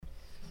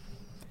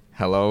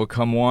Hello,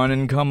 come one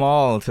and come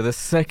all to the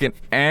second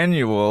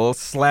annual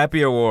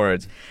Slappy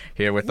Awards.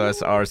 Here with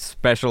us, our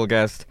special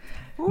guest,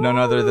 none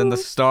other than the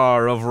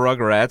star of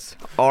Rugrats,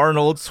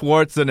 Arnold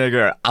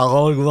Schwarzenegger.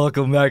 Oh,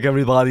 welcome back,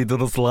 everybody, to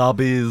the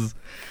Slappies.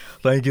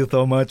 Thank you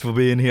so much for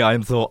being here.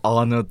 I'm so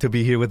honored to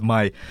be here with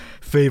my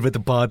favorite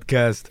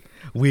podcast.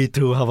 We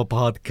too have a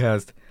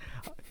podcast.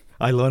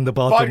 I learned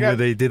about them when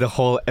they did a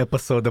whole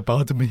episode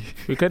about me.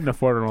 We couldn't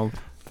afford Arnold.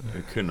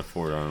 We couldn't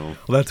afford Arnold.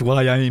 That's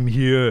why I'm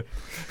here.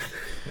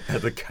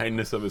 At the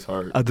kindness of his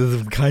heart. Out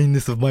of the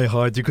kindness of my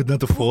heart, you could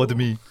not afford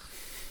me.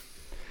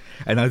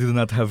 And I do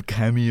not have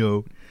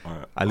Cameo.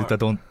 At least I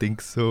don't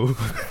think so.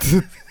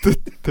 I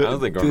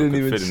don't think Arnold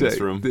could fit in this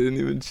room. Didn't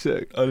even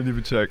check. I didn't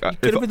even check.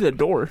 Could have been the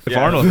door. If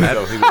Arnold had...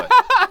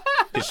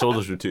 his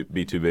shoulders would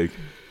be too big.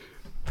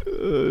 I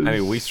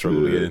mean, we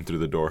struggle to get in through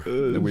the door.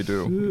 we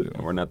do.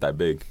 And we're not that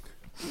big.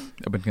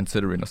 I've been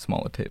considering a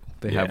smaller table.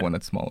 They have one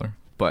that's smaller.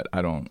 But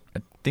I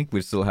think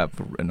we still have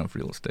enough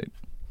real estate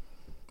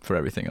for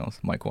everything else,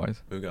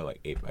 mic-wise. We've got like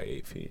 8 by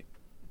 8 feet.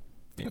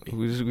 Maybe.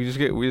 We just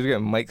get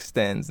mic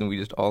stands and we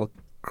just all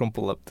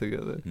crumple up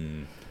together.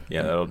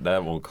 Yeah,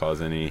 that won't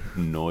cause any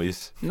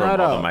noise from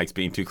Not all all. the mics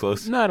being too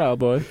close. Not all,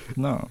 boy.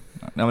 No.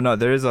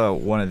 There is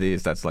one of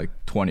these that's like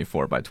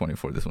 24 by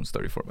 24. This one's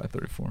 34 by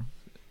 34.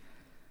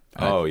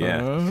 Oh,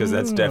 yeah, because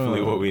that's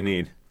definitely what we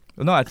need.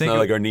 No, I It's think... not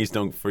like our knees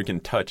don't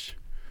freaking touch.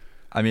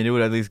 I mean, it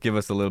would at least give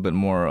us a little bit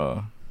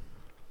more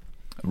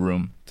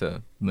room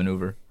to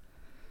maneuver.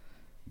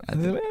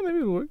 Maybe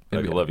it would work. I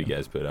love you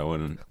guys, but I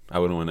wouldn't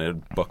want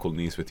to buckle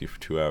knees with you for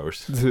 2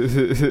 hours.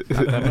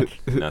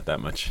 Not that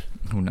much.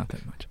 Oh, not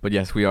that much. But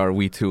yes,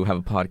 we too have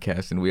a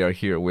podcast, and we are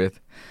here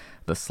with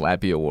the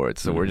Slappy Awards.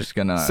 So we're just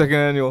gonna Second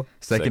annual.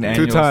 second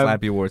annual Two-time.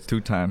 Slappy Awards,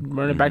 2-time.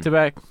 Running back to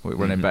back. We're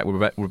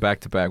back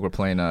to back. We're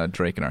playing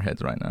Drake in our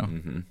heads right now.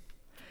 Mm-hmm.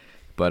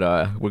 But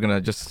we're gonna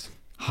just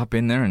hop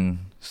in there and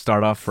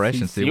start off fresh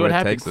and see See where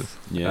what it takes happens.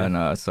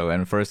 us. Yeah.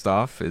 And first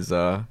off is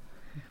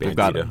we've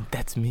got Bandito.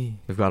 That's me.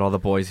 all the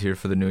boys here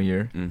for the new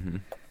year. Mm-hmm.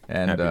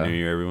 And Happy New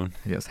Year, everyone.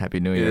 Yes, Happy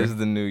New It Year. is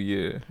the new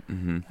year.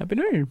 Mm-hmm. Happy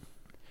New Year.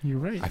 You're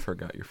right. I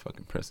forgot your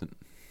fucking present.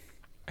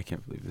 I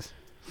can't believe this.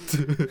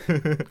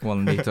 Well,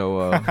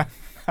 Nito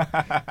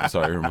I'm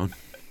sorry, Ramon.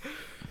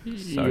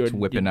 starts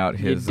whipping out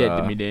his You're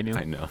dead to me, Daniel.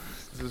 I know.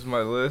 This is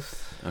my list.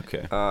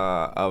 Okay.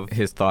 Of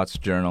his thoughts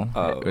journal.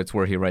 Oh. It's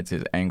where he writes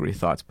his angry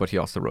thoughts, but he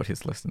also wrote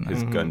his list in there.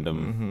 His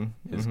Gundam.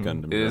 His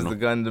Gundam It is journal.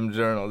 the Gundam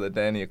journal that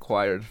Danny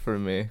acquired for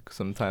me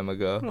some time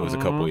ago. It was a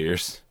couple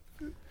years.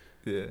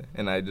 Yeah,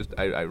 and I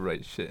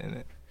write shit in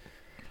it.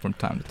 From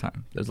time to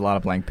time. There's a lot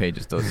of blank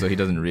pages though, so he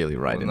doesn't really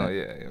write in it.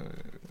 Yeah.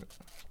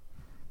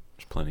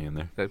 There's plenty in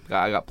there.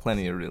 I got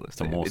plenty of real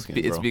estate. a moleskin,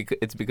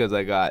 It's because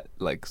I got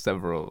like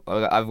several.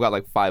 I've got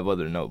like 5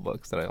 other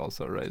notebooks that I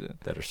also write in.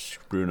 That are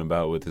screwing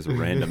about with his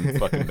random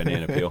fucking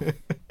banana peel.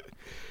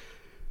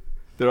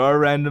 There are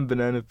random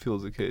banana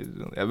peels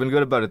occasionally. I've been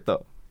good about it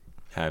though.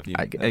 Have you?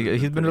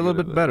 He's been a little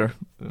bit better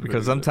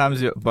because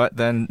sometimes but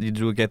then you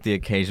do get the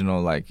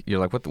occasional you're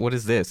like what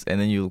is this,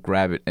 and then you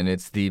grab it and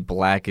it's the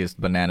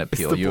blackest banana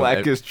peel. It's the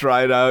blackest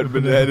dried out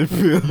banana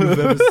peel you've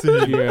ever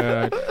seen.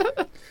 Yeah.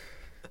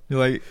 You're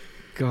like,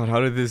 God, how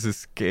did this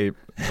escape?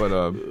 But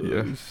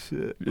yeah,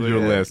 Shit. your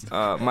list.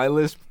 My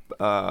list.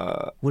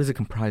 What does it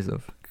comprise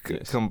of?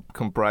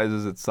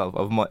 Comprises itself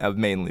of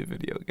mainly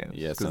video games.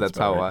 Yeah, because sounds that's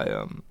how about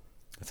I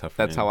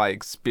that's how I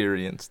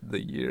experienced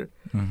the year.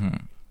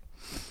 Mm-hmm.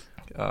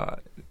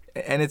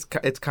 And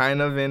it's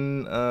kind of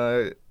in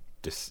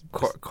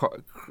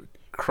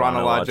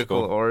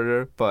chronological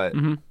order, but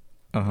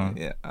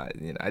yeah,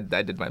 I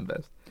did my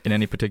best. In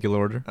any particular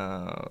order?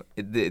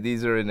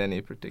 These are in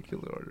any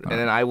particular order, and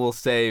then I will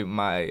say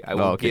I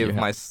will give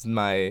my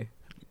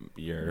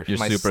your You're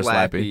my super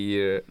slappy slappy.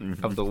 year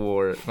of the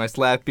award, my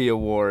slappy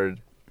award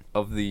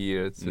of the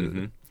year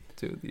to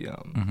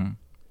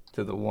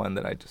the one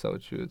that I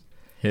choose.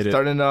 Hit it.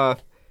 Starting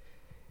off,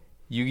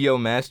 Yu-Gi-Oh!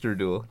 Master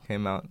Duel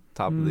came out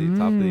top of the year.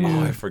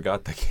 Oh, I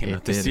forgot that came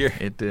out this year.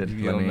 It did.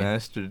 Yu-Gi-Oh!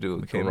 Master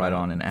Duel We came go right out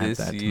on and add this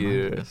that to my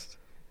year, list.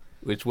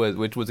 which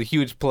was a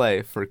huge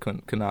play for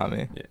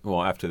Konami. Yeah,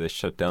 well, after they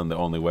shut down the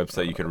only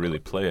website you could really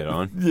play it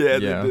on. Yeah,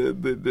 Yeah.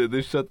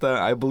 They shut down.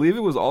 I believe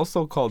it was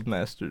also called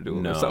Master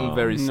Duel. Or something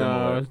very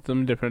similar. No,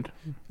 something different.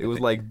 It was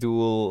like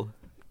dual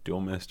Duel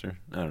Master?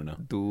 I don't know.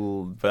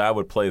 dual But I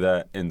would play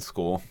that in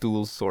school.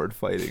 dual sword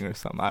fighting or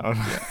something. I don't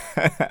know.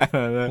 I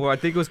don't know. Well, I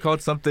think it was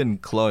called something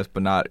close,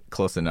 but not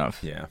close enough.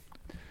 Yeah.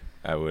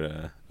 I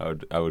would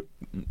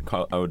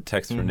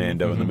text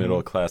Fernando in the middle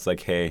of class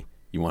like, "Hey,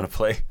 you want to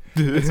play?"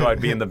 And so I'd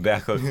be in the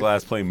back of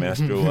class playing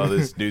Master Duel while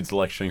this dude's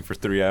lecturing for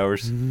 3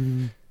 hours.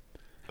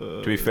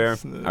 To be fair,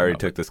 I already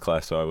took this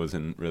class, so I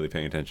wasn't really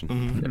paying attention.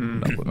 Yeah,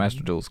 no, but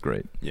Master Duel's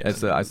great. Yeah.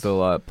 I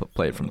still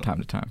play it from time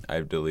to time.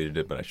 I've deleted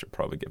it, but I should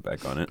probably get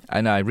back on it.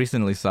 And I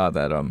recently saw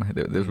that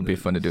this would be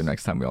fun to do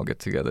next time we all get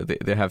together.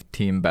 They have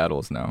team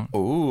battles now.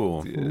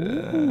 Ooh.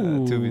 Yeah,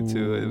 Ooh.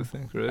 2v2, I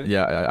think, right?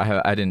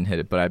 Yeah, I didn't hit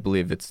it, but I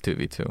believe it's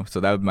 2v2. So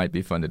that might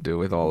be fun to do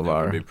with all of That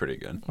our would be pretty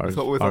good. our,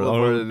 So with our, all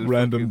of our our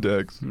random fucking-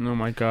 decks. Oh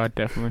my god,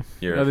 definitely.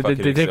 You're No, a fucking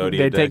Exodia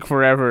they deck. take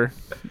forever.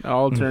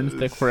 All turns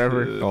take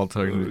forever. Shit. All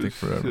turns take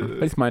forever. At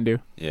least mine do.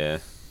 Yeah.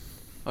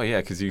 Oh yeah,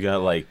 because you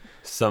got like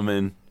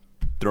summon,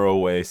 throw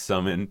away,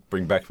 summon,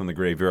 bring back from the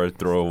graveyard,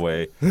 throw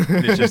away.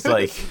 And it's just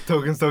like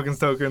Tokens.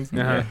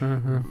 Uh-huh.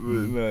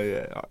 No,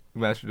 yeah.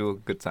 Master Duel,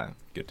 good time.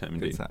 good time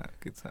Good indeed.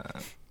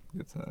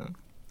 time.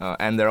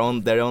 And they're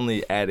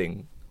only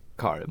adding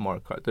more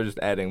cards. They're just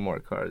adding more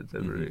cards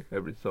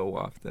every so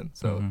often.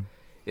 So Mhm.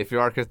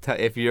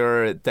 if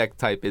your deck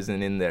type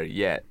isn't in there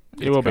yet,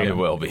 It will be. It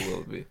will be. It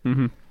will be.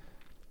 Mm-hmm.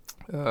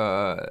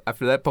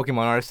 After that,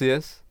 Pokemon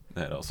Arceus,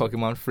 That also.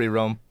 Pokemon free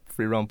roam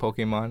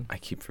Pokemon. I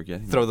keep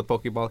forgetting. Throw the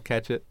Pokeball,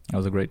 catch it, That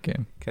was a great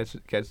game. catch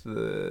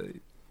the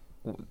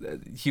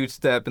huge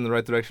step in the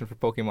right direction for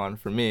Pokemon,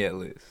 for me at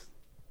least.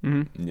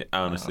 Mm-hmm. Yeah,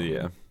 honestly,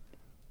 yeah.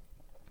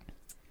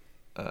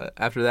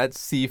 After that,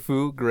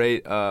 Sifu,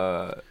 great.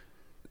 I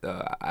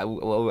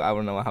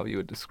don't know how you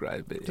would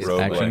describe it. It's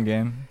Roguelike. Action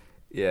game.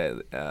 Yeah,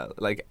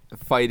 like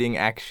fighting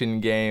action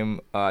game.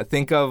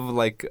 Think of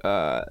like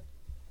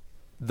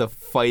the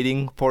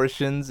fighting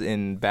portions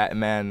in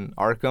Batman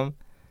Arkham,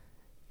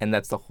 and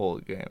that's the whole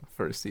game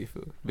for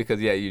Sifu.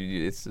 Because yeah,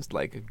 it's just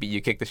like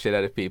you kick the shit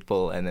out of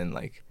people, and then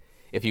like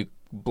if you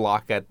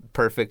block it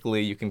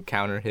perfectly, you can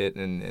counter hit,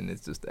 and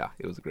it's just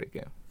it was a great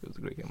game. It was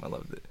a great game. I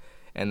loved it.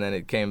 And then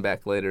it came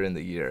back later in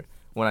the year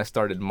when I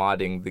started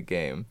modding the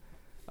game,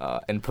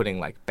 and putting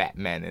like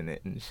Batman in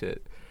it and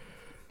shit.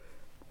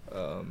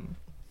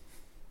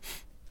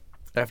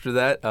 After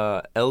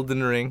that,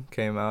 Elden Ring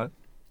came out.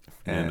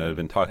 And I've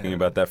been talking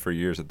about that for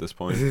years at this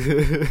point.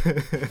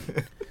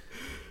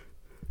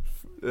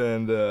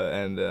 and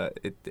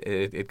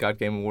it got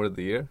Game Award of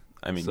the Year.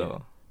 I mean,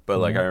 so. but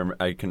like Yeah.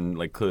 I can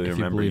like clearly If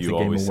you remember believe you the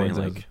Game always saying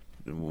Awards like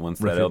once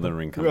Refute that Elden them.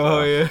 Ring comes Oh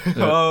out. yeah. Yeah.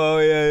 Oh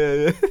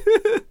yeah.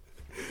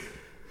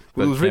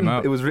 But Well, it came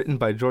out. it was written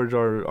by George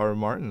R.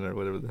 Martin or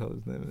whatever the hell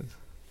his name is.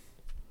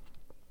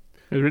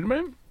 It was written by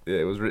him? Yeah,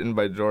 it was written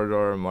by George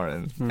R.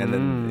 Martin, and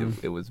then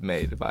Mm. it was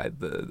made by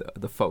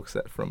the folks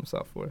at From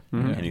Software.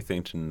 Mm-hmm. Yeah.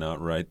 Anything to not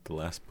write the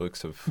last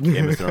books of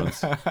Game of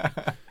Thrones.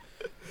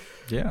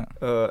 Yeah.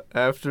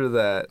 After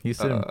that, He's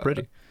sitting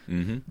pretty.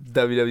 Mm-hmm.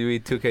 WWE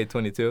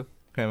 2K22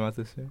 came out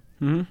this year,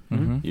 Mm-hmm.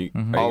 Mm-hmm. You-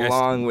 Mhm. Are you guys-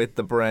 along with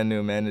the brand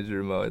new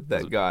manager mode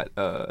that got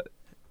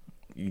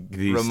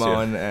These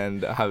Ramon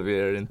and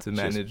Javier into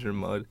Just- manager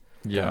mode.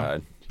 Yeah.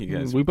 God, you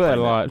guys We play that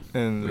a play lot.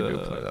 And We do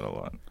play that a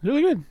lot. It's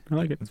really good. I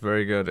like it. It's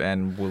very good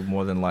and will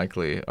more than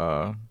likely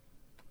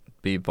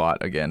be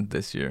bought again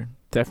this year.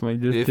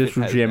 Definitely. if Just it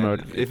for has GM man-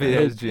 mode. If it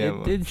has GM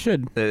mode. It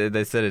should.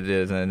 They said it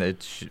is, and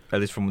at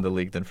least from the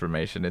leaked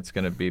information, it's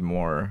going to be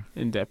more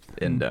In depth.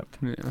 in depth.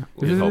 Yeah.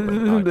 We This, hope it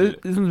not this,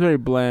 did. this one's very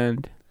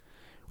bland.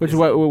 Which is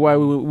why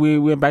we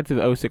went back to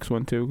the 06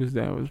 one too, because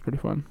that was pretty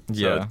fun. So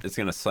Yeah. it's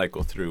gonna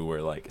cycle through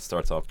where like it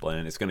starts off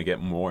bland. It's gonna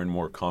get more and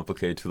more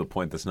complicated to the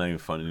point that's not even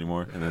fun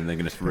anymore, and then they're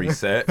gonna just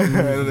reset. and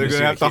they're Just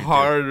gonna have to keep doing-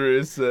 hard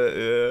reset.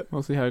 Yeah.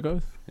 We'll see how it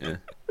goes. Yeah.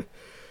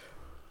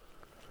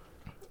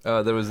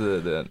 There's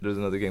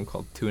another game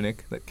called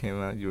Tunic that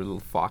came out. You're a little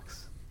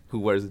fox who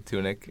wears a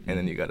tunic, and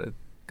then you gotta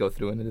go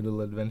through a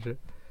little adventure.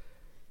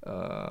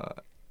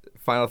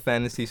 Final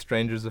Fantasy: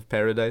 Strangers of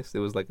Paradise. It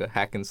was like a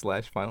hack and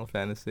slash Final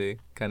Fantasy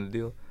kind of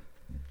deal.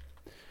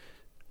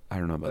 I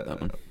don't know about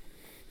that one.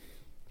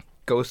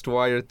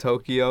 Ghostwire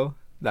Tokyo.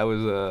 That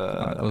was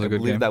that was a I good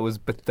believe game. that was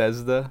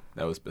Bethesda.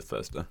 That was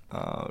Bethesda.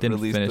 Didn't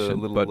Released finish a it,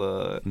 little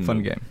but Fun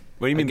No. game.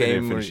 What do you a mean they game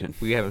didn't finish where- it?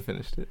 We haven't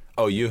finished it.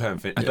 Oh, you haven't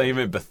finished. I thought you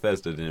meant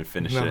Bethesda didn't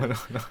finish No, it. no,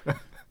 no.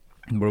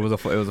 But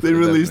it was a They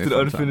released an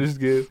definitely a fun time. unfinished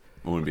game.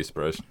 I wouldn't be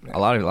surprised. A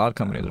lot of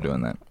companies are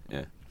doing that.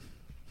 Yeah.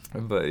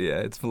 But yeah,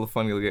 it's full of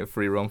fun. You'll get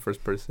free roam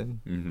first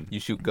person. Mm-hmm. You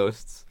shoot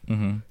ghosts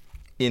Mm-hmm.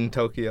 in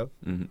Tokyo,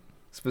 Mm-hmm.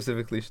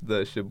 specifically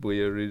the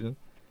Shibuya region.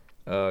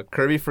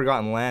 Kirby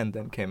Forgotten Land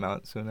then came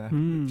out soon after.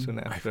 Mm. Soon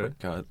I after.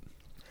 forgot.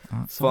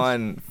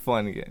 Fun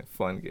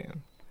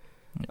game.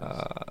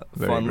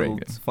 Very great game.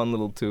 Fun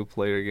little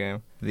 2-player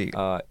game.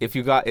 The If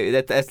you got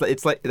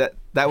it's like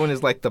that one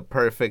is like the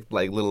perfect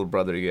like little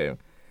brother game,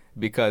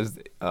 because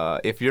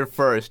if you're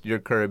first, you're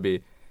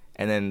Kirby,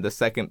 and then the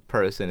second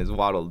person is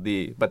Waddle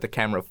Dee, but the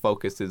camera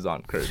focuses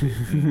on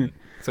Kirby,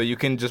 so you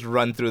can just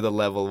run through the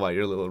level while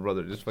your little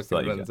brother just fucking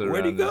like, runs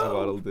 "Where'd he around as go?"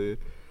 Waddle Dee.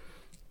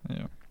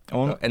 yeah.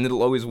 And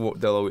it'll always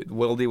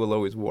Waddle Dee will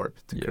always warp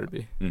to Yeah.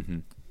 Kirby. Mm-hmm.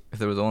 If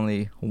there was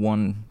only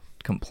one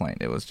complaint,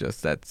 it was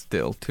just that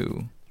still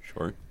too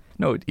Short.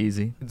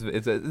 easy.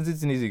 It's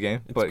an easy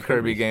game, It's but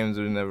Kirby Kirby. games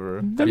are never.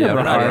 They're Yeah,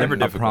 never but hard. never a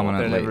difficult.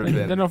 prominent They're never late.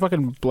 been. They're no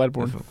fucking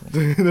Bloodborne.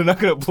 They're not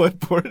gonna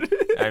bloodboard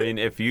it. I mean,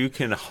 if you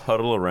can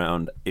huddle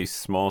around a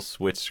small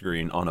switch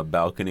screen on a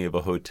balcony of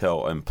a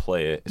hotel and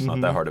play it, it's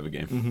not that Mhm. hard of a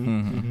game.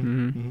 Mhm.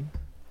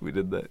 Mm-hmm. We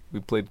did that.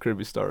 We played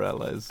Kirby Star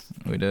Allies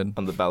We did.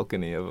 on the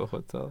balcony of a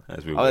hotel.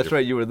 As we Oh, that's waited-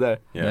 right. You were there.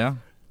 Yeah.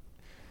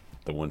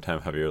 The one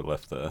time Javier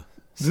left the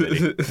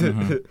city.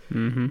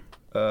 Mm-hmm.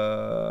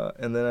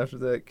 And then after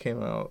that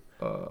came out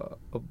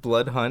a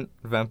Blood Hunt,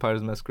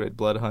 Vampires Masquerade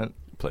Blood Hunt,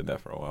 Played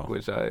that for a while.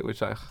 which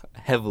I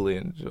heavily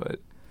enjoyed,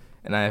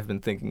 and I have been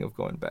thinking of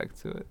going back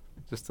to it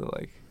just to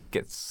like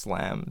get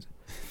slammed.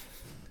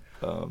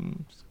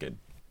 Just get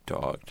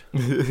dogged.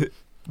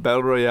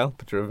 Battle Royale,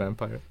 but you're a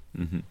vampire.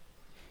 Mm-hmm.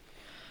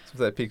 So if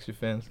that piques your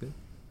fancy.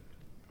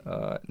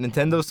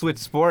 Nintendo Switch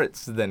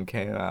Sports then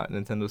came out.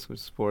 Nintendo Switch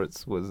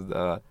Sports was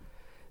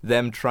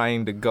them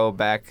trying to go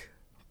back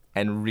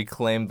and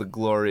reclaim the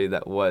glory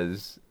that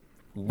was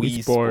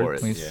Wii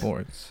Sports. Wii Yeah.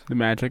 Sports. The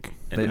magic.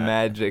 The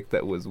magic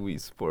that was Wii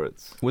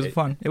Sports. It was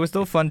fun. It was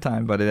still a fun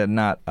time, but it had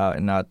not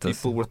the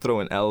People were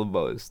throwing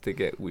elbows to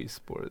get Wii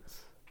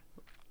Sports.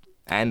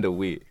 And a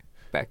Wii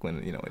back when,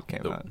 it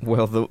came out.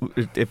 well,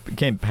 it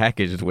became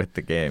packaged with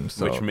the game,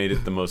 so Which made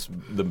it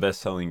the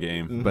best-selling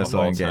game best of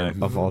all selling game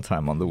time. of all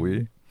time on the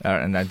Wii.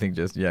 And I think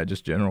just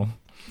general.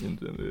 In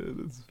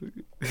general,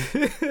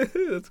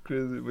 that's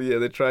crazy. But yeah,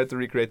 they tried to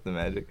recreate the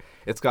magic.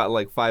 It's got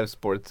like 5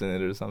 sports in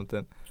it or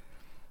something.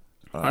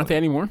 Aren't they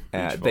anymore? Beach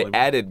They volleyball?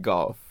 added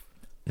golf.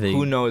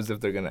 Who knows if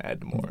they're gonna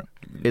add more?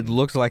 It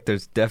looks like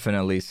there's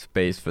definitely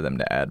space for them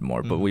to add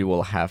more, but we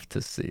will have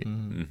to see.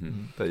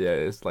 Mhm. But yeah,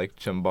 it's like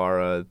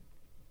Chambara,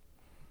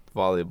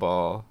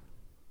 volleyball,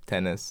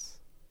 tennis,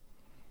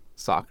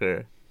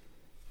 soccer,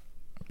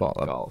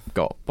 golf,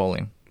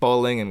 Bowling.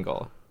 bowling, and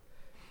golf.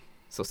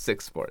 So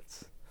 6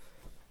 sports.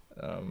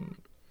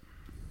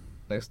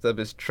 Next up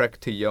is Trek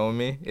to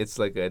Yomi. It's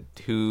like a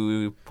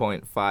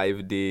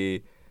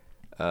 2.5D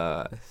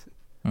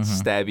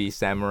stabby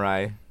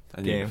samurai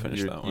I need game. to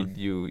finish that one.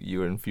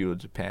 You're in feudal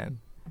Japan,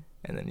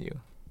 and then you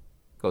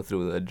go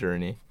through a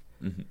journey.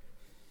 Mhm.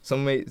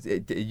 Some way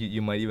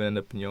you might even end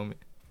up in Yomi.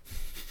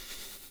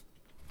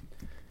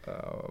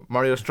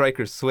 Mario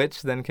Striker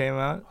Switch then came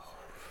out,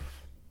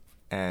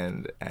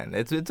 and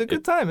it's a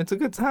good time. It's a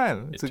good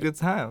time. It's a good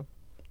time.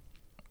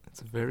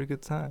 It's a very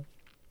good time.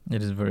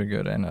 It is very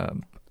good, and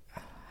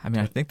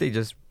I think they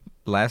just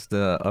last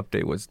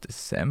update was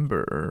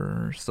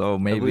December, so I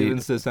maybe believe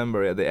it's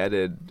December. Yeah, they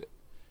added.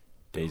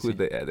 Daisy. Who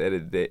they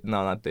added?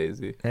 No, not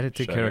Daisy. added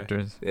 2 Shy Guy.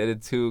 characters. They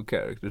added 2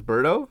 characters.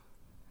 Birdo?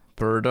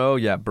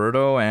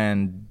 Birdo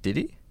and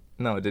Diddy.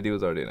 No, Diddy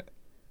was already in it.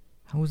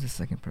 Who was the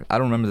second person? I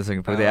don't remember the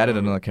second person. They added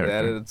another character. They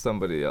added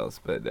somebody else,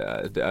 but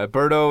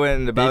Birdo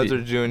and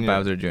Bowser Jr.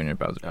 Bowser Jr.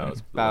 Bowser That Jr.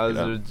 was-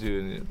 Bowser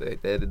Jr.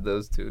 They added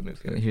those 2 new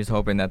characters. He's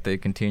hoping that they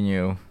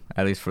continue,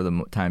 at least for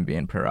the time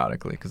being,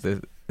 periodically, because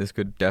this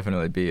could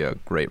definitely be a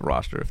great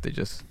roster if they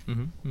just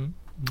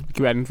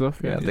Keep adding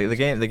stuff. Yeah.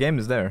 the game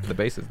is there, the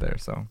base is there,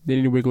 so They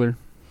need a Wiggler.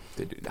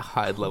 They do the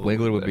high level.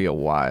 Wiggler would be a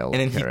wild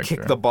And then character. he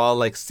kicked the ball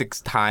like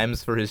 6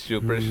 times for his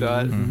super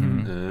shot.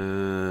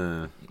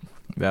 Mhm.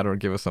 That or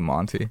give us a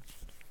Monty.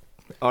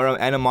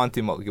 And a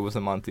Monty Mole. Give us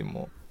a Monty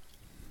Mole.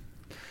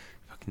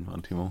 Fucking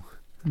Monty Mole.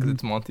 Because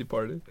it's Monty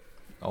Party.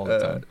 All the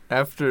time.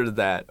 After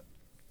that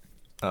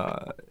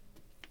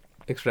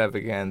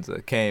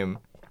extravaganza came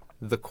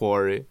The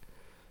Quarry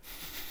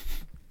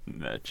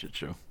That shit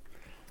show.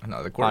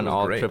 No, the core on was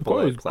all great. triple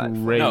A It was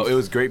platforms. great. No, it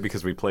was great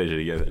because we played it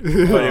together.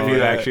 But if you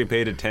yeah. actually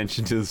paid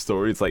attention to the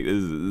story, it's like this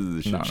is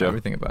a shit No, show.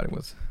 everything about it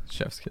was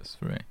chef's kiss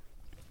for me.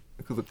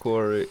 The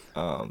Quarry,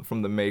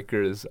 from the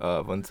makers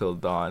of Until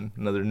Dawn,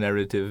 another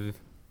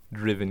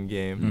narrative-driven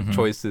game. Mhm.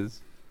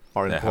 Choices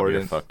are That Javier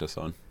important. fucked us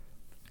on.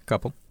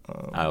 Couple.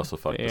 I also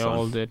fucked They us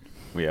all on. did.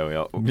 We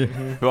all.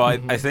 Well,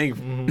 I think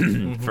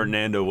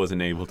Fernando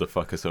wasn't able to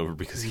fuck us over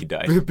because he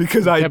died.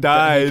 because He I kept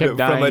died dying.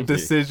 from a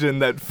decision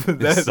that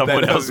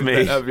Someone else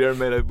made. That Javier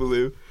made, I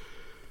believe.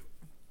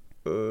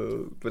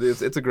 But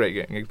it's a great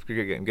game. It's a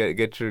great game.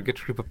 Get your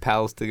group of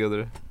pals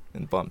together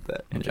and bump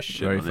that. And just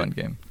shit Very on fun it.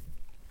 game.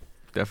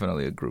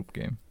 Definitely a group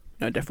game.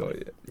 No, Oh,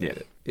 definitely. Yeah.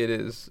 It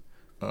is.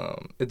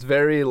 It's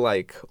very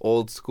like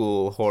old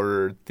school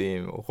horror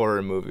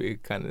movie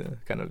kind of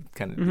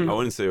Mhm. deal. I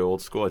wouldn't say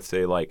old school. I'd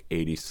say like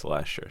 80s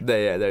slasher.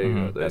 There you go.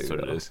 Mhm. There That's you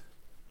what go. it is.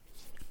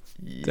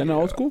 Is that not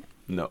old school?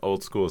 No,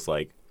 old school is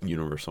like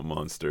Universal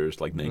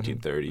Monsters, like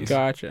 1930s.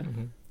 Gotcha.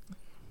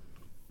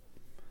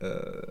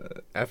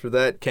 After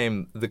that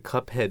came the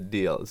Cuphead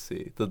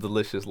DLC, the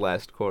Delicious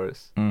Last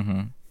Course,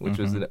 Mm-hmm. which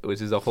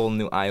is a whole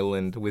new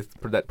island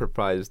that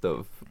comprised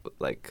of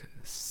like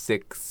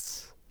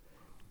 6-ish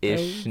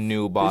new this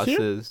year?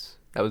 bosses.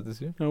 That was this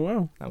year. Oh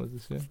wow. That was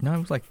this year. No, it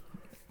was like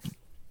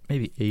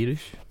maybe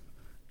 8-ish.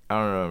 I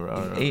don't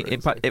remember.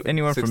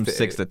 Anywhere 6 from to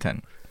 6 8. to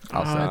 10.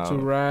 I'll say. That's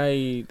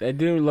right. I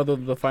didn't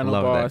love the final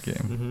Love boss.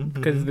 that game.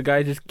 Because the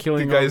guy's just The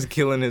killing guy's all-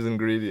 killing his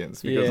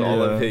ingredients because Yeah.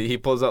 all of he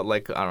pulls out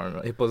like I don't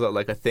know, he pulls out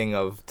like a thing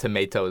of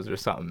tomatoes or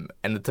something,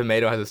 and the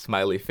tomato has a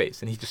smiley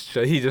face, and he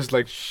just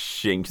like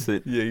Shinks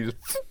it. yeah, he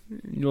just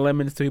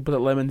lemons too. He put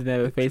lemons and they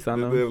have a face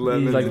on them. the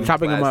lemons He's like and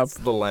chopping them up. blasts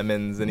the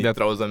lemons, and he That-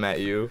 throws them at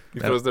you. He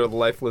that- throws their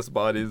lifeless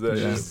bodies at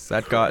you. Yes,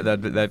 that guy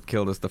that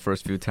killed us the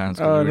first few times.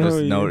 'Cause Oh, we were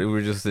just no, yeah. we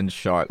were just in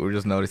shock. We were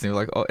just noticing. We're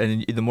like, oh,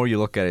 and the more you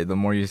look at it, the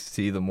more you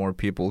see, the more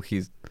people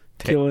he's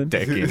Killing.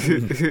 decking.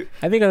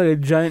 I think I like a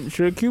giant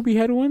sugar cube he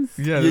had once.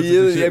 Yeah,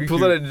 He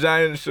pulls out a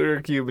giant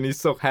sugar cube, and he's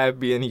so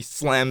happy, and he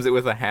slams it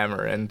with a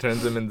hammer and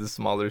turns them into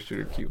smaller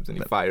sugar cubes, and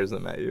he fires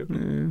them at you.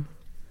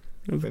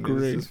 Yeah. It was And he's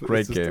great. just- Great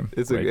it's just- game.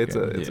 It's a Great it's a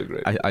game. it's a Yeah.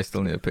 great. I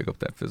still need to pick up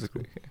that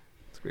physical.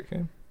 It's a great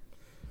game.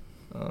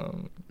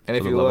 And if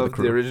For the you love of love the the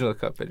crew. original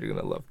Cuphead, you're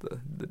gonna love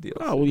the DLC.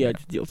 Oh well, yeah,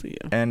 just DLC.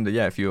 Yeah. And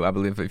yeah, I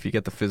believe if you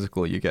get the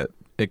physical,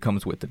 it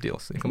comes with the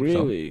DLC.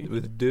 Really?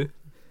 With the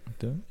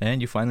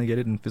And you finally get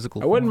it in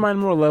physical. I wouldn't form. mind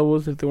more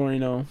levels if they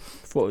weren't,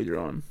 fully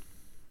drawn.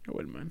 I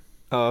wouldn't mind.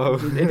 oh,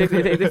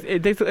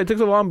 It takes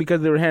so long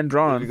because they were hand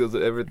drawn. because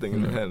everything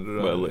in the hand.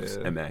 Well, it looks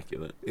yeah.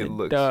 immaculate. It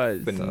looks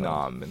does.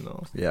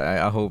 phenomenal.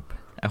 Yeah, I hope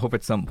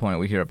at some point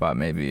we hear about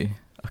maybe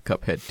a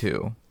Cuphead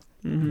 2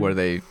 Mhm. where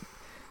they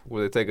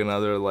Will they take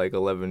another like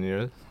 11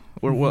 years?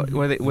 where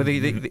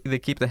they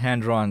keep the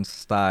hand drawn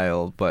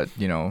style, but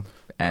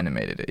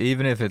animated it.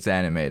 Even if it's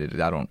animated,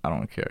 I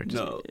don't care.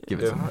 Just No. give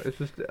it. Some,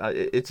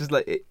 It's just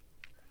like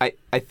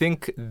I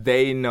think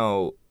they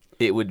know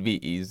it would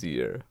be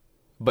easier,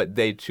 but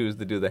they choose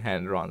to do the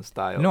hand drawn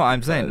style. no,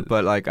 I'm saying, because-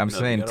 but like I'm No,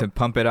 saying they to gotta-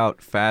 pump it out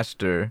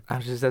faster.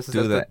 I'm just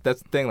do that.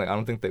 that's the thing. Like I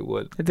don't think they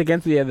would It's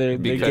against the other the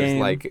because game.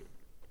 like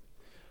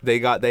they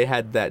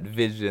had that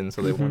vision,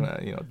 so they Mhm. wanna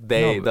No,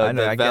 the I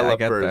know, I get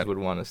developers that. would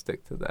want to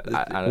stick to that.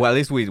 Well, at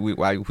least we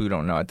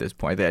don't know at this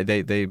point.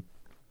 They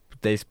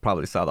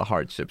probably saw the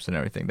hardships and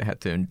everything they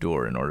had to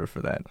endure in order for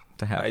that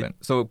to happen.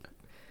 So,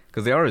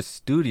 because they are a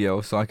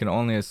studio, so I can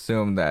only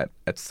assume that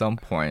at some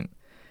point,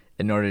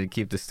 in order to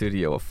keep the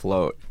studio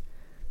afloat,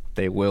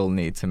 they will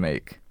need to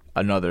make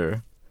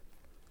another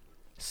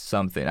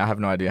something. I have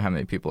no idea how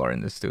many people are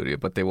in this studio,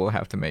 but they will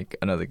have to make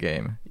another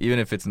game, even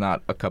if it's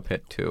not a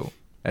Cuphead 2.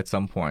 At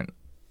some point,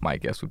 my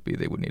guess would be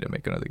they would need to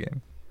make another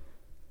game.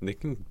 They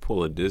can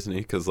pull a Disney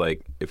because,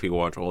 like, if you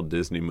watch old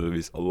Disney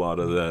movies, a lot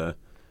of the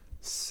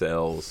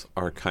cells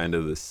are kind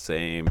of the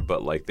same,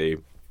 but like they,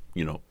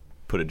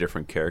 put a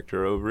different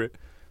character over it.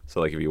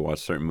 So, like, if you watch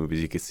certain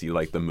movies, you can see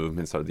like the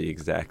movements are the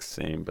exact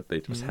same, but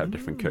they just have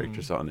different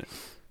characters on it.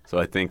 So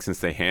I think since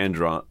they hand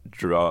drew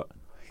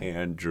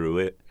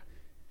it,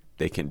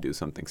 they can do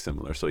something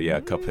similar. So yeah,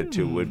 Cuphead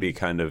 2 would be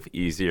kind of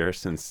easier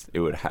since it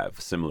would have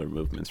similar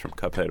movements from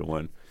Cuphead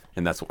 1.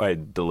 And that's why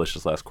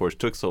Delicious Last Course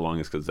took so long,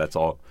 is because that's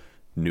all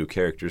new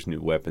characters, new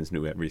weapons,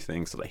 new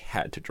everything. So they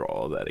had to draw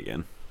all that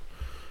again.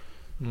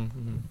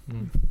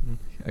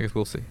 I guess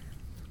we'll see.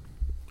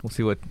 We'll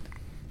see what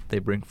they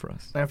bring for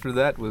us. After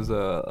that was a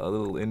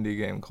little indie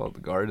game called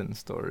The Garden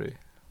Story,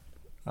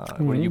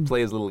 where you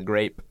play as little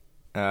grape,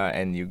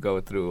 and you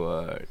go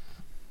through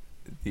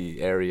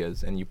the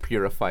areas and you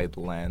purify the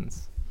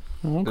lands.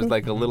 Okay. There's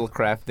like a little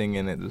crafting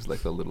in it. There's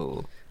like a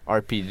little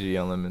RPG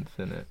elements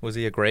in it. Was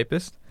he a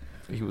grapist?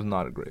 He was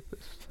not a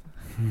grapist.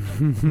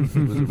 He was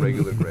a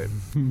regular grape.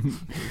 He was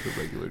a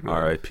regular grape.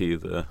 R.I.P.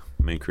 the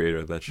main creator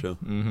of that show.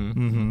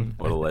 Mm-hmm.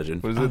 What a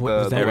legend. Was Oh, it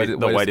was the, that-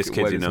 the Whitest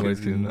Kids You Know.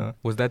 you know?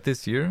 Was that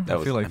this year? That I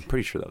was, feel I'm like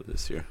pretty sure that was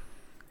this year.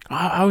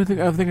 I was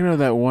thinking of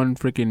that one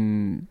skit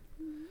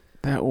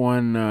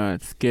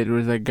where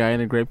there's that guy in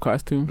a grape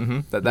costume. Mm-hmm.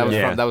 That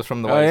Yeah. was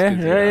from the Oh, White yeah?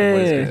 Kids, Yeah.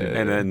 White Kids,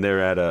 And then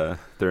they're in a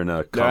they're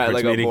at conference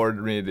like meeting. a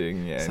board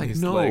meeting, yeah. It's And like,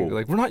 he's no.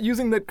 like we're not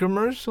using that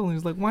commercial. And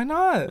he's like, why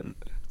not?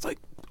 It's like,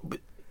 but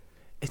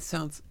it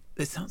sounds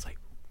like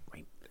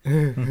rain.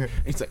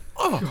 It's like,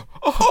 oh,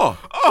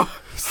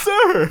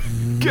 Sir,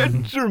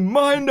 get your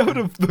mind out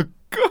of the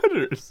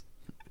gutters.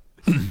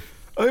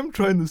 I'm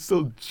trying to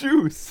sell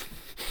juice.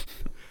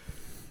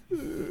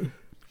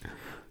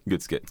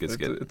 good skit, good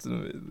skit. It's an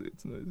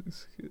amazing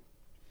skit.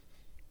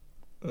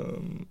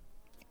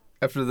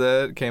 After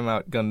that came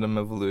out Gundam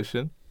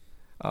Evolution,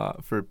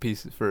 for the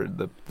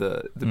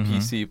Mhm.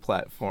 PC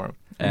platform,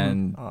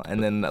 and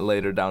and then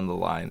later down the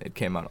line it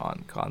came out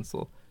on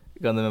console.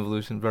 Gundam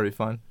Evolution, very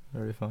fun,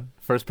 very fun.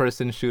 First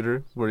person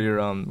shooter where you're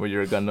a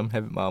Gundam,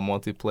 have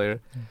multiplayer.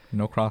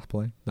 no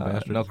crossplay. The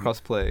bastards. No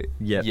crossplay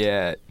Yet.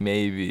 yet.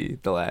 Maybe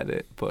they'll add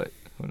it, but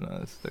who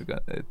knows?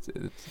 It's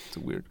a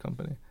weird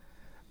company.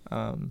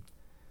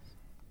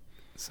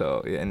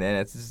 So yeah, and then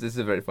it's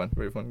a very fun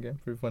game,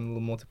 very fun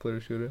little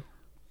multiplayer shooter.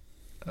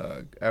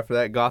 After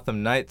that,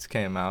 Gotham Knights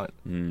came out,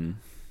 and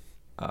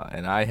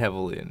I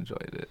heavily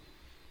enjoyed it.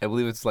 I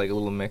believe it's like a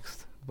little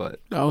mixed, but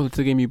Oh, it's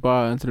a game you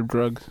bought instead of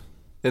drugs.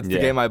 It's the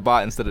Yeah. game I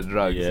bought instead of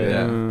drugs. Yeah.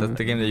 Yeah, Mm. that's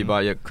the game that you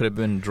bought. It could have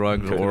been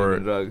drugs Could've or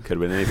drugs. Could have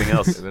been anything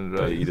else. Could've been But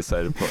drugs. you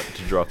decided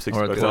to drop $6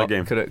 Or on a well,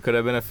 game. Could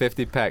have been a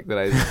 50 pack that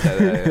I.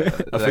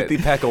 A 50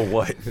 pack of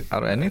what?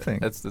 out of anything.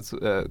 That's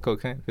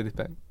cocaine 50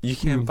 pack. You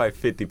can't buy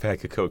 50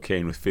 pack of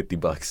cocaine with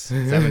 $50.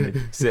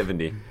 70.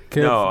 70.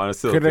 Could No, I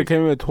still have think.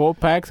 came with 12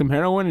 packs, some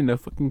heroin, and a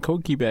fucking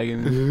coke bag,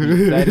 and you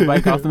decided to buy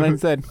Gotham Knights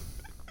instead.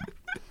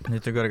 You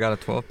could have got a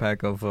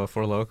 12-pack of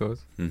Four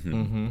Locos.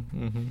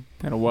 Mm-hmm.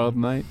 Had a wild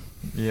night.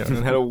 Yeah.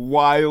 And had a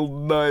wild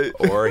night.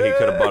 Or he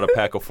could have bought a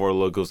pack of Four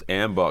Locos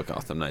and bought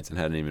Gotham Knights and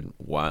had an even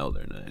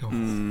wilder night.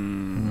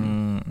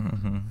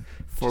 Mm-hmm.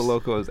 Four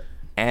Locos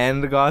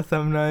and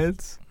Gotham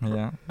Knights.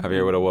 Yeah.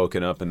 Javier would have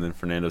woken up and then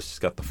Fernando's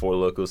just got the Four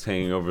Locos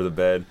hanging over the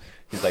bed.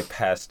 He's like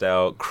passed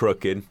out,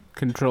 crooked.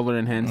 Controller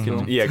in hand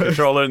still. Mhm. Yeah,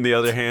 controller in the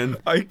other hand.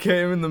 I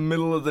came in the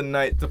middle of the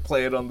night to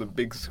play it on the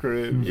big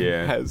screen.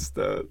 Yeah. Has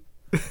stuff.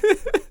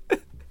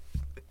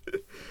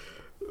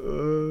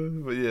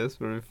 But yeah, it's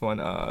very fun.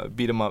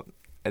 Beat 'em up,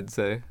 I'd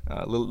say.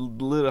 Little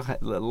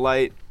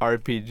light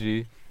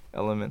RPG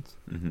elements.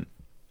 Mm-hmm.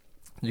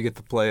 You get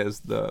to play as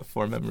the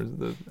 4 members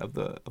of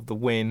the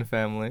Wayne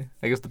family.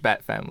 I guess the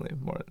Bat family,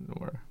 more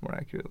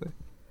accurately.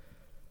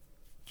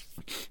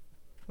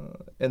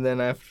 And then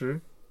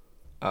after,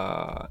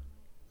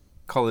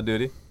 Call of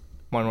Duty,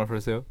 Modern Warfare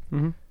 2,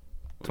 Mm-hmm.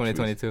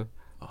 2022.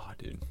 Oh,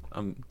 dude,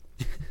 I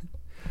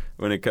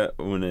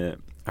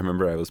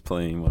remember I was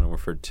playing Modern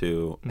Warfare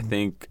 2. I Mhm.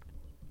 think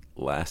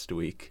last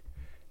week,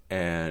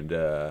 and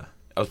I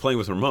was playing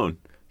with Ramon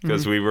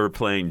because Mhm. we were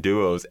playing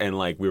duos, and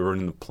like we were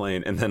in the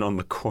plane, and then on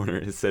the corner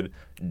it said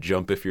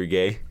 "Jump if you're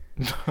gay."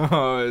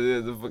 Oh, yeah,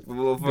 the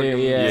little fucking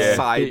yeah.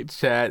 side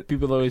chat.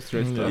 People always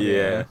stress Yeah. stuff.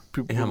 Yeah.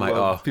 People And I'm like,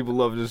 love, oh. people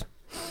love just.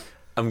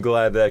 I'm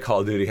glad that Call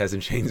of Duty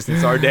hasn't changed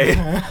since our day.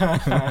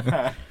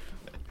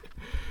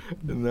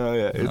 No,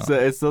 yeah, it's No.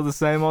 it's still the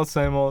same old.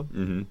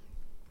 Mm-hmm.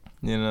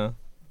 You know,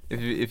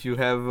 if you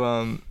have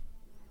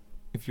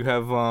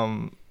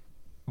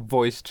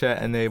voice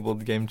chat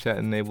enabled, game chat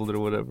enabled, or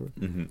whatever,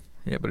 Mm-hmm.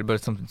 Yeah, but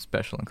it's something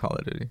special in Call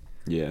of Duty.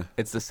 Yeah.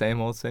 it's the same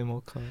old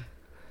call.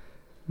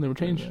 Never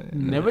change. Yeah,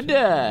 Never change.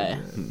 die.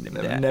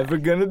 Never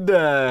gonna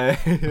die.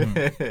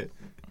 Mm.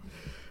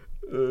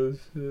 Oh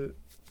shit!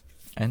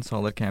 And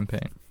solid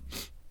campaign.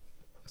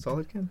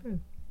 Solid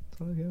campaign.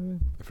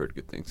 I've heard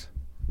good things.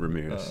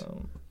 Ramirez.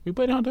 We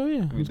played Honto,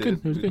 yeah. It We was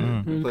did. good. It was good.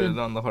 Mm. It was Played good. it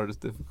on the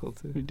hardest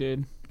difficulty. We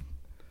did.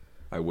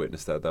 I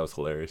witnessed that. That was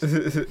hilarious.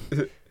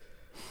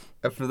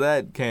 After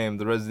that came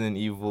the Resident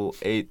Evil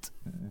 8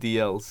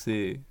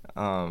 DLC,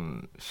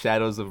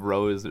 Shadows of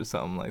Rose or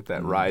something like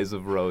that, Rise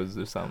of Rose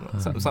or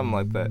something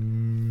like that.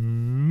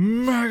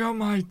 Mega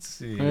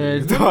Mighty.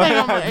 It's the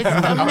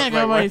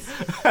Mega Mice.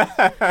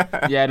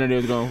 Yeah, I don't know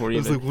what was going for I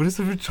was either. like, what is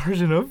it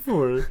charging up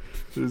for?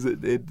 Is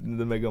it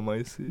the Mega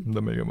Mice?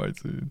 The Mega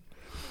Mighty.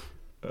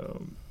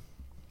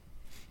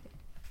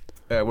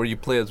 Where you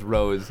play as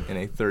Rose in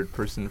a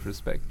third-person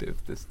perspective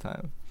this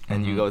time,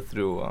 and you Mhm. go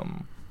through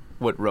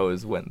what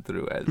Rose went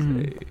through as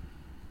Mhm.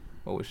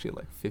 what was she,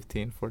 like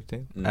 15,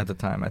 14? At the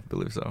time, I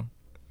believe so.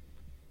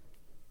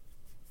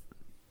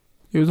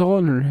 It was all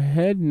in her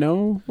head,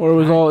 no? Or it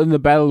was all in the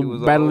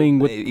battling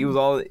with... He was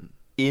all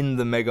in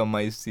the Mega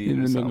Mice.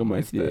 In the Mega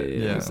Mice, yeah, That.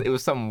 yeah. It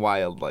was something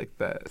wild like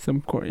that.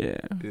 Some core, yeah.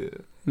 Yeah.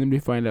 And then we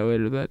find out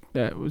later that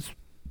that was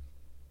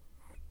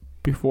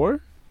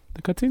before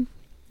the cutscene?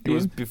 It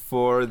was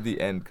before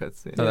the end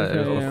cutscene. So that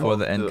it was Yeah. before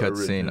the end The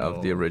cutscene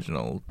of the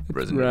original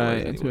Resident Right,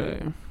 Evil, that's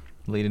right.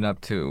 leading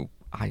up to,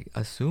 I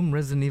assume,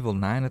 Resident Evil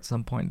 9 at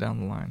some point down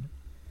the line.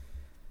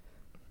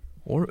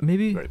 Or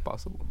maybe Very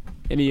possible.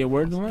 Any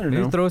words on that or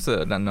maybe no? throw us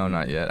a no,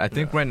 not yet. I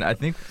think I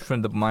think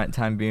from the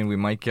time being we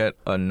might get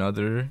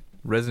another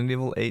Resident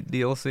Evil 8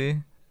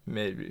 DLC.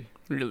 Maybe.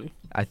 Really?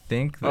 I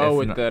think. Oh, if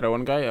with not- that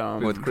one guy?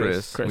 with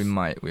Chris, Chris. we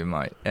might,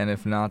 and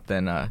if not,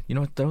 then you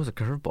know what? That was a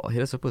curveball.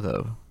 Hit us up with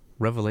a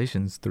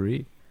Revelations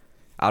 3.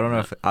 I don't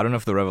know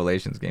if the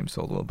Revelations game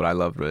sold well, but I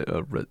love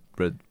Revelations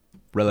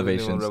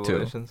 2.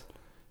 Revelations.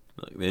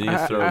 Like, they need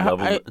to throw a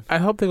level. I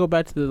hope they go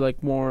back to the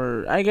like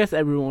more. I guess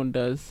everyone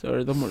does,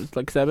 or the more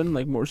like 7,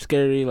 like more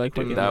scary, like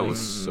Dude, fucking, that like, was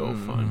so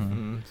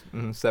fun.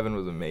 7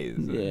 was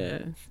amazing. yeah,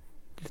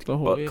 just the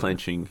whole Butt yeah.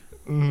 clenching.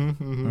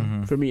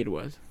 Mhm. For me, it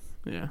was.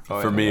 Yeah. Oh,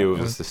 For yeah. me, it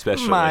was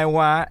especially. My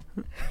what?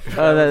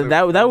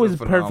 That was a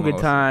perfectly phenomenal-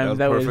 timed.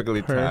 That was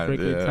perfectly timed,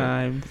 perfectly yeah.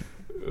 timed.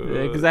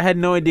 Because I had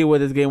no idea what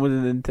this game was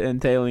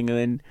entailing, and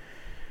then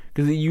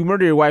because you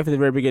murder your wife at the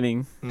very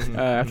beginning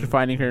after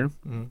finding her,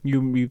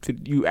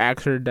 you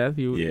axe her to death.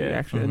 You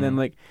axe her, and then Mhm.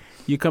 like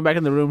you come back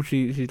in the room,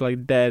 she's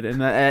like dead,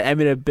 and I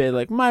made a bit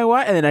like my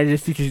what, and then I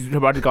just see her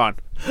body's gone,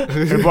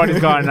 her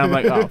body's gone, and I'm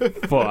like, oh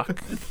fuck.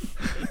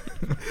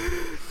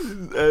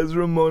 As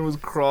Ramon was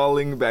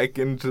crawling back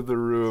into the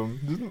room,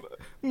 just,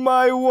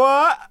 my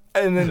what?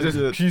 And then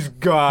just she's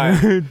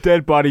gone.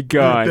 Dead body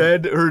gone.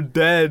 Her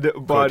dead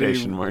body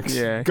Quotation marks.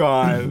 Yeah.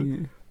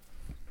 gone.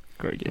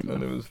 Great game.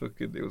 And Though.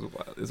 it was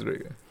wild. It's a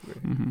great game.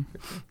 Mm-hmm.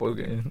 Both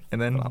game.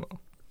 And then Phenomenal.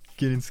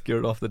 getting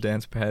scared off the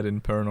dance pad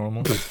in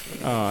Paranormal.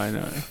 Oh, I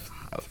know.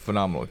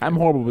 phenomenal. I'm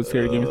horrible with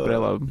scary games, but I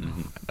love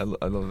them. I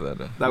love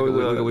that. That was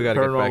we gotta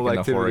get back Paranormal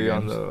into horror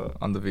Activity games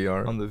on the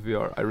VR. on the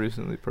VR. I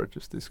recently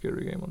purchased this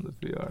scary game on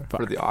the VR for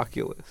Fuck. the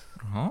Oculus.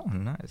 Oh,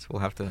 nice.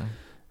 We'll have to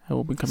I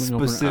will be coming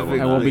over.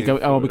 Specifically I won't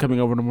be coming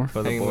over no more.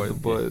 for the Hang boys. with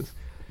the boys.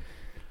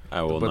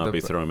 I will But not the-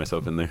 be throwing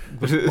myself in there.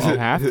 Well, I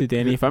have to,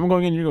 Danny. If I'm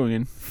going in, you're going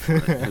in.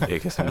 I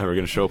guess I'm never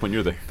gonna show up when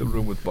you're there. The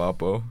room with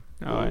Boppo.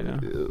 Oh, I know.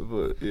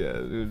 But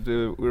yeah,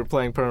 we were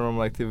playing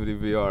Paranormal Activity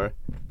VR,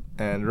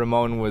 and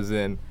Ramon was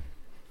in,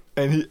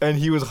 and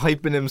he was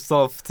hyping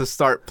himself to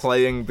start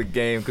playing the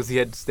game because he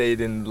had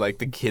stayed in like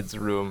the kids'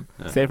 room,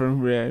 Safe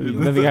room. Yeah, the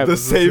nothing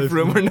happens. safe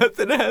room where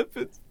nothing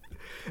happens.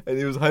 And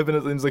he was hyping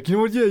us, and he's like, you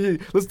know what? Yeah,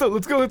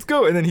 let's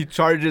go. And then he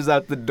charges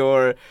out the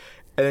door,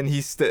 and then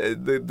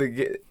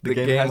the game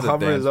game has a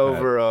hovers dance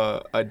over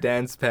a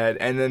dance pad,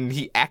 and then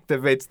he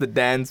activates the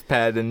dance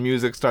pad, and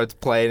music starts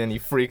playing, and he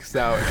freaks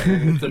out.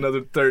 And it's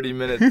another 30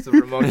 minutes of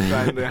Ramon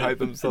trying to hype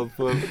himself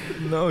up.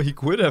 No, he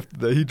quit after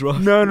that. He dropped.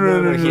 No.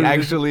 He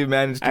actually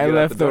managed to I get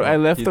left out the door. I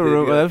left He the did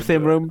room. get I out left the the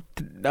same door.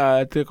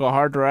 room. Took a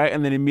hard right,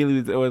 and then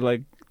immediately it was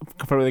like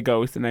confirmed with a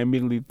ghost, and I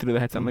immediately threw the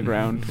heads on the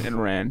ground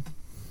and ran.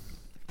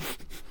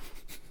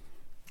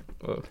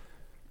 Oh,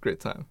 great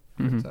time.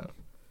 Mhm. Great time.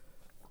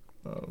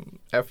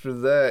 After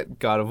that,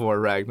 God of War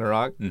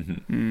Ragnarok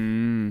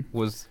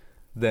was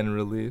then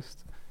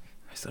released.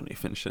 I still need to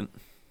finish it.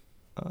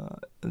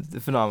 It's a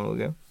phenomenal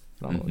game.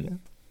 Phenomenal Mhm.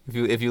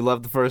 game. If you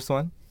love the first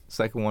one,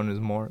 second one is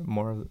more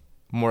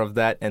of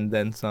that and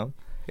then some,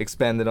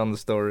 expanded on the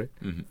story.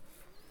 Mm-hmm.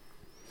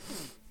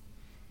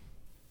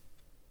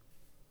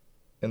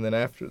 And then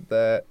after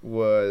that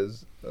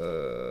was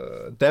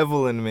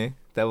Devil in Me.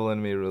 Devil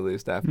in Me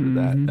released after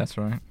that. Mhm. That's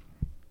right.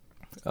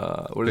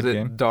 What is Good it?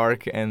 game.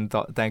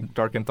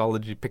 Dark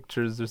Anthology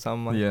Pictures or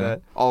something like Yeah.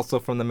 that. Also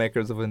from the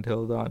makers of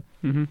Until Dawn.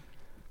 Mhm.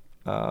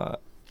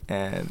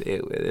 And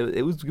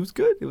it was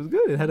good. It was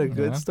good. It had a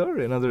good Yeah.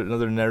 story.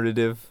 Another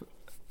narrative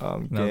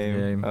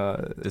game. game.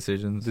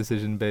 Decisions.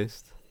 Decision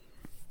based.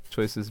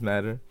 Choices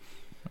matter.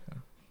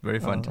 Very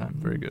fun time.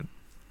 Very good.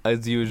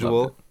 As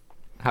usual,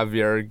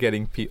 Javier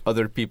getting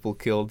other people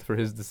killed for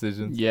his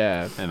decisions.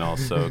 Yeah. And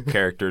also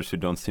characters who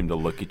don't seem to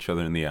look each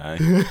other in the eye,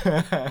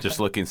 just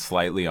looking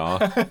slightly off.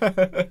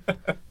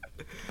 But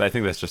I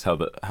think that's just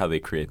how they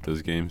create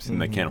those games,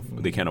 and they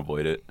can't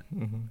avoid it.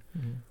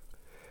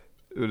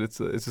 But it's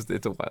a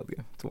wild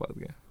game. It's a wild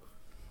game.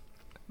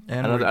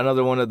 And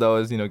Another one of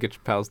those, get your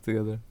pals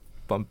together,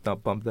 bump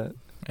that.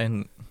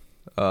 and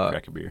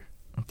Crack a beer.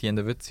 at the end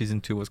of it, season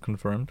 2 was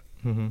confirmed,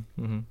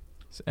 Mm-hmm.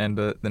 and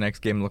the next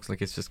game looks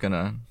like it's just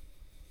gonna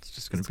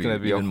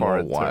be a even more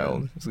hard wild.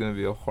 turn. It's gonna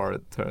be a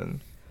hard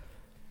turn.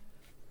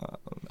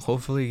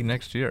 Hopefully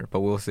next year, but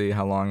we'll see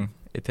how long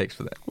it takes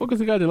for that. Well, because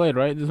it got delayed,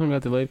 right? This one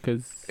got delayed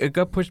because It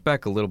got pushed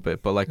back a little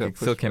bit, but like Got it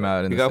still pushed came back.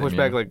 out in It the got same pushed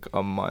back year. like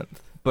a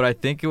month But I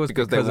think it was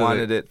because they of the-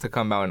 wanted it to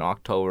come out in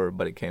October,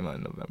 but it came out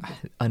in November.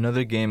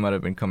 another game might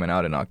have been coming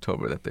out in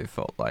October that they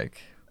felt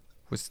like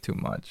was too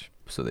much,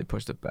 so they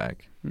pushed it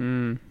back.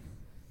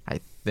 I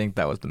think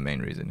that was the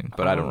main reasoning,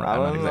 but I don't know. I I'm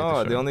not don't exactly know.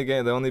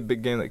 sure. The only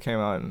big game that came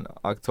out in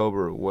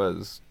October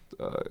was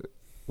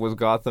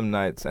Gotham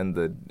Knights and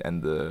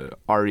the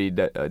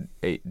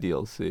RE8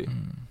 DLC,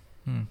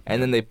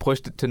 and then they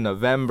pushed it to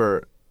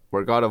November,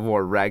 where God of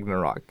War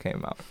Ragnarok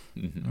came out.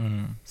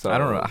 So I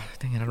don't know.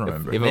 Dang it, I don't If,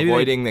 remember. if Maybe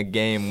avoiding the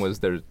game was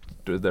their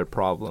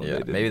problem, yeah,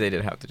 maybe they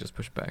did have to just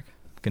push back.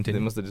 They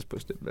Continue. must have just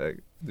pushed it back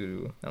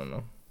due to, I don't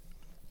know.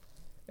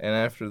 And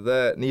after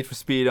that, Need for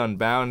Speed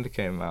Unbound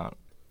came out,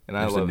 and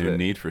There's I a loved new it.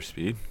 Need for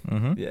Speed.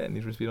 Mm-hmm. Yeah,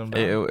 Need for Speed It,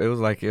 Unbound. it was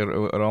like it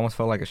almost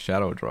felt like a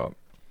shadow drop.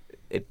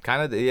 It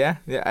kind of, yeah.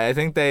 I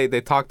think they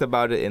talked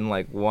about it in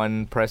like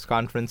one press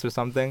conference or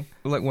something.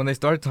 Like when they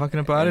started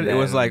talking about And it, it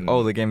was like, then-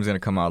 oh, the game's gonna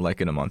come out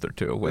like in a month or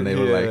two. When they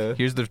were Yeah. like,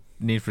 here's the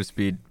Need for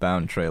Speed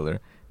Bound trailer,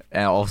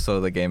 and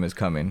also the game is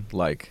coming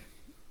like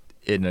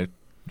in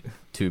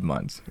 2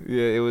 months.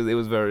 Yeah, it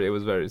was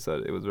very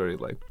sad. It was very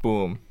like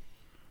boom,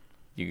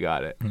 you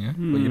got it. Yeah.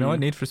 But you know what,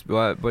 Need for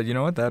Speed. But you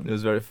know what, that It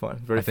was very fun.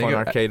 Very I think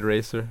fun it- arcade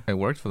racer. it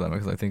worked for them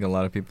because I think a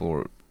lot of people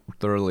were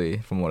thoroughly,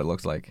 from what it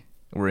looks like,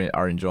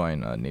 are enjoying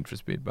Need for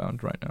Speed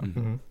Bound right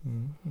now.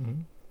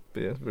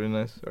 But yeah, very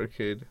nice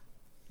arcade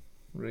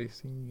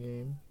racing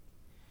game.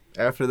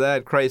 After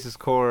that, Crisis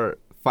Core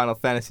Final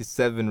Fantasy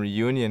VII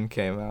Reunion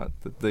came out.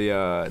 The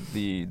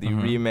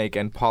Mhm. remake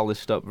and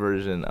polished up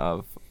version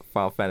of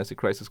Final Fantasy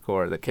Crisis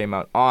Core that came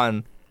out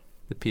on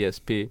the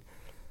PSP.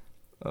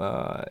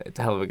 It's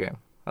a hell of a game.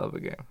 Hell of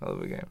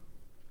a game.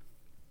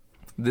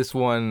 This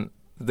one,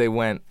 they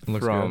went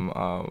Looks from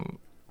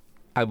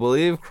I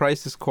believe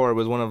Crisis Core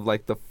was one of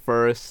like the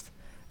first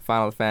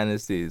Final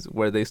Fantasies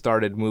where they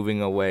started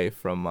moving away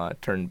from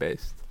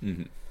turn-based.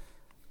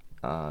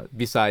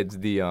 Besides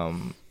the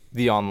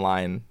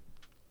online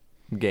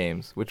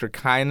games, which are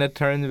kind of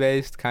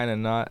turn-based, kind of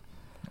not.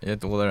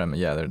 Well, they're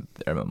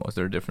MMOs.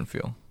 They're a different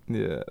feel.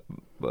 Yeah,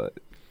 but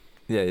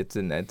yeah, it's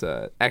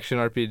a action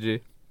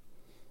RPG.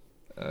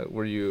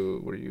 Where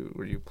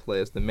you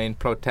play as the main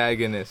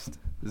protagonist,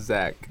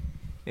 Zack,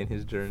 in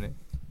his journey.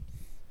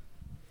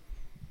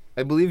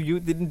 I believe you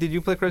didn't. Did you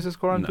play Crisis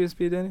Core on No.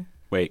 PSP, Danny?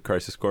 Wait,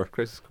 Crisis Core.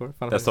 Crisis Core.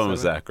 Final That's the one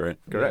with Fantasy Zach, right?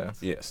 VII? Correct.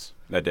 Yes,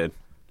 I did.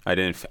 I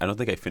didn't. I don't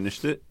think I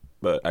finished it,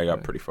 but I got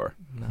Yeah. pretty far.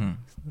 Hmm.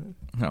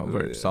 No,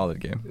 very solid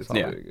game. It's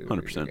Yeah, very good,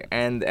 100%. very good.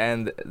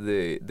 And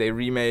they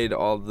remade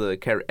all the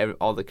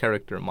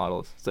character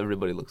models, so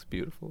everybody looks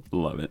beautiful.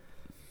 Love it.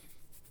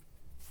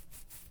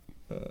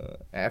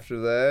 After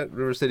that,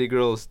 River City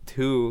Girls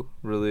 2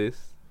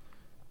 released,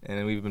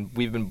 and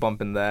we've been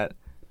bumping that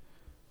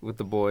with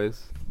the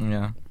boys.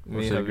 Yeah.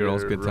 Me, City Javier,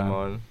 Girls, good time.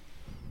 Ramon,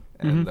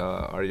 and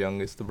our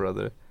youngest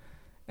brother,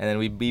 and then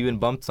we even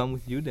bumped some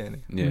with you, Danny.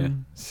 Yeah.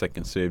 Mhm.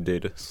 Second save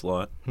data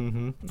slot.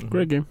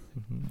 Great game.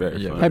 Very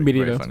Yeah, fun. I beat it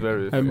very though. fun It's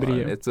very I fun. beat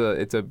it.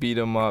 It's a beat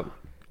 'em up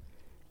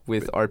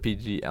with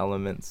RPG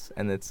elements,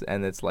 and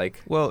it's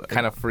like Well,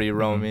 kind of free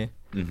roamy.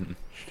 Mm-hmm.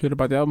 Should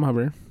about the album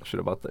cover. Should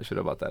have bought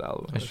that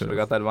album. I Should should've.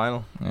 have got that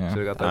vinyl. yeah.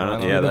 Should have got I that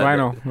don't- vinyl. yeah, the that-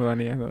 vinyl.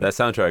 Well, yeah, That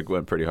soundtrack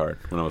went pretty hard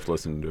when I was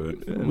listening to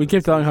it. we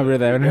kept telling Javier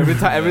that. Every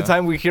Yeah.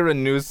 time we hear a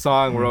new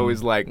song, we're Mhm.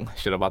 always like,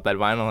 should have bought that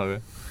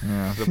vinyl.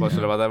 Yeah. Should have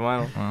bought that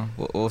vinyl.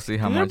 Well, we'll see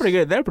how They're much. pretty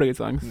good. They're pretty good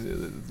songs.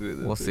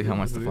 We'll see how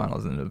much the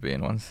finals end up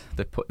being once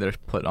they're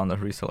put on the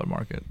reseller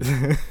market.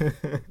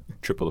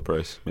 Triple the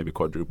price, maybe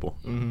quadruple,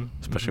 Mm-hmm.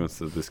 especially once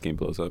this game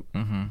blows up.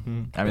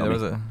 Mm-hmm. I Tell mean, there me.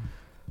 was a.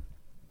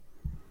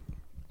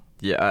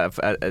 Yeah,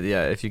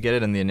 if you get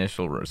it in the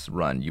initial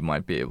run, you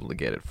might be able to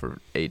get it for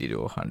 80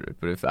 to 100.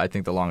 But if I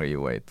think the longer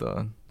you wait,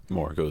 the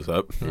More goes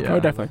up. yeah. Oh,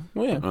 definitely.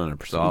 Well, yeah.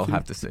 100%. So I'll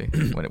have to see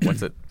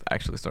once it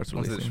actually starts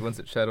releasing. Once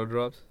it shadow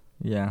drops.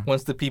 Yeah,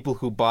 Once the people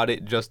who bought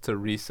it just to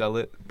resell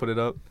it put it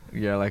up.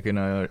 yeah, like in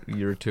a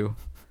year or two.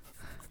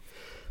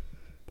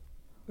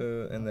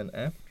 And then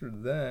after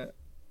that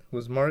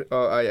was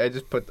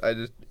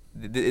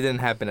it didn't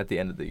happen at the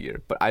end of the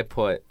year, but I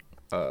put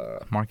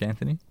Mark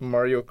Anthony.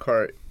 Mario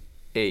Kart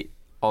 8,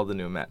 all the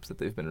new maps that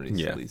they've been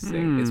Yeah.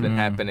 releasing. It's been Mm.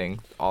 happening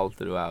all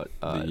throughout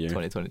The year.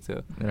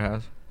 2022. There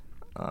has.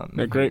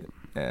 They're great.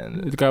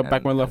 And It's got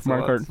back my love it's for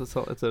Mario Kart.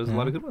 There's a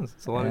lot of good ones.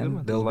 It's a lot of good And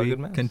ones. There's a they'll lot of be good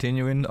maps.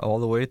 continuing all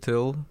the way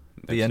till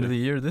the Next end of year.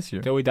 the year this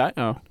year. Till we die?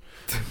 Oh.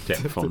 Yeah,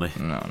 if only.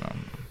 No.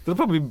 They'll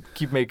probably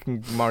keep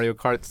making Mario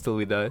Karts till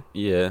we die.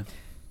 Yeah.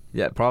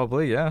 Yeah,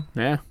 probably. Yeah.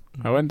 Yeah.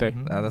 Why wouldn't they?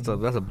 That's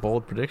a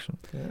bold prediction.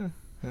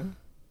 Yeah.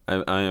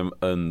 I am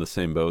in the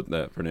same boat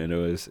that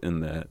Fernando is in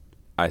that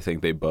I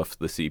think they buffed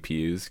the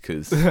CPUs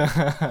because,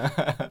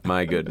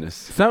 my goodness.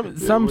 Some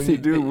when you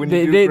do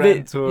they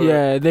Grand Tour,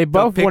 yeah, they They'll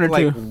buff pick one or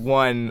like two.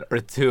 one or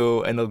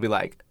two, and they'll be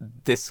like,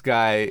 "This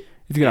guy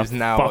He's gonna is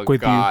now fuck a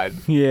with god."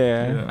 you.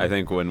 Yeah. I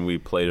think when we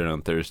played it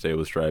on Thursday, it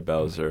was Dry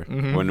Bowser.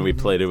 Mhm. When we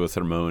played it with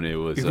Ramon, it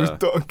was, It was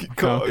Donkey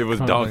Kong. it was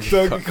Kong. Donkey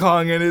Donkey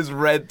Kong and his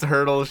red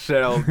turtle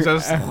shell,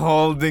 just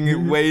holding it,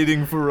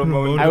 waiting for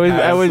Ramon. I to was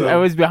pass him. I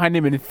was behind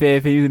him in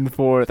fifth. He was in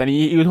fourth, and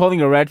he was holding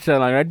a red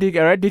shell. Like, red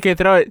DK,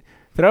 throw it.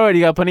 Throw it.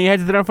 You got plenty of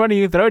heads that are in front of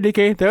you. Throw it,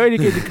 DK. Throw it,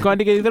 DK. Come on,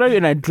 DK. Throw it.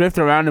 And I drift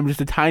around him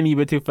just a tiny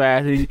bit too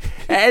fast. And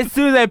as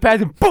soon as I pass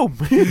him, boom!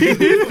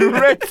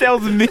 Red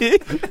shells me.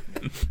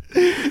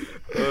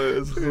 Oh,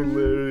 it's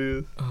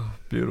hilarious.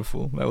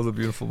 Beautiful. That was a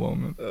beautiful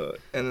moment.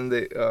 And then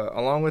they,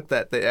 along with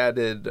that, they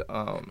added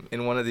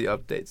in one of the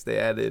updates, they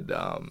added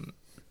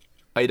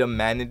item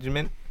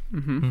management.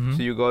 Mm-hmm.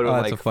 So you go to Oh,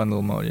 like that's a fun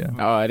little mode. Yeah.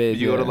 Oh, it is.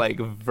 you go to yeah. like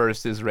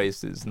versus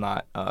races,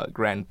 not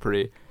Grand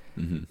Prix.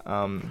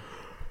 Mm-hmm.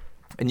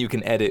 And you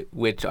can edit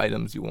which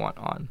items you want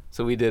on.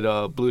 So we did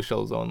blue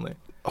shells only.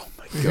 Oh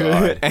my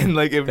god. And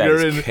like if That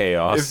you're is in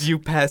chaos. if you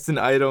pass an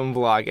item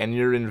block and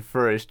you're in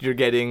first, you're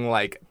getting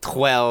like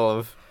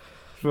 12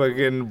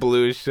 fucking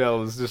blue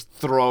shells just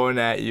thrown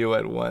at you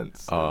at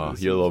once. Oh,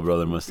 your little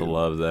brother must have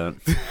loved that.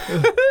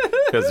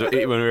 Because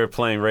when we were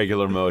playing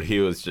regular mode, he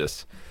was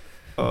just.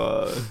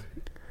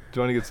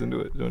 Johnny gets into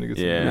it.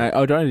 Yeah.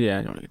 Oh, don't yeah,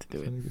 I don't get to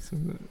do it. Johnny gets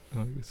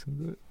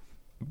into it.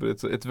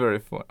 But it's very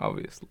fun,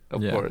 obviously.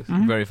 Of Yeah. course.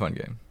 Mhm. Very fun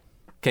game.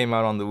 Came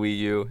out on the Wii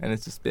U and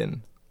it's just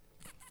been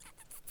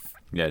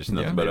Yeah, just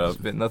nothing Yeah. but up.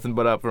 It's been nothing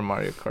but up for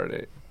Mario Kart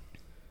 8.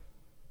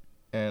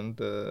 And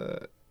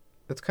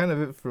that's kind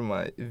of it for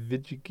my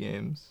video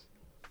games.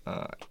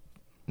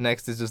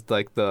 Next is just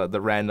like the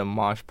random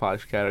mosh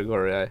posh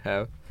category I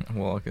have.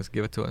 Well, I guess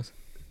give it to us.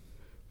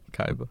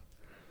 Kaiba.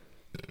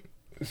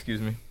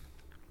 Excuse me.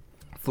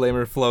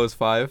 Flamer Flows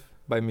 5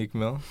 by Meek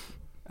Mill.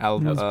 That's a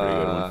pretty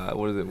good one.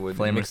 What is it? What,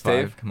 Flamer's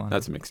mixtape? 5. Come on.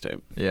 That's a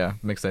mixtape. yeah,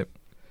 mixtape.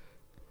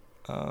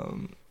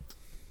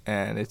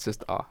 And it's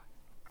just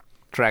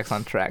tracks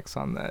on tracks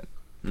on that.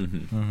 Mm-hmm.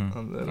 Mm-hmm.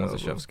 On that That was a album.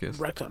 chef's kiss.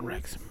 Rex on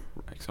Rex.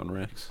 Rex on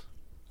Rex.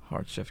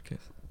 Hard chef kiss.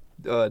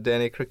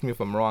 Danny, correct me if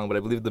I'm wrong, but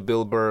I believe the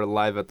Bill Burr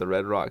Live at the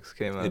Red Rocks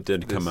came out. It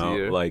did come this out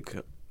year. like,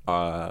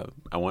 I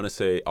want to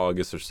say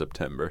August or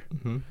September.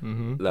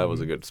 That was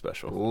a good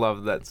special.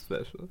 Love that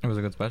special. It was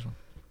a good special.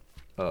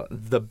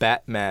 The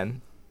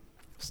Batman,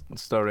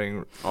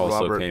 starring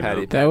Also Robert came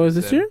Patty. out. That was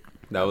this year?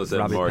 That was in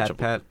Robbie March.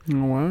 Pat.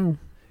 Oh wow.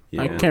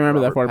 Yeah. I can't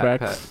remember that far Robert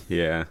back. Pat.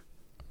 Yeah.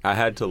 I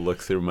had to look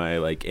through my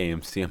like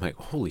AMC. I'm like,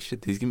 holy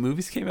shit, these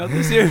movies came out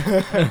this year.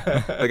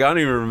 Like I don't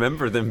even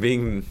remember them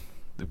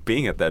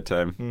being at that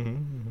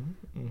time.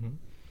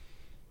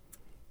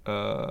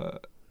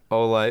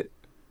 Olight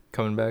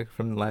coming back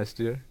from last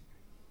year.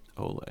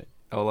 OLED.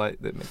 OLED,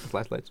 they make the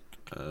flashlights.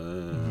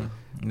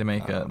 They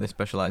make they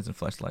specialize in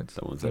flashlights.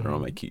 The ones that are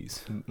on my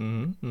keys.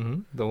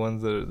 The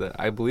ones that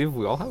I believe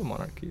we all have them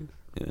on our keys.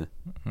 Yeah.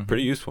 Mhm.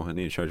 Pretty useful. I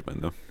need a charge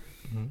band though.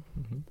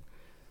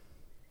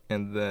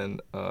 And then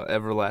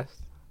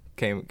Everlast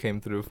came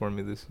through for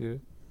me this year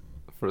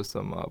for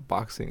some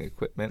boxing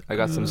equipment. I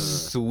got some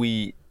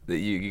sweet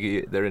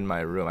that they're in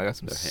my room. I got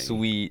some They're hanging.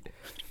 sweet.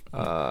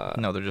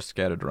 No, they're just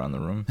scattered around the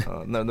room,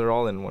 No, they're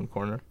all in one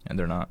corner. and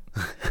they're not.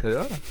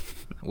 Yeah.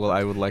 Well,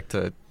 I would like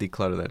to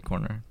declutter that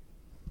corner.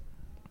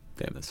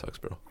 Damn, that sucks,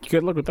 bro.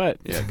 Good luck with that.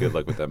 Yeah, good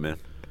luck with that, man.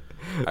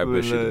 I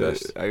wish you the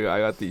best. I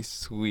got these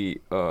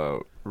sweet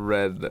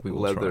red We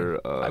will leather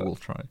I will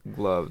try.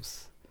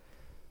 gloves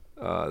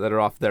that are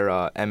off their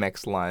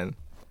MX line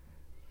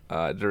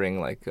during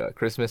like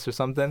Christmas or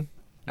something,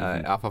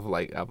 Mhm. off of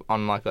like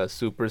on like a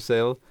super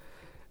sale,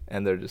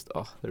 and they're just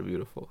they're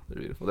beautiful. They're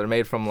beautiful. They're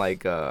made from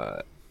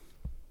they're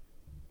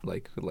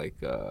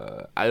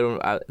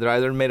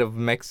either made of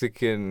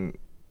Mexican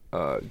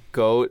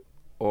goat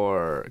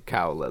or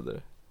cow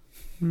leather,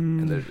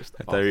 and they're just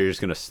I thought you were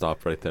just gonna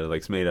stop right there. Like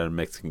it's made out of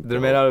Mexican. they're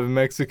made out of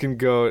Mexican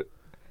goat.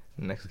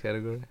 Next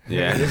category.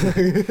 Yeah.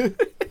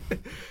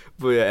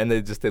 But yeah, and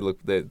they're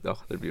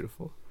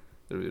beautiful.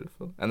 They're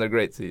beautiful, and they're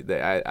great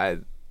to.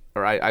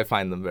 I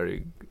find them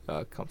very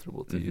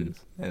comfortable to Mhm. use,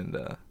 and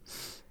a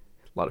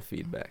lot of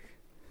feedback.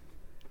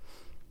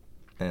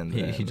 And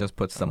He then, just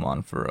puts them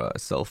on for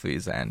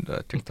selfies and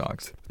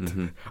TikToks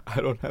hmm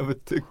I don't have a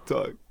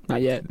TikTok.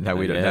 Not yet. that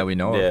we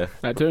know of. Yeah.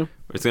 That too.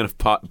 It's gonna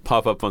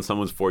pop up on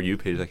someone's For You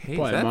page. Like, hey,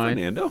 Why is that mine?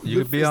 Fernando? You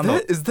could be on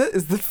the Is that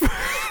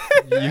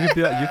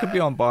you could be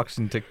on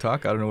boxing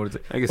TikTok. I don't know what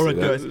it's. I guess. Alright,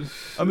 guys.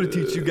 I'm gonna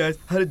teach you guys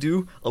how to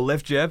do a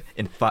left jab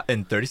in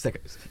 30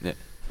 seconds.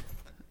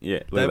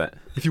 Yeah, look at that.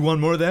 If you want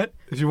more of that,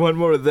 If you want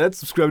more of that,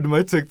 subscribe to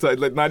my TikTok.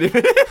 Like not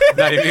even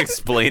Not even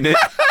explain it.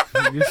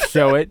 You just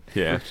show it.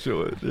 Yeah.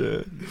 show it.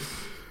 Yeah.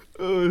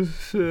 Oh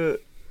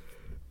shit.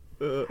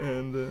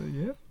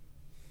 Yeah.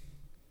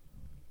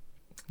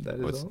 That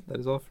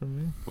is all from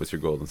me. What's your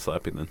golden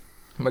slappy then?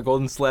 My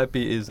golden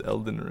slappy is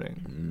Elden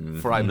Ring.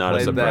 For I Not a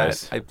played that.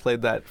 surprise. I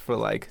played that for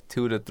like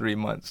 2 to 3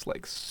 months,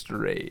 like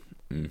straight.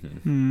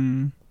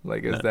 Mm-hmm.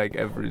 Like it's Nah. like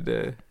every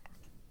day.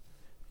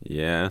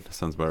 Yeah, that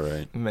sounds about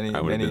right. Many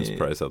I would have been many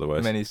surprised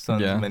otherwise. many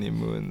suns, Yeah. many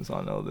moons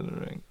on Elden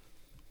Ring.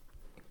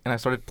 And I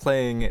started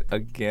playing it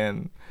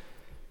again,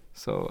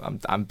 so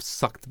I'm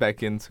sucked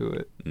back into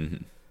it,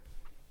 Mm-hmm.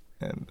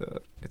 and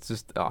it's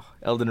just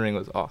Elden Ring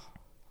was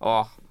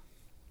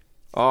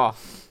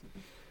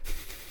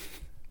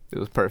it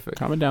was perfect.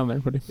 Calm it down there,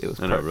 buddy. It was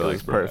I know, perfect. It relax,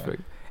 was bro.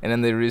 perfect. And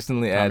then they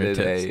recently Calm your added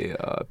tits.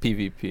 a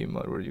PvP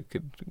mode where you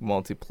could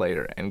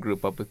multiplayer and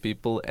group up with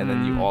people, and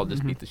then you all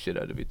just beat the shit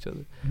out of each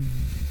other.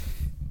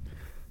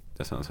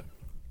 That sounds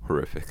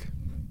horrific.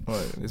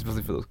 Well,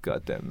 especially for those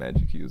goddamn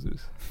magic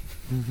users.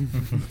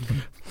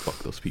 Fuck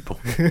those people.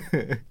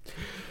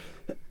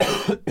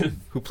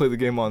 Who play the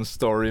game on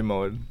story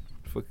mode.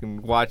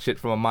 Fucking watch it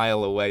from a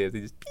mile away.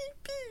 They just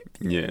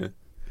Yeah.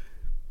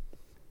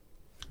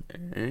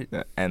 Alright.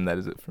 yeah, and that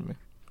is it for me.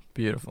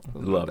 Beautiful.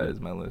 Love That it. is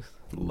my list.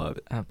 Love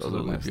it. Those are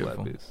Absolutely my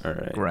beautiful. slappies. All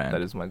right. Grand.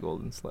 That is my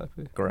golden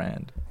slappy.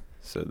 Grand.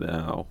 So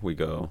now we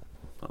go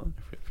if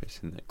we're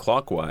facing that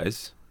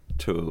clockwise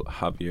to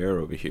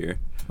Javier over here.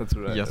 That's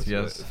right. Yes, that's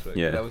yes. Right, that's right.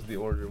 Yeah. That was the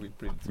order we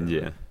predetermined.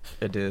 Yeah.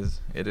 It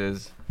is. It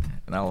is.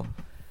 And I'll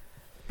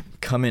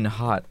come in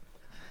hot.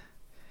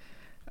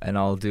 And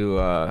I'll do.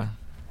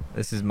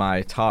 This is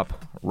my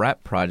top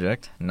rap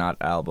project, not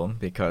album,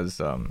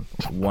 because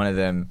one of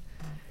them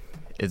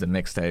is a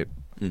mixtape.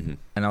 Mm-hmm.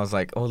 And I was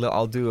like, oh,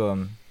 I'll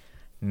do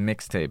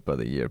mixtape of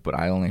the year, but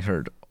I only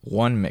heard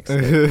one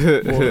mixtape.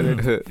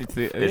 It's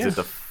the, Is yeah. it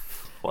the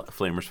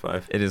Flamers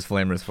 5? It is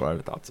Flamers I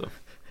 5. thought so.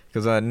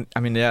 Because at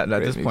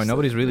this point,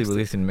 nobody's really mixtape.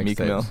 releasing Meek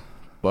Mill. mixtapes.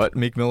 But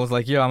Meek Mill was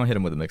like, yeah, I'm gonna hit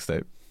him with a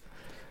mixtape.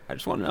 I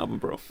just want an album,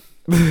 bro.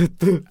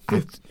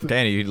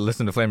 Danny, you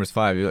listen to Flamers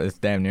 5, it's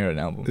damn near an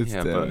album. It's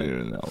Yeah, damn but near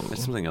an album.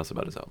 There's something else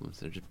about his albums.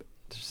 There's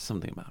just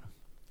something about him.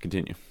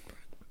 Continue.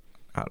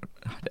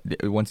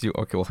 Once you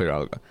okay, well here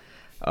I'll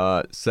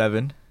go.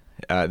 7.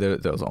 There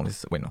was only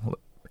hold up.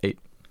 8.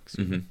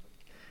 Excuse me.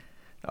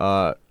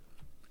 Mm-hmm.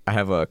 I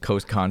have a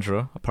Coast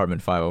Contra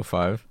Apartment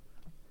 505.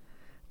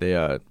 They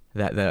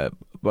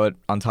but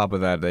on top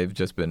of that they've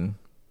just been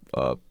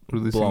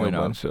Releasing blowing a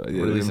up. bunch of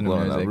Releasing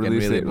blowing music up. and really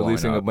blowing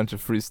Releasing a up. bunch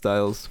of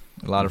freestyles.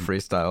 a lot of Mhm.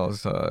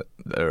 freestyles.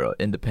 They're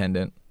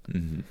independent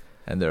Mm-hmm.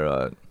 and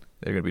they're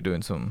gonna be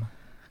doing some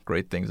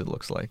great things. It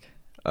looks like.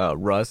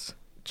 Russ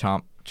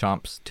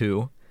Chomps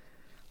 2.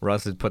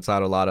 Russ puts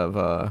out a lot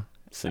of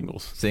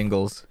Singles.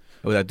 singles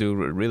that do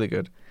really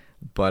good,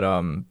 but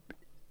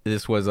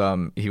this was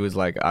he was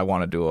like, I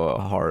want to do a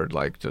hard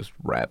like just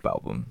rap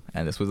album,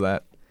 and this was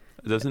that.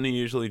 Doesn't he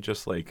usually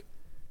just like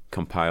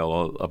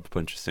compile a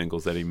bunch of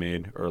singles that he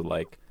made, or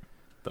like,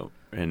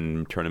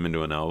 and turn them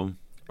into an album?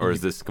 Or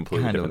is this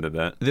completely Kind of. different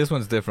than that? This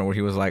one's different, where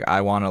he was like,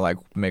 I want to like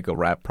make a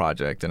rap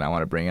project, and I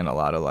want to bring in a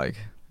lot of like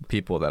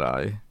people that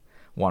I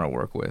want to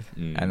work with,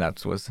 Mm. and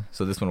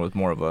so this one was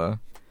more of a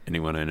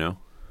Anyone I know?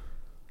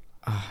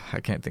 I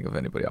can't think of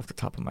anybody off the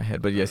top of my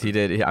head, but yes, he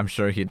did. I'm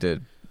sure he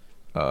did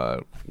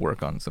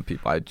work on some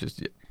people. I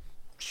just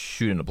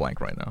shooting a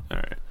blank right now. All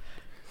right.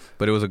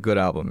 But it was a good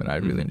album, and I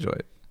really Mhm. enjoyed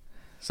it.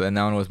 So and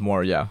that one was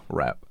more,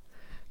 rap.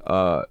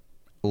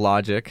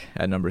 Logic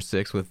at number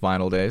 6 with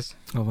Vinyl Days.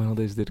 Oh, Vinyl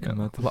Days did come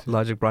out.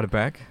 Logic brought it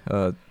back.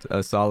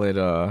 A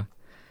solid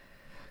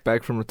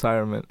Back from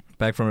retirement.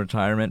 back from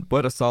retirement,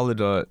 but a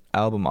solid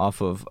album off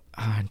of.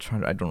 I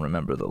don't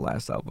remember the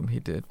last album he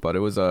did, but it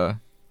was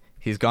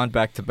he's gone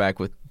back to back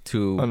with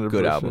 2 Under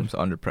good Pressure. albums.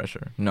 Under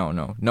Pressure. No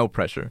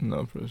Pressure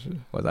No pressure.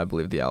 was, I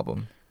believe, the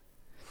album.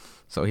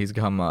 So he's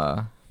gone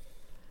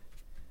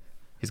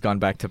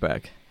back to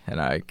back, and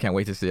I can't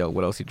wait to see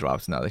what else he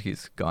drops now that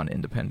he's gone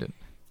independent.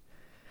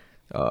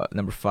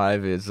 Number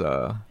 5 is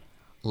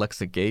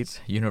Lexa Gates,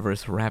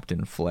 Universe Wrapped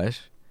in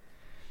Flesh,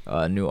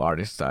 a new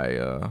artist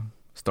I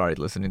started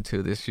listening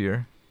to this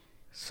year.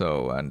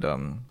 So and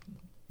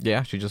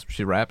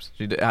she raps.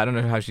 I don't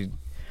know how she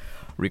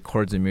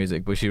records the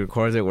music, but she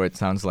records it where it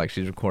sounds like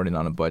she's recording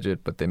on a budget,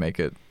 but they make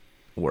it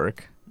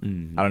work.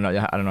 Mm. I don't know.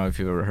 I don't know if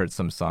you've ever heard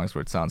some songs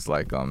where it sounds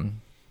like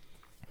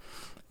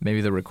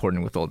maybe they're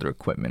recording with older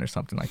equipment or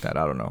something like that.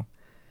 I don't know,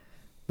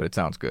 but it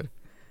sounds good.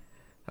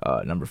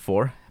 Number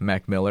 4,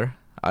 Mac Miller,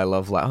 I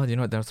Love Life. Oh, you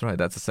know what? That's right.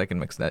 That's the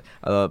second mixtape.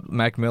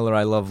 Mac Miller,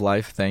 I Love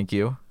Life. Thank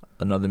you.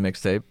 Another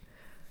mixtape.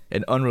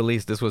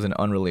 This was an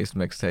unreleased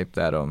mixtape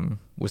that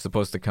was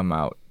supposed to come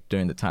out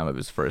during the time of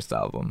his first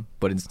album,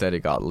 but instead it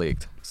got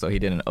leaked, so he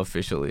didn't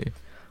officially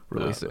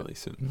release it.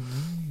 Release it.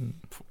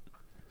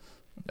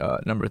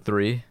 Number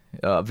 3,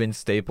 Vince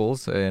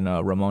Staples and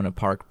Ramona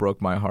Park,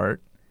 Broke My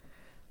Heart.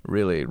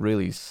 Really,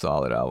 really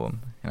solid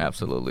album, and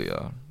absolutely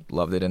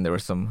loved it. And there were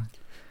some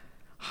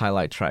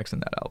highlight tracks in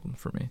that album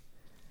for me,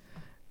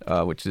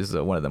 which is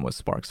one of them was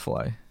Sparks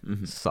Fly.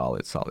 Mhm.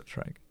 Solid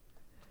track.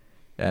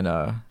 And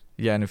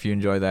and if you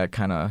enjoy that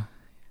kind of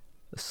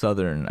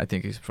southern, I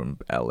think he's from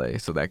LA,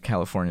 so that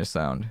California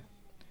sound,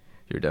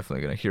 you're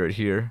definitely gonna hear it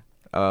here.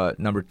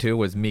 Number 2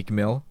 was Meek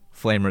Mill,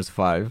 Flamers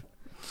 5.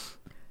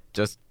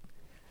 Just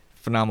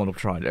phenomenal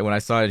project. When I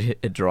saw he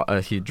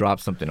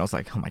dropped something, I was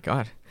like, oh my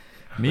god,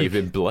 Meek. We've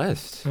been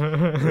blessed.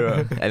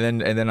 Yeah.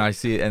 and then I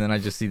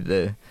just see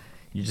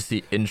you just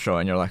see intro,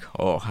 and you're like,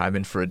 oh, I'm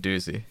in for a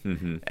doozy.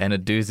 Mm-hmm. And a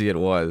doozy it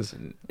was.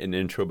 An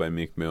intro by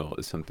Meek Mill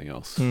is something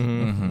else.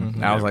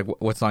 Mm-hmm. I was like,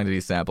 what song did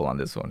he sample on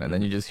this one? And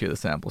then you just hear the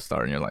sample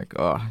start, and you're like,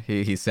 oh,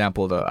 he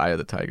sampled Eye of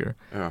the Tiger,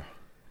 Oh,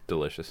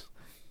 delicious.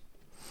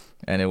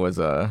 and it was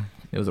a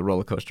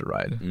roller coaster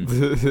ride.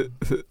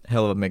 Mm.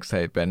 Hell of a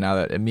mixtape. And now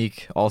that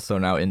Meek also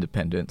now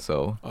independent,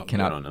 so Oh, good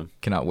on him.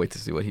 cannot wait to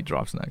see what he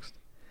drops next.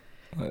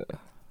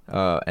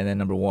 And then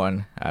number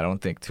 1, I don't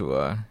think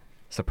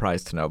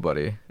surprise to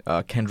nobody,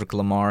 Kendrick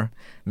Lamar,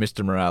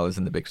 Mr. Morales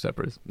and the Big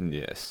Steppers.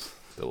 Yes,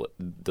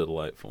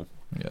 delightful.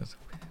 Yes,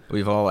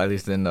 we've all, at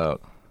least in the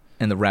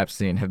rap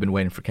scene, have been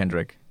waiting for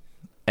Kendrick,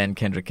 and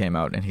Kendrick came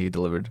out and he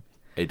delivered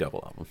A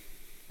double album.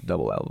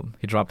 double album.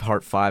 He dropped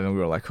Heart 5, and we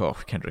were like, oh,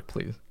 Kendrick,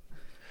 please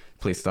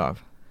stop.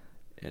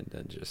 And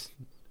then just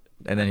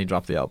And then he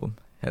dropped the album,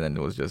 and then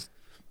it was just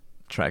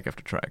track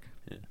after track.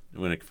 yeah.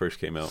 When it first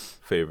came out,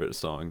 favorite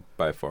song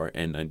by far,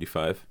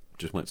 N95,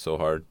 just went so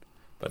hard.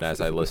 But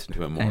as I listened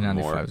to it more and N95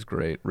 more, is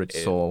great. Rich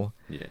it- Soul.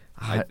 yeah,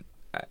 I-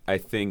 I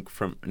think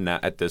from now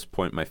at this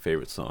point, my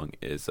favorite song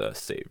is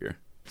Savior.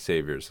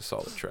 Savior is a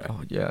solid track.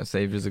 Oh yeah,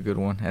 Savior's a good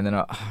one. And then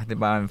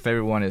my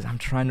favorite one is, I'm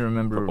trying to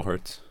remember. Purple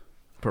Hearts.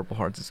 Purple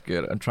Hearts is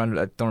good. I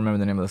don't remember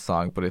the name of the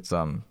song, but it's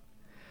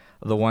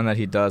the one that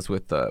he does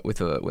with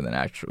an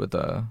actor with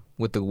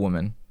the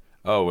woman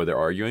Oh, where they're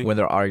arguing? when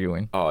they're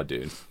arguing. Oh,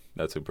 dude,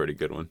 that's a pretty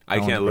good one. I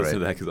That can't one's listen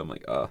to great. that because I'm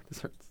like, oh, this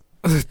hurts.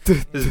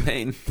 This is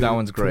pain. That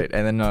one's great.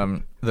 And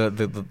then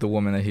the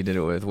woman that he did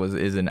it with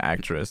is an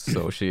actress,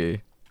 so she's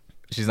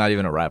not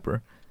even a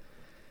rapper,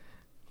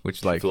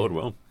 which like Flowed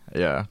well.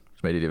 yeah,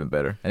 which made it even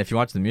better. And if you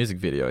watch the music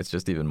video, it's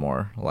just even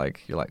more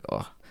like you're like,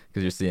 oh,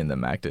 because you're seeing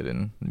them acted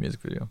in the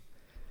music video.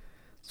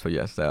 So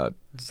yes,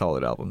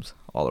 solid albums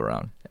all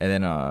around. And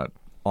then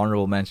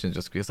honorable mentions,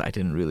 just because I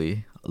didn't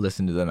really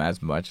listen to them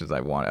as much as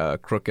I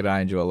want. Crooked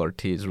Eye and Joel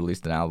Ortiz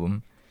released an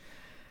album,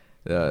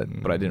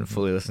 but I didn't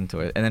fully listen to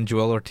it. And then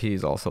Joel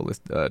Ortiz also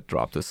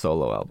dropped a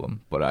solo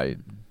album, but I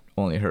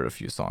only heard a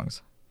few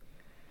songs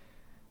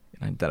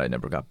that I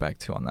never got back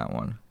to on that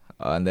one.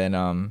 And then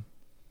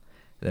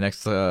the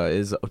next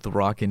is the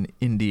rock and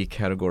indie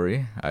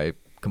category. I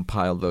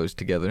compiled those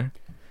together.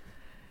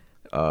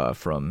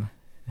 From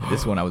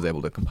this one, I was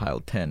able to compile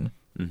 10.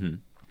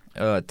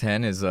 Mm-hmm.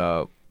 10 is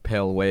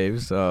Pale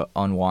Waves,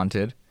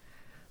 Unwanted.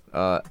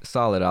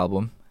 Solid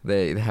album.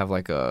 They have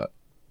like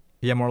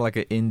more like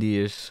an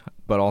indie-ish,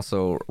 but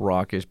also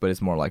rockish, but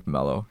it's more like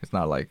mellow. It's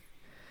not like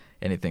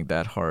anything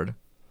that hard.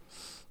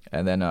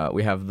 And then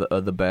we have the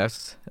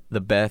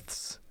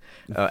Beths,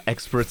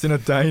 Experts in a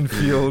Dying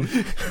Field.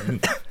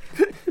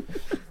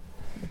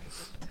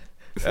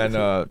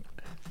 And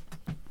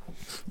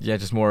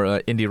just more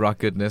indie rock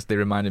goodness. They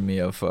reminded me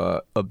of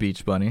a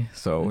Beach Bunny.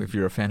 So if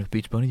you're a fan of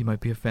Beach Bunny, you might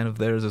be a fan of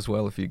theirs as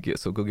well.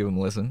 So go give them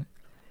a listen.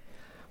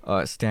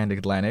 Stand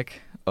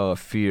Atlantic,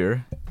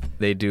 Fear.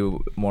 They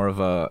do more of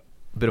a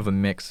bit of a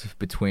mix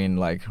between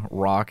like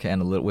rock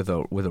and a little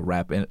with a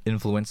rap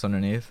influence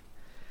underneath.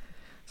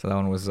 So that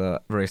one was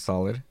very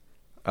solid.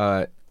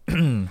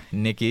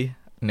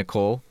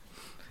 Nicole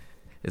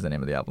is the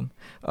name of the album.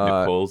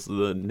 Nicole's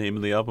the name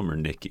of the album, or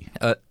Nikki?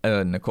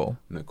 Nicole.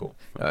 Nicole.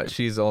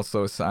 She's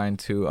also signed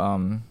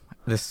to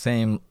the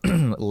same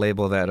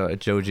label that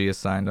Joji is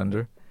signed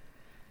under,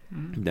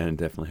 Then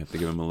definitely have to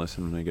give him a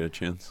listen when I get a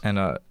chance. and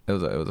it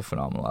was a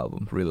phenomenal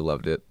album. Really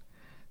loved it.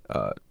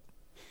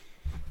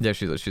 Yeah,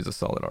 she's a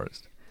solid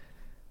artist.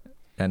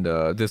 And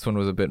this one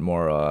was a bit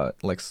more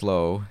like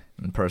slow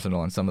and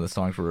personal, and some of the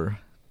songs were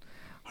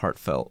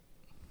heartfelt.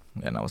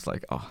 And I was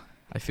like, oh,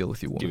 I feel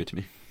with you, woman. Give it to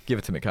me. Give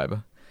it to me,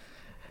 Kaiba.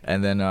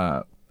 And then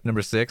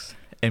number 6,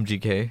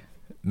 MGK,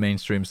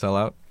 Mainstream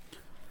Sellout.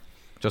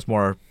 Just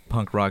more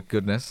punk rock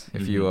goodness.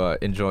 If you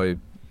enjoy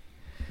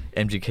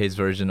MGK's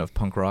version of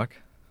punk rock,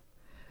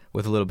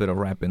 with a little bit of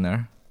rap in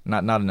there.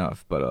 Not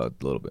enough, but a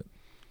little bit.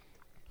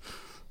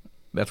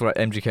 That's what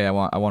MGK I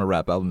want. I want a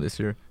rap album this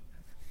year.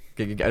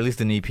 At least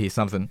an EP,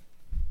 something.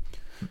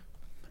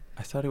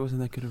 I thought he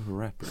wasn't that good of a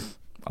rapper.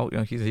 Oh, you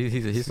know, he's solid.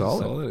 He's He's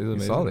amazing,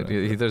 solid.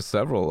 man. There's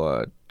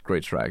several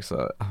great tracks.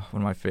 One of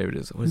my favorite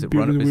is what is it?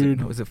 Beautifully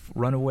Was it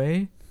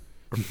Runaway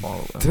or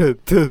Follow?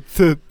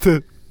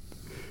 That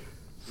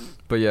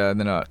But yeah, and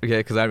then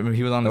because I remember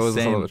he was on the was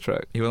a same. solid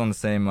track. He was on the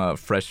same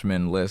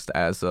freshman list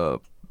as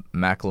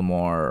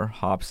Macklemore,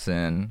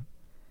 Hobson,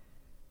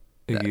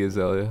 Iggy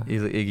Azalea.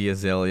 Iggy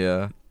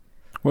Azalea.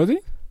 Was he?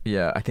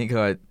 Yeah, I think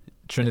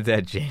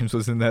Trinidad James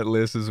was in that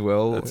list as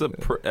well.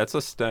 That's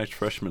a stacked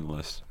freshman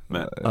list,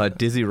 Matt.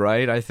 Dizzy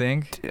Wright, I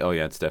think. Oh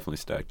yeah, it's definitely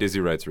stacked. Dizzy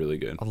Wright's really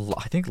good.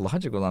 I think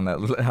Logic was on that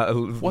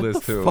What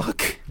list the too.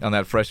 fuck? On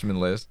that freshman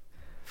list,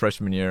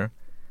 freshman year.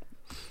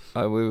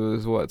 I believe it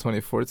was what,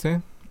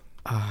 2014?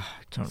 I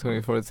don't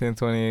remember. 2014,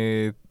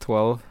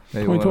 2012.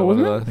 Maybe 2012, one of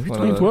wasn't it? those. Maybe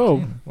One of those.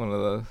 2012. One of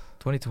those.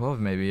 2012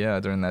 maybe, yeah,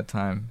 during that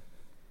time.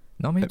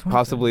 No, maybe 2013.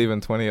 Possibly even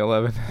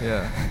 2011.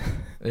 Yeah,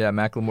 yeah,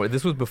 Macklemore.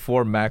 This was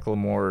before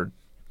Macklemore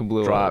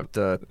Blew dropped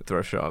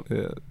Thrift Shop.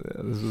 Yeah,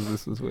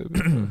 this was way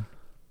before.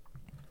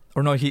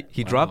 Or no, he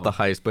dropped the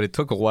Heist, but it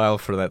took a while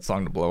for that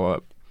song to blow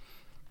up.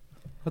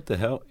 What the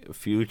hell?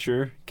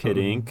 Future, Kid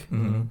Ink,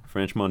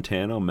 French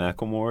Montana,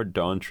 Macklemore,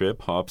 Don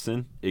Tripp,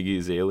 Hobson, Iggy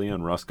Azalea,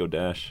 and Roscoe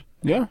Dash.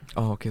 Yeah.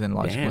 Oh, okay, then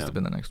Logic must Damn. have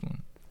been the next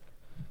one.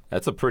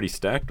 That's a pretty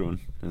stacked one.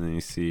 And then you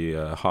see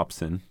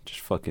Hobson just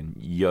fucking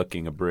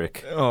yucking a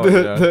brick. Oh,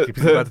 yeah.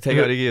 He's about to take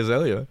out Iggy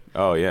Azalea.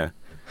 Oh yeah.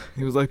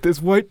 He was like,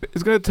 "This white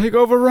is gonna take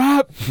over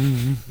rap."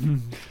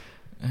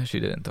 She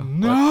didn't, though.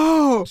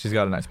 No. But she's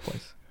got a nice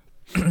place.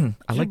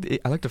 I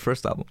liked the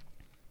first album.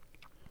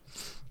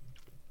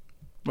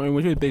 I mean,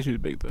 which you think she was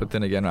big though? But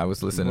then again, I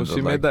was listening Well, to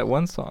she made that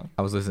one song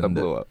I was that listening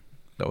blew to up.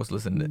 I was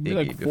listening to Maybe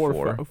Iggy like four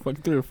before. or five,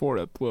 like 3 or 4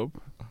 that blew up.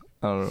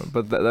 I don't know,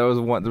 but that was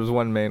one. There was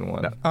one main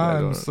one. that I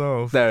don't-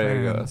 so There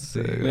you go.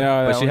 fancy. There you go.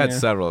 Yeah, But that she one, had yeah.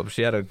 several.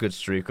 She had a good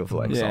streak of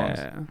like songs.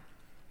 Yeah.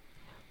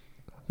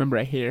 Remember,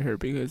 I hated her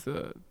because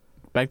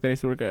back then I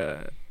used to work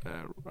a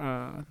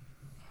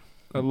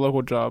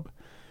local job,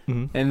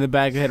 Mhm. and in the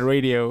back it had a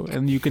radio,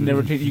 and you could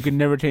never change. You could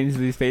never change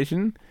the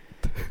station,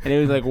 and it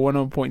was like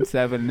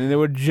 101.7, and they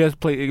would just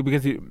play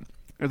because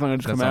as long as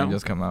it just That come song out.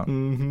 just come out.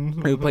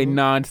 Mhm. They would play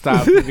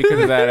nonstop because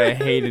of that. I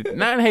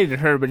hated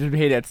her, but just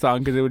hated that song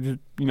because it would just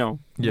Yeah,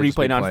 just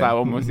replay be nonstop playing.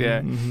 almost.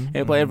 Yeah, Mhm. and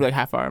it played every like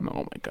half hour. I'm like,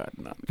 oh my god,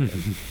 no. And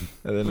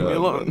then Leave me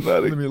alone.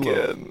 not Leave me alone.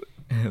 again.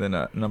 And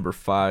then number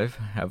 5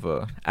 have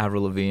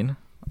Avril Lavigne,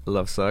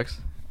 Love Sucks,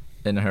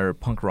 in her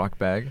punk rock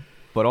bag,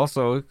 but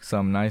also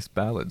some nice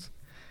ballads,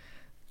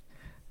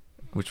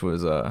 which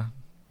was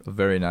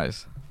very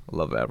nice.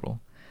 Love Avril.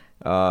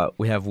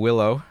 We have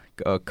Willow,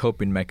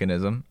 Coping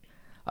Mechanism,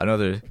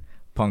 another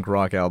punk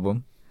rock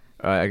album.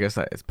 I guess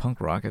it's punk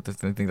rock. I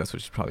think that's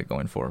what she's probably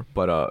going for.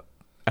 But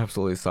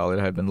absolutely solid.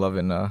 I've been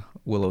loving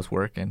Willow's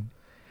work, and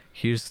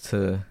here's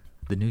to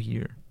the new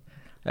year.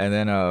 And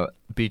then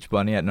Beach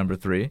Bunny at number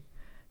 3,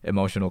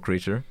 Emotional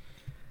Creature.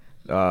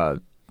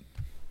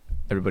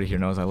 Everybody here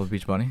knows I love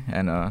Beach Bunny,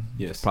 and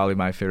Yes. probably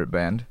my favorite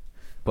band.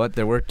 But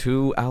there were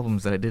 2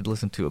 albums that I did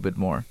listen to a bit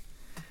more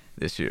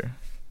this year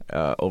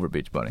over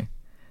Beach Bunny.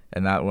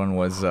 And that one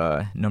was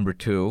number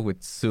 2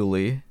 with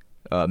Suli,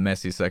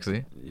 Messy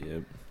Sexy.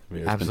 Yep.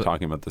 We've been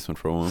talking about this one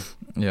for a while.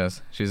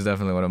 Yes, she's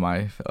definitely one of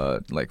my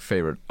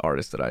favorite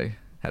artists that I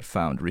had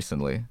found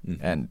recently,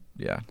 and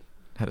yeah,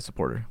 had to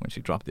support her when she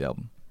dropped the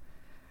album.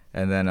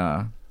 And then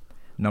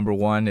number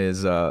 1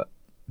 is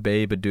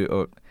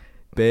Babedoobie,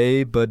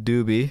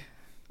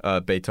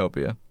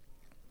 Baytopia,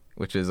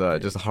 which is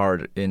just a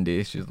hard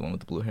indie. She's the one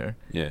with the blue hair,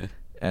 Yeah.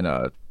 and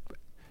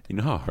You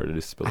know how hard it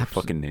is to spell a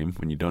fucking name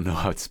when you don't know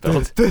how it's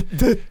spelled.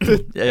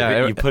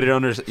 yeah, you put it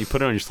on your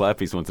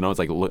slappies once, and I was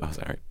like, look, I was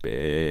like, all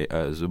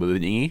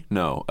right,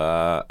 no,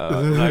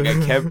 like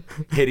I kept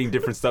hitting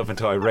different stuff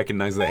until I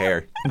recognized the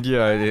hair.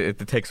 yeah, it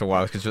takes a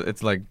while because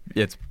it's like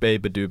it's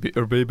Babedoobie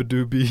or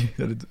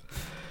Babedoobie.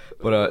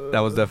 But that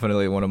was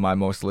definitely one of my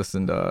most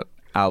listened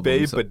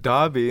albums. Babe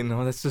Badabi.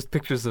 No, that's just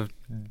pictures of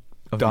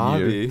of the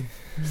year.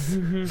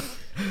 Dobby.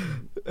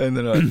 And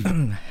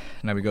then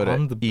now we go to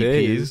On the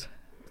EPs.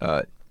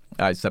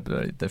 I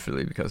separate it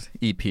differently because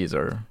EPs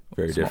are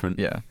Very small. different.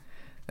 Yeah,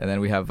 and then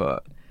we have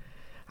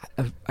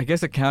I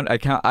guess I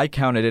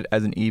counted it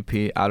as an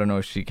EP. I don't know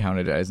if she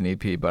counted it as an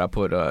EP, but I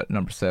put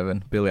number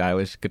 7, Billie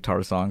Eilish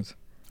guitar songs.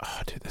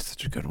 Oh, dude, that's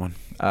such a good one.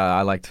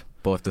 I liked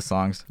both the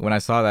songs. When I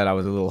saw that, I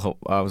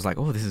was like,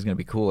 oh, this is gonna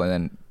be cool. And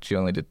then she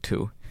only did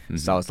 2,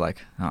 so I was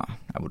like, oh,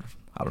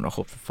 I don't know,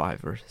 hope for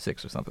 5 or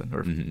 6 or something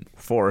or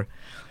 4.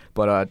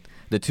 But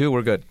the 2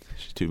 were good.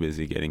 She's too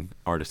busy getting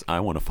artists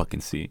I want to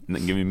fucking see and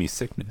then giving me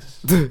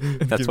sickness.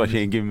 That's why she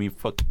ain't giving me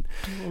fucking.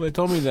 Well, they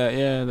told me that.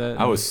 Yeah, that.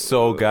 I was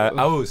so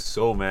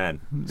mad,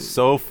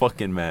 so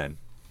fucking mad.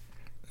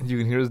 You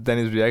can hear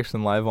Denny's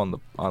reaction live on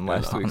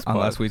last week's on pod.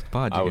 last week's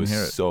pod. You I can was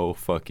hear it. so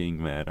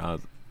fucking mad. I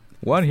was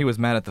One, he was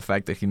mad at the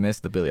fact that he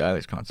missed the Billie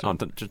Eilish concert. on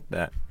just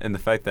that, and the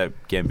fact that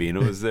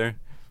Gambino was there,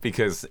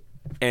 because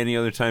any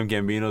other time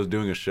Gambino's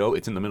doing a show,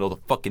 it's in the middle of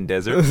the fucking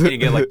desert. You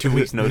get like 2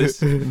 weeks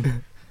notice.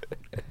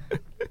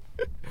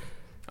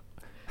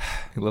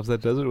 He loves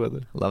that desert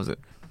weather. Loves it.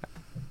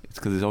 It's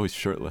because he's always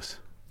shirtless.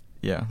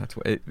 Yeah, that's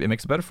what it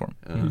makes it better for him.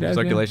 He does,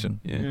 Circulation.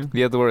 Yeah.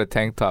 He had to wear a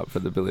tank top for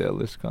the Billie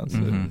Eilish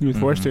concert. Mhm. He was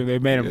forced to. They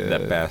made him.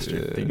 That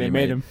bastard. Yeah. They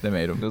made him. They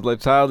made It him. was like,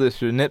 childish,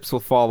 your nips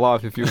will fall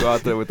off if you go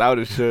out there without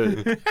a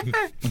shirt.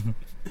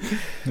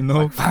 No.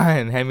 Like,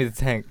 fine, hand me the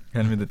tank.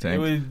 Hand me the It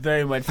tank. was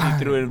very much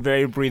see-through and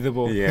very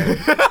breathable. Yeah.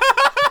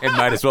 It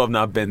might as well have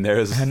not been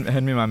there.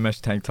 Hand me my mesh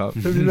tank top.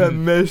 that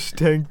mesh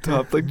tank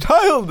top. Like,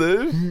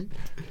 childish.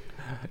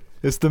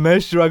 It's the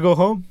mesh or I go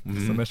home.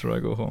 It's the mesh where I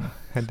go home.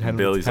 Hand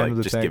Billy's hand like,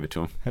 the just tank. give it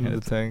to him. Hand me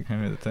the tank.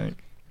 Hand me the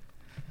tank.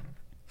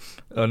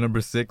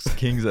 Number 6,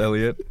 Kings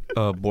Elliot,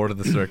 Board of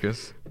the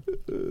Circus.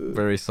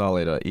 Very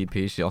solid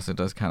EP. She also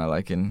does kind of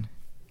like an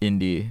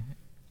indie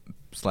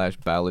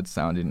 / ballad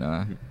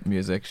sounding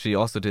music. She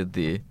also did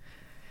the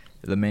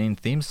main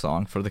theme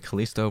song for the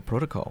Callisto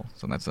Protocol.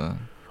 So that's a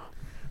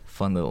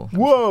fun little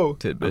Whoa! I'm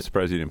tidbit.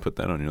 surprised you didn't put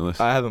that on your list.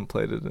 I haven't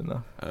played it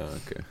enough.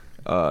 Okay.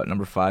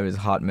 Number 5 is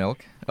Hot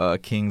Milk,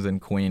 Kings and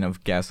Queen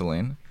of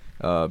Gasoline.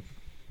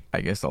 I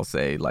guess I'll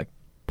say like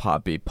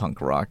poppy punk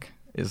rock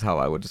is how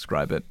I would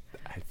describe it.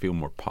 I feel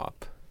more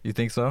pop. You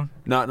think so?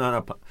 No,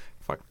 pop.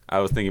 Fuck. I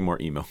was thinking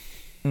more emo.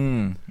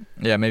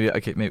 Yeah, maybe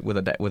with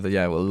a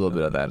little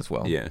bit of that as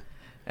well. Yeah.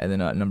 And then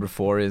number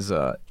 4 is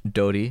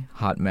Dodie,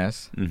 Hot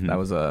Mess. Mhm. That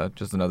was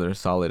just another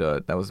solid.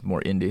 That was more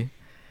indie,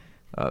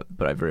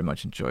 but I very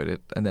much enjoyed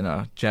it. And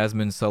then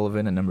Jasmine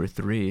Sullivan at number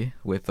 3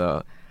 with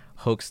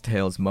Hoax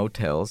Tales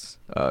Motels.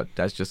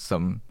 That's just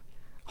some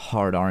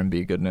hard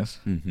R&B goodness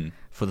Mm-hmm.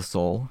 for the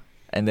soul.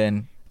 And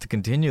then to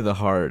continue the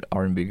hard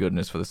R&B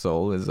goodness for the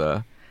soul is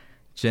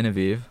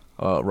Genevieve,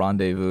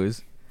 Rendezvous,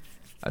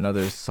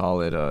 another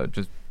solid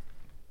just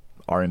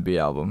R&B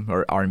album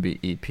or R&B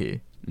EP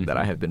that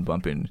I have been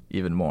bumping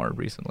even more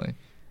recently.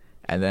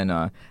 And then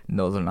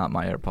those are not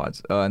my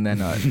AirPods. And then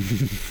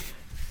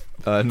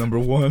number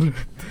 1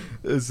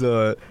 is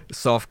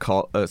Soft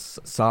Cult,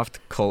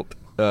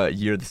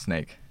 Year the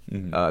Snake.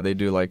 Mm-hmm. They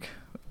do like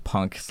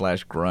punk /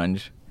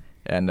 grunge,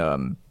 and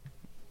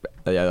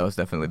yeah, that was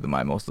definitely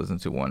my most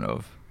listened to one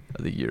of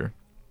the year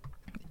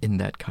in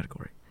that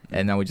category.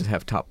 And now we just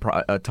have top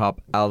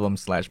album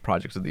 /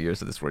 projects of the year.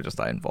 So this is where just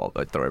I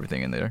throw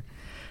everything in there.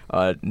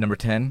 Number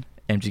 10,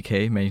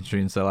 MGK,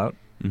 Mainstream Sellout.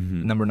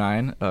 Mm-hmm. Number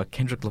 9,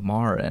 Kendrick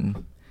Lamar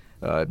and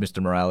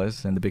Mr.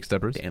 Morales and the Big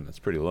Steppers. Damn, that's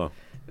pretty low.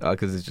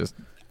 Because it's just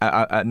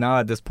I now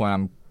at this point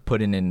I'm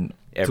putting in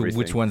to Everything.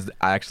 which ones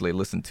I actually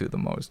listen to the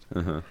most.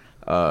 Uh-huh.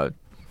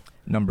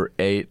 Number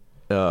 8,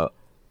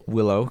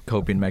 Willow,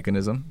 Coping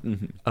Mechanism.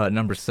 Mm-hmm.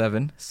 Number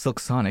 7, Silk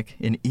Sonic,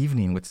 In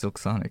Evening with Silk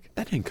Sonic.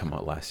 That didn't come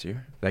out last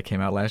year. That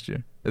came out last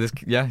year.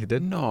 Yeah, it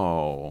did.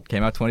 No.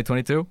 Came out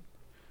 2022.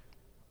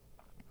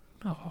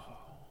 No.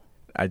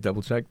 I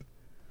double checked.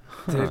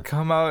 Did it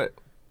come out?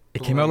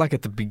 It came out like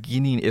at the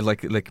beginning,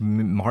 like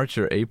March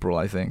or April,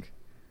 I think.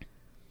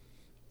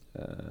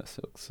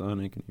 Silk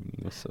Sonic.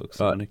 Silk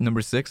Sonic.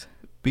 Number 6,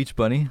 Beach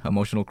Bunny,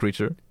 Emotional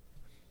Creature.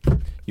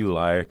 You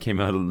liar. Came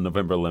out on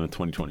November 11th,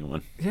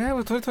 2021. Yeah, it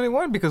was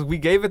 2021 because we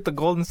gave it the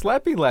Golden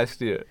Slappy last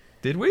year.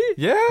 Did we?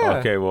 Yeah.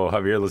 Okay, well,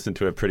 Javier listened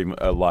to it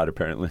a lot,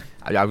 apparently.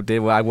 I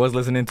did. Well, I was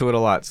listening to it a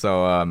lot.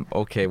 So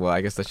okay. Well,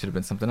 I guess that should have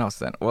been something else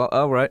then. Well,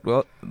 all right.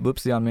 Well,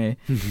 whoopsie on me.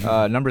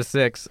 Number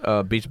 6,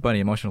 Beach Bunny,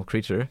 Emotional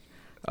Creature.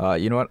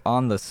 You know what?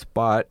 On the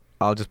spot,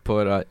 I'll just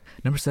put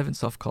number 7,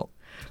 Soft Cult.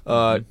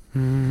 Number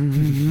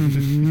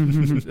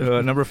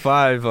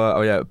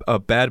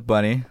 5, Bad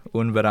Bunny,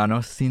 Un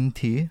Verano Sin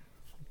Ti.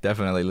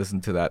 Definitely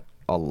listened to that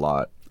a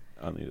lot,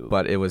 I need to,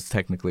 but it was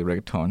technically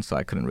reggaeton, so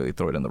I couldn't really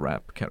throw it in the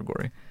rap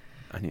category.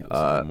 I need to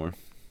listen more.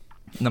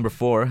 Number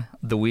 4,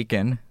 The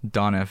Weeknd,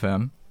 Dawn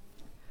FM.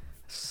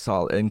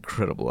 Solid,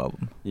 incredible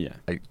album. Yeah.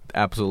 I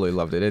absolutely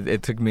loved it.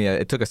 It took me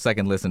it took a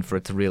second listen for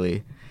it to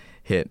really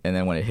hit, and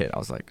then when it hit, I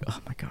was like,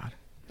 oh my god.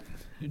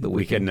 The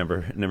Weeknd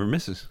never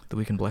misses. The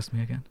Weeknd blessed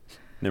me again.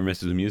 Never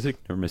misses with music.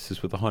 Never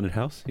misses with the haunted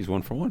house. He's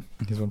 1 for 1.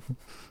 He's one.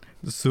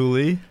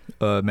 Sully,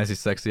 Messy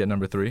Sexy at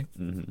number 3.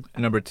 Mm-hmm.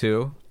 Number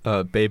 2,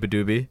 Baby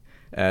Doobie,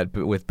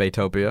 with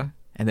Baytopia.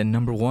 And then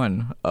number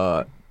 1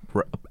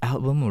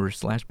 album or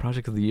 /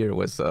 project of the year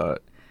was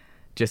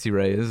Jesse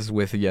Reyes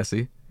with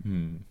Yessie.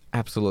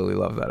 Absolutely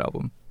love that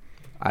album.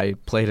 I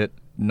played it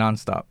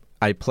nonstop.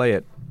 I play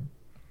it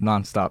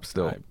nonstop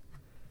still.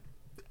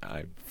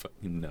 I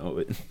fucking know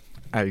it.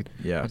 I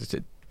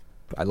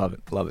love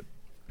it. Love it.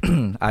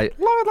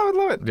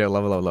 Love it. Yeah,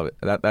 love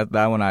it.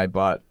 That one I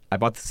bought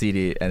the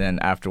CD, and then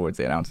afterwards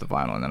they announced the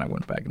vinyl, and then I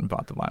went back and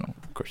bought the vinyl.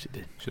 Of course you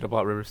did. Should have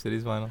bought River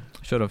City's vinyl.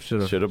 Should have.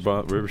 Should have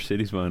bought River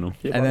City's vinyl.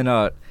 And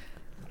then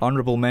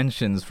honorable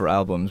mentions for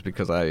albums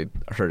because I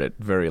heard it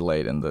very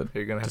late in the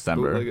You're gonna have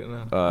December. to bootleg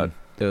it now.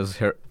 It was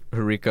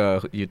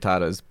Harika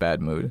Utada's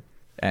Bad Mood,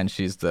 and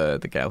she's the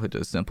gal who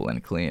does Simple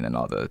and Clean and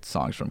all the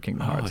songs from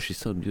Kingdom Hearts. Oh, she's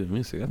so good at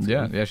music. That's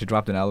Yeah, cool. she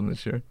dropped an album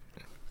this year.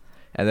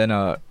 And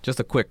then just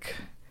a quick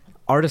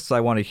artists I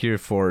want to hear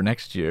for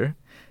next year: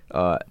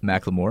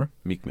 Macklemore,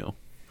 Meek Mill.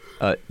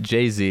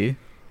 Jay-Z.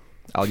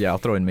 I'll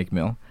throw in Meek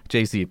Mill.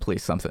 Jay-Z,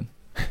 please something.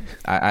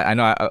 I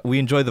know we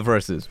enjoy the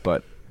verses,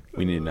 but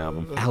We need an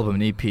album. album,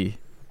 an EP,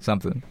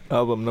 something.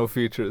 Album, no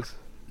features.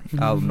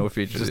 Album, no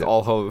features. Just yeah.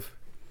 all Hove.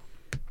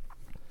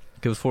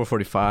 Give us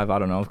 445. I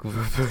don't know.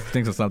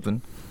 Think of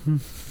something.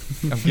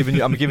 I'm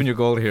giving you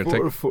gold here.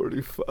 Take,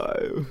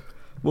 445.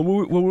 what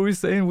were we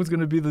saying? What's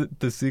gonna be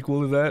the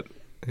sequel to that?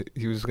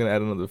 He was just gonna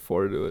add another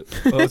 4 to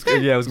it. Oh,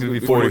 it was gonna be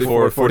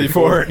 44.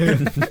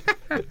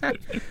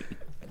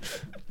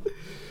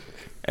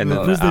 And then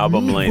What the does that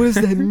album mean? length. What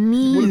does that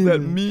mean? What does that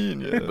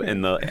mean? Yeah.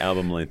 And the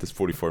album length is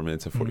 44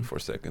 minutes and 44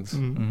 seconds.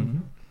 Mm-hmm.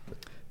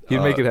 He'd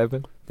make it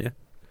happen.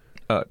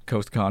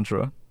 Coast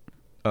Contra,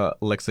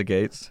 Lexa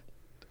Gates,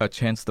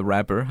 Chance the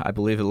Rapper. I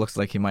believe it looks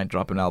like he might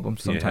drop an album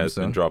He sometime has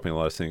been soon. dropping a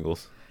lot of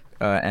singles.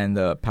 And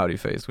Pouty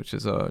Face, which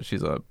is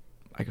she's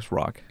I guess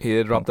rock. He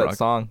did drop Punk that rock.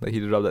 song. He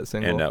did drop that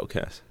single. And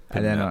Outkast.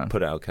 And then,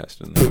 Put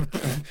Outkast in there.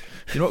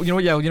 You know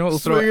what? Yeah, you know what? We'll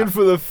throw Swinging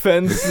for the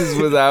fences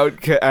without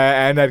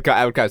and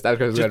Outkast.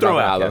 Outkast. Just throw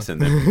Outkast in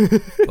there.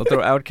 we'll throw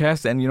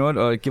Outkast, and you know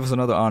what? Give us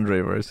another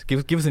Andre verse.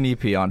 Give us an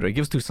EP, Andre.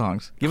 Give us 2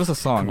 songs. Give us a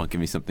song. Come on, give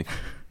me something.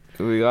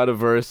 We got a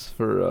verse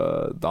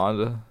for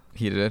Donda.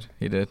 He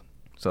did.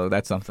 So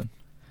that's something.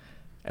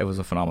 It was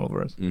a phenomenal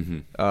verse.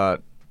 Mm-hmm.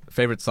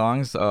 Favorite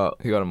songs?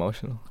 He got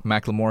emotional.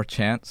 Macklemore,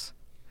 Chance,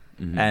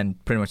 Mm-hmm.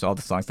 and pretty much all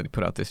the songs that he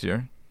put out this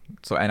year.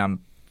 So, and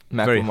I'm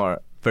very Macklemore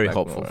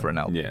hopeful for an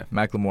album. Yeah.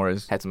 Macklemore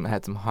is had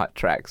some hot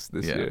tracks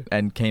this year.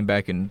 and came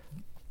back in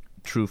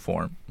true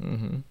form.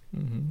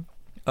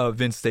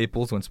 Vince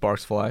Staples, When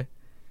Sparks Fly.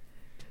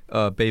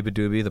 Baby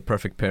Doobie, The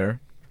Perfect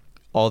Pair.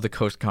 All the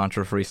Coast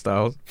Contra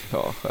freestyles.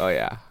 Oh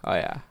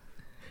yeah.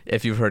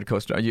 If you've heard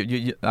Coast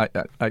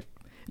Contra,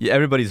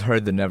 everybody's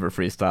heard the Never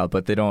freestyle,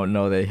 but they don't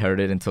know they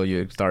heard it until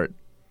you start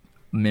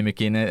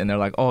mimicking it, and they're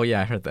like, "Oh yeah,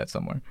 I heard that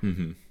somewhere."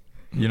 Mm-hmm.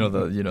 You know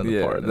the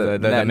Yeah, part, the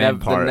main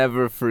part. The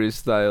Never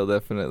freestyle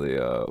definitely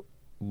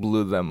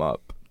blew them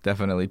up.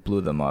 Definitely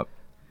blew them up.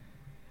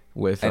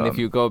 With And if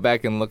you go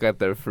back and look at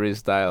their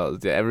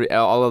freestyles,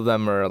 all of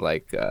them are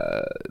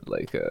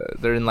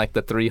they're in like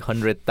the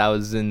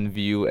 300,000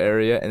 view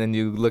area, and then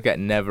you look at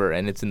Never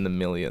and it's in the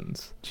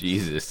millions.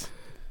 Jesus.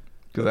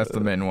 because that's the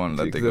main one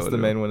that they go That's the to.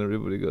 main one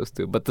everybody goes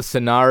to. But the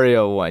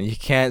scenario one, you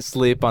can't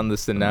sleep on the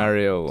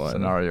scenario one.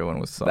 Scenario one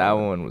was solid. That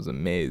one was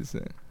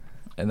amazing.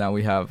 And now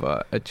we have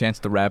a Chance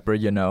the Rapper,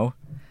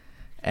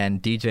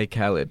 and DJ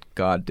Khaled,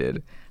 God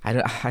did. I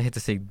had to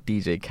say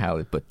DJ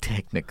Khaled, but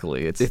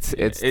technically it's Jay-Z.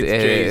 It's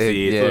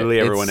literally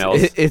everyone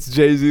else. It's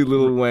Jay-Z,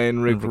 Lil Wayne,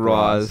 Rick Rick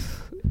Ross.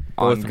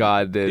 On Both-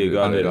 God did. They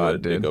On go,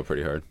 God they did. go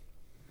pretty hard.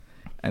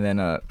 and then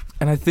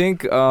And I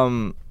think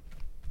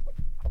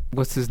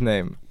what's his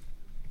name?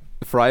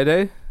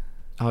 Friday?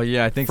 oh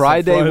yeah, I think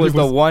Friday was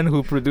the one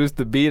who produced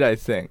the beat, I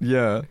think.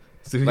 yeah.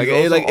 So he's Like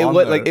also it on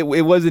was there. like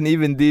it wasn't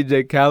even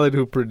DJ Khaled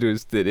who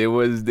produced it. It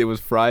was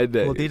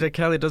Friday. Well, DJ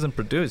Khaled doesn't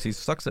produce. He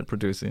sucks at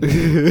producing.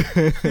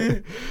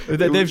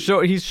 They've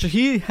shown he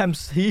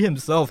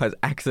himself has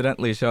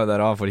accidentally showed that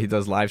off when he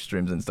does live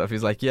streams and stuff.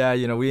 He's like, yeah,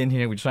 we in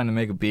here, we're trying to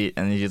make a beat,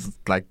 and he's just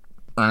like,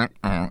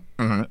 And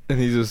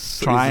he's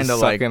just trying to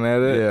like, sucking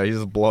at it. yeah, he's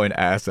just blowing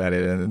ass at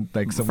it, and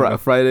like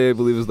Friday, I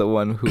believe, is the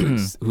one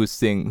who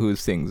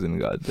sings in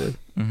God did.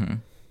 Mm-hmm.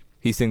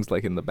 He sings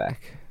like in the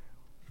back.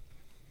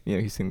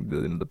 He sings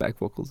in the back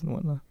vocals and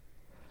whatnot.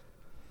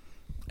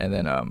 And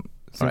then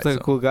Seems alright, like so-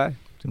 a cool guy.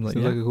 seems like,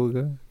 Seems yeah. like a cool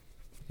guy.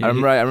 He- I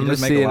remember. he I remember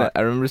does make a seeing. lot.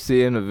 I remember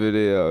seeing a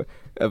video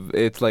of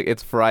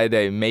it's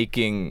Friday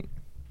making.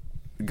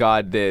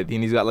 God did.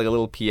 And he's got like a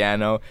little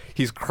piano.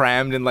 He's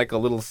crammed in like a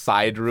little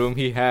side room.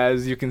 He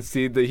has. You can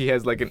see that he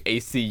has like an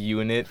AC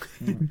unit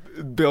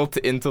built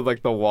into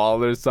like the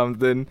wall or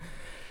something.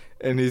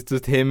 And he's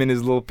just him and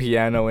his little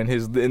piano in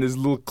his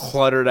little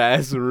cluttered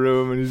ass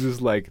room, and he's just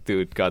like,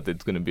 dude, God,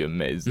 it's gonna be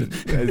amazing.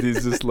 And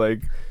he's just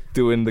like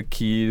doing the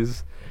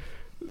keys,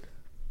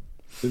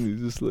 and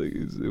he's just like,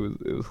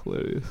 it was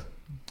hilarious.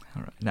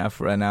 All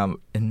right,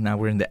 now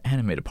we're in the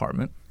anime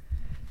department.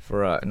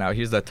 For now,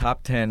 here's the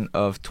top 10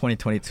 of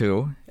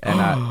 2022,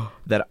 and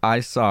that I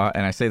saw,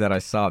 and I say that I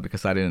saw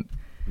because I didn't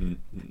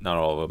Not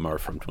all of them are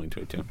from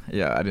 2022.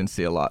 Yeah, I didn't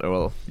see a lot.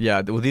 Well,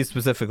 yeah, these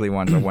specifically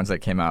ones are ones that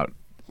came out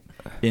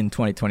in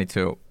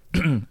 2022.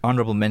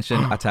 Honorable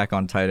mention: Attack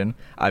on Titan.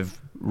 I've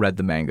read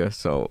the manga,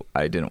 so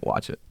I didn't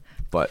watch it.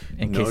 But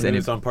in No case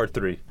news on part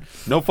 3.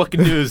 No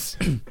fucking news.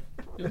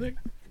 It's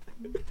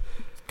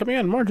coming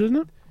out in March, isn't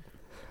it?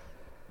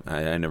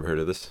 I never heard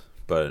of this,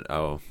 but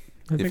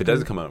if it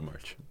doesn't come out in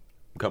March,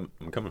 I'm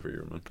coming for you,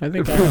 Ramon. I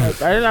think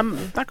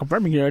I'm not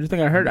confirming here. I just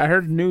think I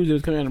heard news it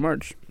was coming out in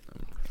March.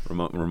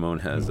 Ramon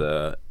has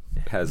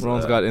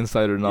Ramon's got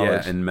insider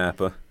knowledge. Yeah, and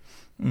Mappa.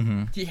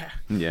 Mm-hmm.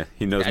 Yeah,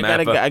 he knows I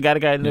got a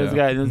guy who knows a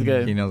guy. Knows a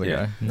guy. He knows the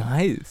Yeah. guy.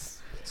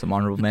 Nice. Some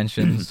honorable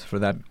mentions for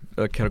that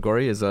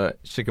category is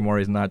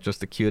Shikamori is not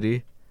just a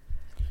cutie.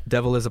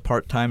 Devil is a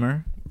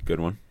part-timer. Good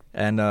one.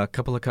 And a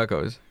couple of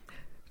cuckoos.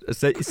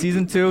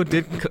 Season 2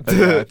 did...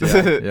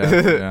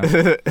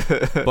 yeah.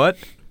 But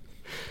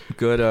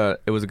good.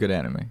 It was a good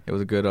anime. It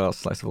was a good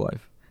slice of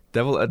life.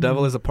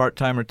 Devil is a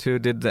part-timer too.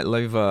 Did that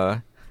leave...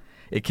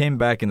 it came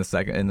back in the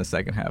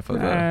second half of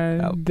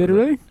the... Did it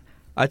really?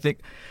 I think...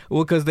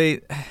 Well, because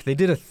they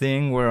did a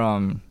thing where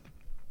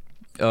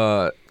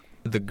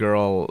the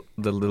girl,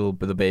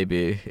 the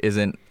baby,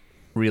 isn't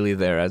really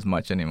there as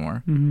much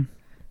anymore. Mm-hmm.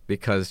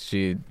 Because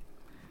she...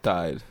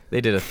 Died.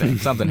 They did a thing.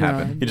 Something Yeah,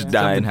 happened. He just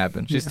Something died.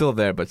 happened. She's still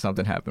there, but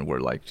something happened where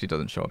like she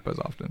doesn't show up as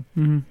often.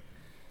 Mm-hmm.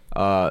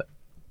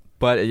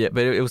 But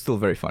it was still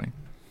very funny.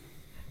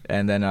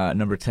 And then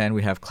number 10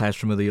 we have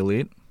Classroom of the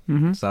Elite.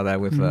 Mm-hmm. Saw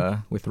that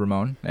with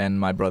Ramon and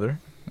my brother,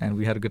 and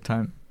we had a good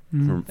time.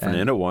 Mm-hmm.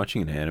 Fernando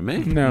watching an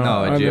anime? No,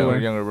 No, other Gio. way. Your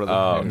younger brother.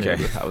 Oh, okay.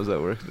 I was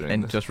at work during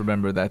And this. just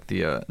remember that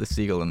the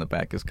seagull in the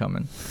back is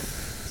coming.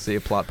 See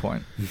a plot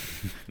point.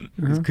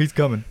 Uh-huh. He's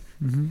coming.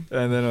 Mm-hmm.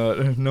 And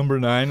then number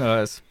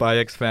 9, Spy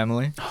X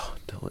Family.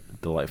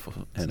 Delightful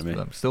anime.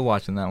 I'm still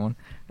watching that one.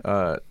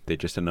 They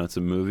just announced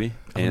a movie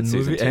and And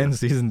season 2. and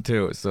season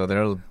 2. So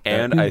they're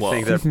And I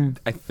think they're... Season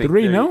I think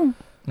 3, they- no? no,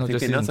 I think just they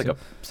season announced 2. like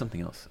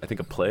something else. I think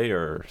a play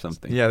or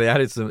something. Yeah, they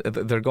added some.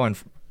 They're going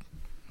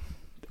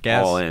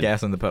All in.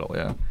 gas on the pedal.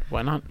 Yeah,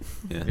 Why not?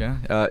 Yeah.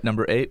 yeah.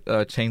 Number 8,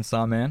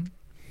 Chainsaw Man.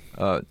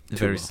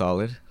 Very low.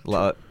 solid.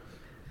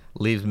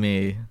 Leaves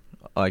me,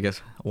 I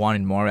guess,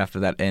 wanting more after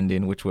that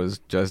ending, which was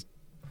just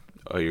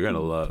Oh, you're gonna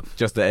love.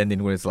 the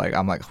ending where it's like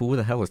I'm like, who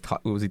the hell was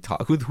who was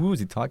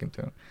he talking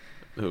to?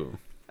 Ooh.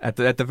 At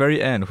the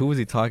very end, who was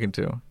he talking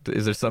to?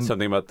 Is there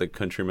Something about the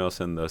country mouse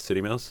and the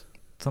city mouse?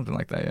 something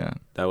like that? Yeah.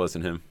 That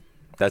wasn't him.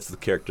 That's the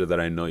character that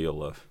I know you'll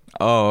love.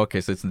 Oh,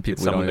 okay. So it's the It's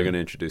people. someone we they're don't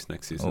gonna introduce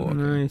next season. Oh, okay.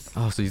 Nice.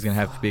 Oh, so he's gonna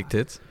have big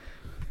tits.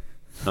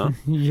 Huh?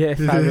 Yes,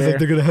 Javier.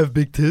 gonna have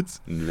big tits.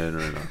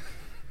 No.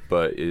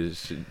 But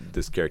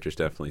this character's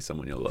definitely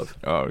someone you'll love.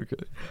 Oh,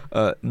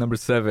 okay. Number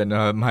 7,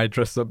 My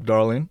Dress Up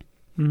Darling.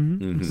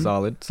 Mm-hmm.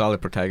 Mhm.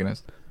 Solid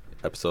protagonist.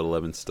 Episode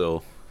 11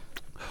 still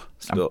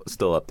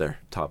up there.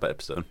 Top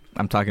episode.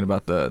 I'm talking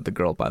about the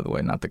girl, by the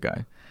way, not the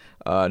guy.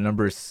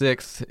 Number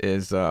 6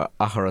 is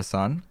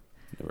Ahara-san.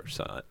 Never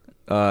saw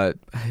it.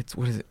 It's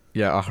what is it?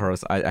 Yeah, Ahara.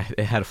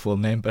 It had a full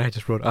name, but I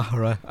just wrote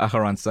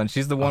Aharon-san.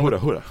 She's the one.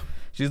 Huda.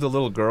 She's the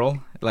little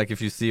girl. Like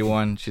if you see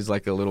one, she's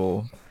like a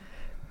little.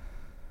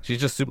 She's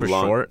just super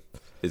Long- short.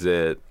 Is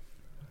it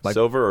Like-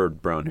 silver or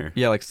brown hair?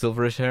 Yeah, like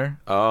silverish hair.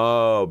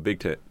 Oh, big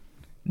tit.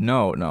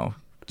 No,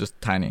 just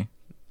tiny.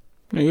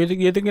 You're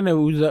thinking of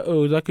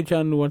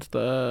Uzaki-chan wants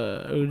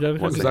the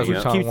Wants to hang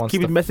out. Uzaki-chan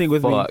keeps messing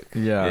with me. fuck.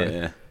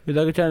 Yeah.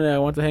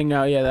 Uzaki-chan wants to hang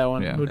out. Yeah, that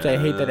one. Yeah. Which I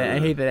hate that. I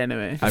hate that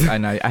anime.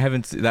 I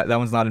haven't seen that. That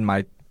one's not in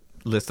my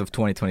list of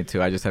 2022.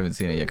 I just haven't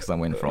seen it yet because I'm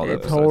waiting for all the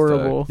It's episodes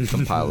horrible. to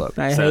compile up.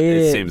 I So- hate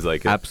it it. seems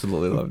like it.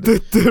 Absolutely loved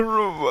it.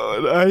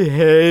 I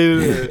hate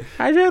it.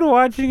 I tried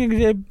watching it 'cause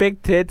it had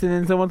big tits, and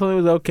then someone told me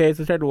it was okay,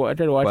 so I tried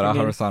watching But it.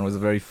 Ahara-san was a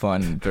very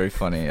fun, very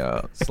funny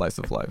slice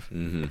of life.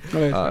 Mm-hmm.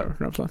 Okay, uh,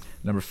 sorry.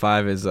 Number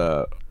 5 is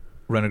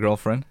Rent a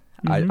Girlfriend.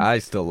 Mhm. I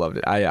still loved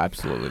it. I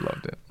absolutely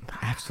loved it.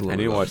 Absolutely. I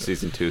need to watch loved it.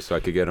 season 2 so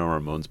I could get on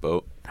Ramon's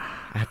boat.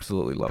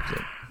 Absolutely loved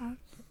it.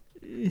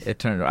 It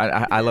turned.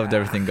 I loved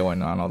everything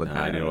going on all the Nah,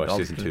 time. I need to watch All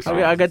the season 2. different so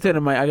Okay, I songs. got to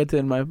it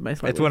in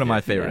my. It's one of my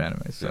favorite Yeah.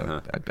 animes, so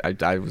Uh-huh.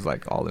 I was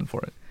like all in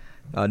for it.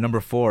 Number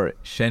 4,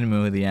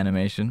 Shenmue the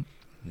animation.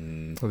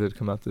 Mm. It did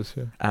come out this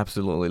year.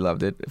 Absolutely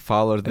loved it.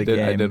 Followed the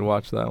game I did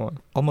watch that one.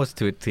 almost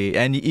to a T,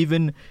 and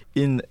even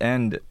in the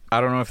end, I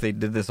don't know if they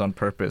did this on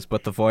purpose,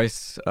 but the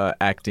voice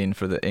acting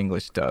for the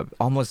English dub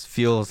almost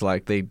feels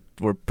like they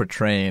were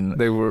portraying.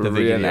 They were The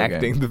video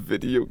reenacting game. the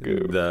video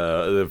game.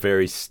 The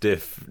very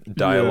stiff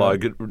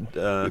dialogue.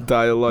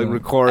 Dialogue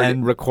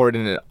And- record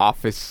in an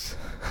office.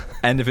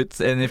 And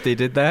if they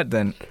did that,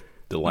 then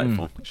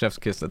Delightful. chef's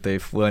kiss that they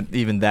went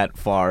even that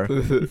far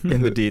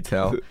in the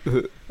detail.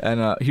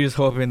 And he was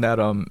hoping that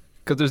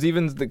Because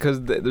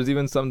there's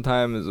even some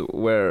times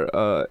where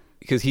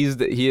because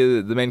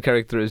the main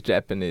character is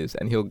Japanese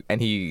and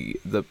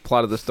the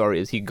plot of the story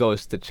is he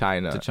goes to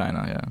China. to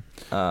China,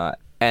 yeah.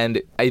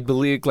 And I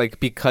believe like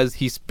because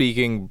he's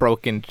speaking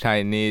broken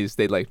Chinese,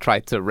 they like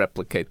try to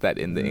replicate that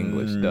in the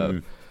English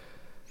dub.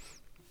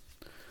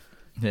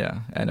 Yeah,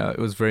 and it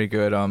was very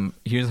good.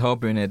 He was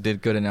hoping it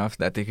did good enough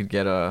that they could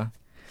get a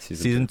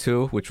Season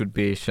 2, which would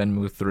be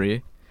Shenmue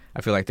 3.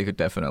 I feel like they could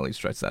definitely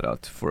stretch that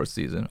out for a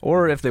season.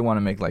 Or if they want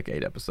to make like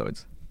 8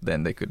 episodes,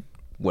 then they could,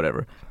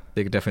 whatever.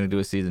 They could definitely do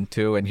a season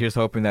 2. And here's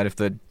hoping that if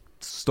the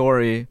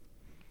story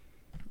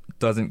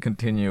doesn't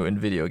continue in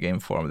video game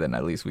form, then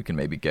at least we can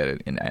maybe get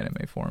it in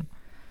anime form.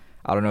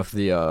 I don't know if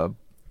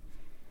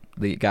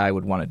the guy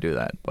would want to do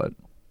that, but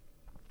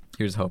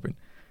here's hoping.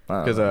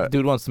 Because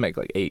dude wants to make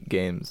like 8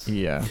 games.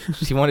 Yeah,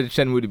 He wanted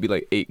Shenmue to be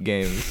like 8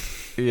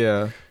 games.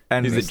 yeah.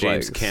 And He's the It's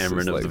James like- Cameron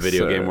it's of like, the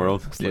video sir. game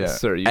world. It's like, Yeah.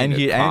 sir, you And need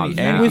he- to and calm he-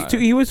 down. and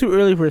He was too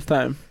early for his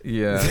time.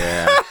 Yeah.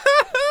 Yeah.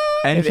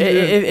 And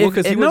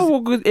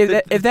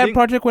If that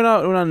project went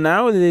on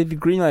now, they'd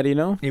greenlight, you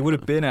know. he would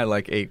have been at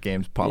like 8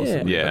 games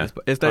possibly. Yeah.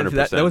 It's that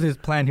 100%. was his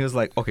plan. He was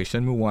like, okay,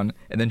 Shenmue 1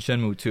 and then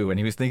Shenmue 2, and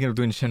he was thinking of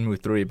doing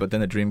Shenmue 3, but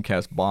then the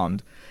Dreamcast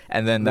bombed,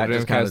 and then The that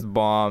just kind Dreamcast of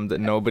bombed.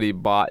 Nobody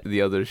bought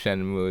the other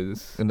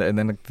Shenmues. and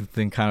then the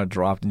thing kind of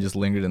dropped and just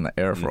lingered in the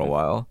air for a Mhm.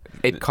 while.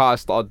 It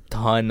cost a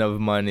ton of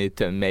money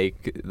to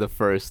make the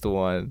first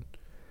one.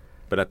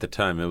 But at the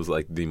time, it was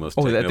like the most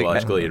Oh, that thing-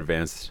 technologically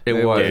advanced. It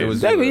It was. was. It was.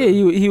 Exactly.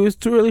 Yeah, he was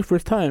too early for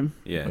his time.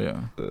 Yeah. Yeah.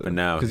 But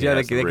now, Because he yeah,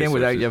 has the the game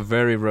was resources.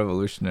 very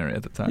revolutionary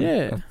at the time.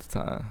 Yeah. At the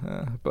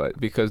time, but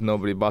because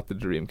nobody bought the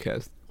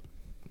Dreamcast.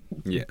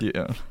 Yeah.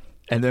 Yeah.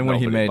 And then when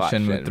he Nobody made bought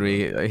Shenmue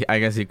 3, I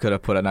guess he could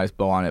have put a nice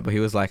bow on it, but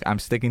he was like, I'm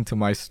sticking to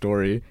my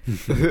story.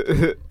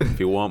 If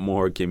you want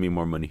more, give me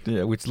more money.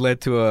 Yeah, which led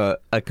to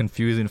a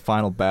confusing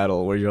final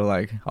battle where you're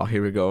like, oh,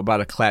 here we go, about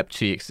to clap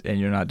cheeks, and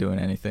you're not doing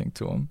anything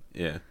to him.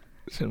 Yeah.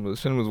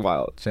 Shenmue's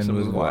wild.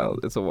 Shenmue's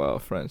wild. It's a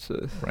wild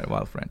franchise. Right,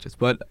 wild franchise.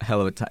 But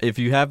hell of a time. If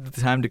you have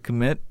the time to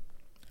commit,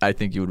 I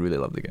think you would really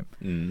love the game.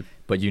 Mm.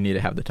 But you need to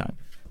have the time.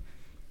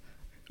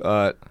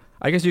 I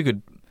guess you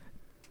could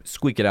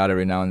squeak it out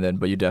every now and then,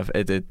 but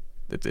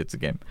it's a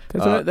game.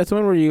 That's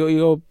one where you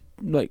go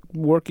like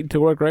work to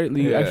work, right?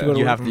 You Yeah. actually go to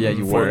You work have to,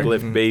 you work.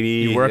 Forklift,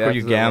 baby. You work Yeah, or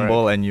you that's right.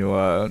 gamble, and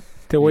you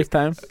to waste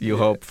time. you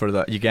hope for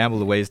you gamble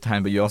to waste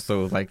time, but you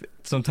also like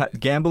sometimes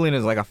gambling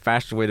is like a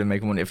faster way to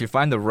make money. If you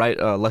find the right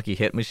lucky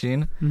hit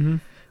machine, Mm-hmm.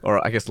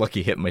 or I guess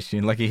lucky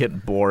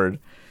hit board,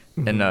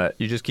 and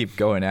you just keep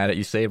going at it.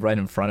 You save right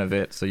in front of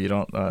it, so you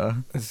don't.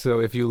 So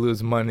if you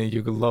lose money,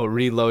 you can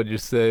reload your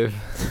save.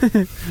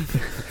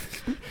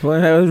 Well,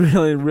 that was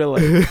really real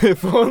life.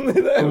 If only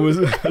that was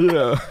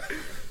yeah.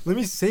 Let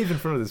me save in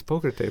front of this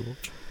poker table.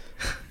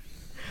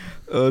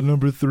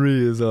 Number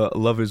 3 is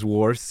Love Is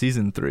War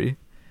season 3.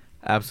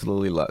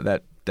 Absolutely love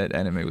that. That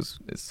anime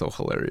it's so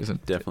hilarious and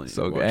Definitely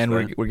so watch good. And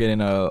that. we're getting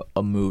a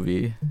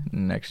movie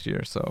next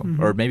year, so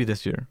or maybe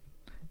this year.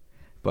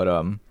 But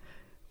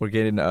we're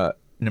getting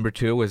number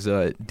 2 was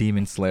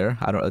Demon Slayer.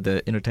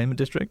 The Entertainment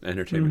District.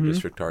 Entertainment Mhm.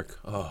 District arc.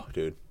 Oh,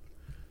 dude.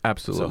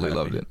 Absolutely So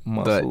loved happy. it.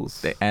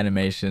 Muscles. The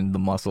animation, the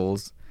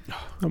muscles,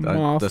 the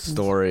Muscles.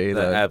 story.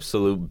 The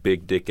absolute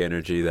big dick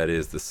energy that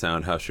is the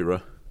sound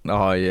Hashira.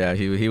 Oh yeah,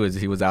 he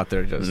was out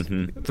there just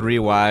Mhm. 3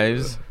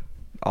 wives,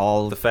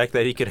 all The fact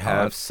that he could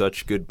have Uh,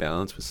 such good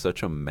balance with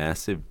such a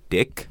massive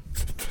dick,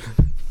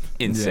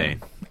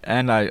 insane.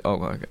 and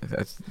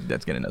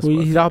that's getting us.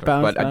 He's off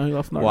balance But now. He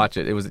lost an arm. watch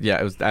it. It was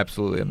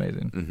absolutely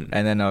amazing. Mhm.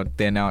 And then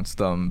they announced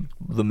the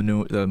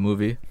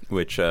movie.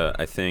 Which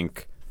I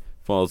think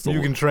falls. The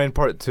You can train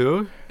part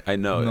 2. I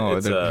know No,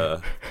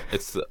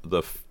 it's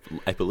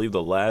I believe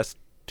the last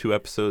 2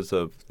 episodes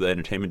of the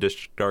Entertainment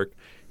District arc,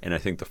 and I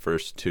think the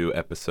first 2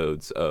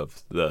 episodes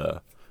of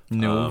the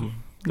New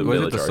the was it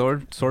Village the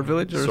arc. Sword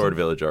Village or Sword something?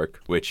 Village arc,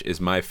 which is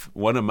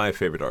one of my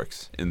favorite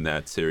arcs in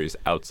that series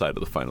outside of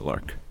the final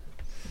arc.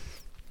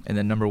 And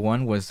then number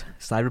 1 was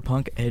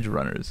Cyberpunk Edge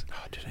Runners.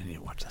 Oh, dude, I need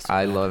to watch that. so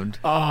I bad. loved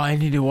Oh, I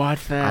need to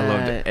watch that. I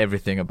loved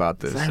everything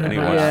about this. Cyberpunk- I need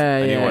to And watch-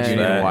 I need to watch You need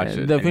to that. watch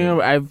it. The And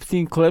female, I've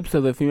seen clips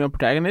of the female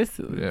protagonist.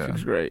 Yeah.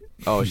 She's great.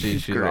 Oh,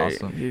 she's great.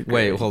 awesome. She's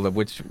Wait, great. hold up.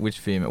 Which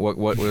female?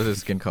 What is the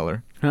skin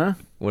color? Huh?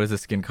 What is the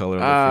skin color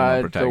of the female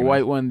The protagonist?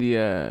 white one.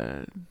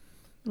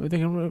 What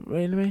thinking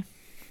right anime?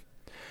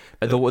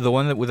 The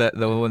one that with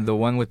the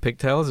one with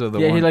pigtails or the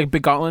Yeah, one? he like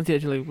big gauntlets. Yeah,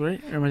 she like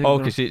right. Or am I thinking Oh,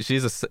 wrong? okay,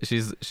 she's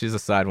a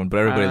side one, but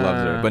everybody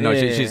loves her. But no,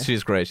 yeah, yeah.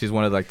 she's great. She's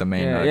one of like the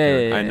main. Yeah,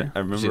 characters yeah, yeah. I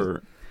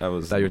remember I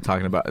was that you're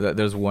talking about.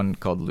 There's one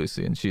called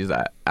Lucy, and she's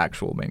the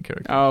actual main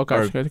character. Oh, Or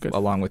gosh, good.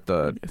 along with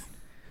the.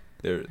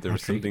 there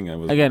was something I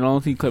was Again, I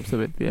don't see clips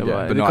of it. Yeah,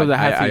 but no, because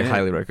I seen it.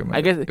 highly recommend.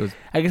 I guess it was.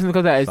 I guess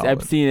because I've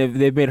solid. seen it,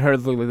 they made her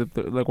look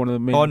like one of the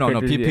main. Oh no,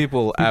 characters, yeah.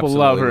 people absolutely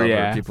love her.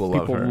 Yeah, People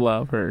love her.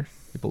 love her.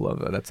 People love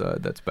her.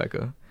 That's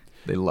Becca.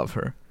 They love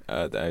her.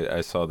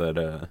 I saw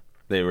that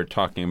they were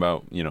talking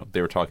about,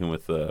 they were talking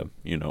with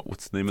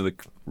what's the name of the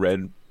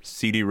Red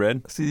CD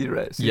Red? CD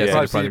Red.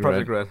 Yeah, CD Projekt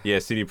Project Red. Yeah,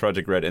 CD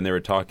Projekt Red, and they were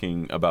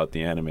talking about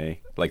the anime,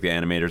 like the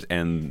animators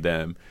and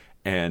them,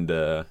 and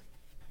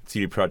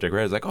CD Projekt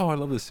Red is like, oh, I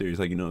love this series,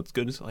 like it's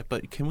good. It's like,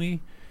 but can we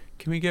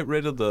get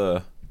rid of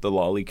the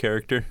lolly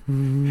character?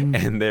 Mm-hmm.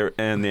 And the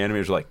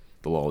animators are like,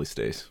 the lolly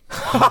stays.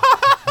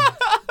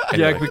 And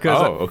Yeah, you're like,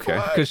 because oh, okay.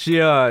 Because she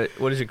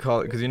what did you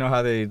call it? Because you know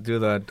how they do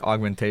the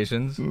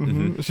augmentations.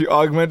 Mhm. She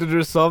augmented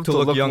herself To to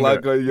look look younger.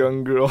 like a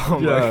young girl. Oh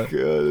Yeah. my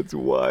god, it's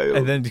wild.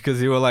 And then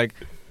because you were like,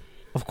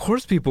 Of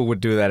course, people would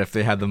do that if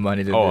they had the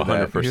money to Oh, do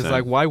that. 100%. He's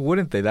like, why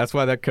wouldn't they? That's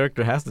why that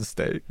character has to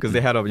stay because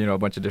they had a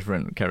bunch of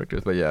different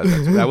characters. But yeah,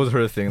 that was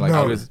her thing. Like,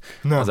 No. I was.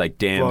 No. I was like,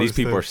 damn, these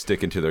people are Flawless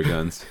sticking to their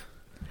guns.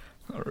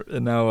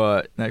 And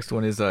now, next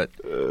one is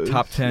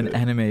top 10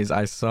 animes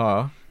I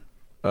saw,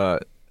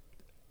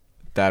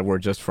 that were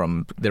just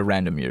from their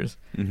random years.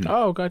 Mhm.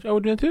 Oh, gotcha. Oh, we're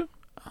doing that too?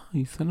 Oh,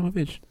 you son of a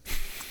bitch.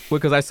 Well,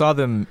 because I saw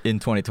them in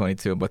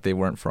 2022, but they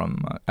weren't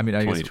from. I guess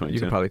you 2022.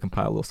 could probably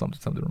compile a little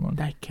something, Ramon.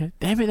 I can't.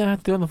 Damn it, I have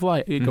to do it on the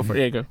fly. You go for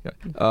it. Yeah,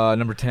 go.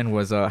 Number 10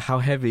 was how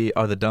heavy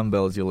are the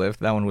dumbbells you lift?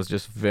 That one was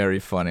just very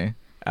funny,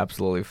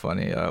 absolutely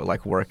funny,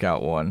 like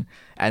workout one.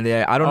 And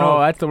I don't know. Oh,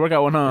 that's the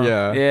workout one, huh?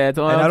 Yeah. Yeah, it's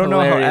And I don't know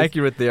how hilarious.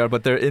 accurate they are,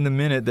 but they're in the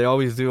minute. They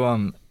always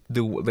do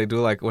they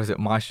do like what is it?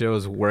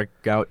 Masho's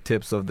workout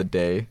tips of the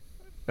day,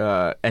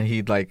 and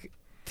he like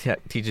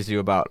teaches you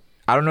about.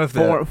 I don't know if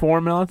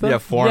Form and all that stuff? Yeah,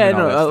 form Yeah, and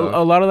all no, that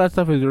stuff. a lot of that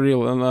stuff is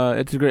real. And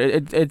it's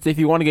great. It's if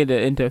you want to get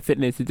into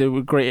fitness, it's a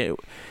great.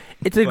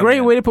 It's a Fun, great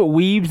man. way to put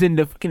weebs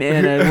into fucking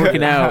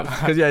working out.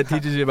 because it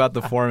teaches you about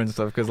the form and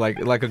stuff. Because like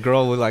a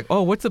girl was like,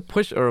 oh, what's a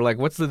push or like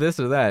what's the this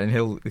or that, and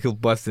he'll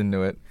bust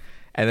into it,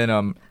 and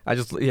then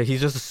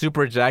he's just a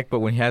super jack, but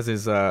when he has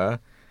his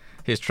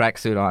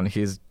tracksuit on,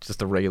 he's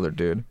just a regular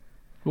dude.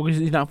 Well, 'cause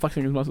he's not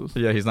flexing his muscles.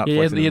 Yeah, he's not. He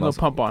has flexing his no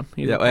muscle. pump on.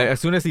 He has Yeah, no pump. as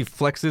soon as he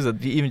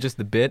flexes even just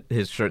a bit,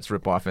 his shirts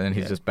rip off, and then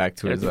he's Yeah. just back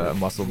to his Yeah.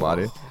 muscle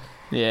body.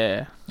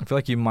 Yeah. I feel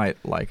like you might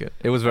like it.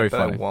 It was very But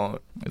I funny.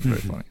 won't. It's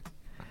very funny.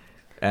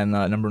 And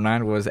number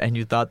 9 was "And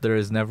You Thought There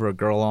Is Never a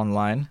Girl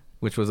Online,"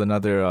 which was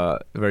another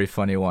very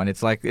funny one.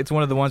 It's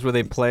one of the ones where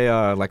they play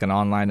like an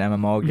online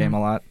MMO game Mhm. a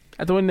lot.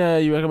 That's the one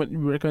you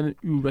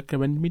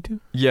recommended me to.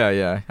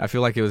 Yeah. I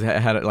feel like it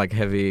had like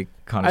heavy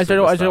kind I of.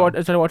 started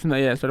watching that.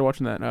 Yeah, I started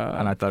watching that.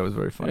 and I thought it was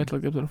very funny. It's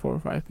like episode 4 or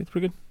 5. It's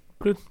pretty good.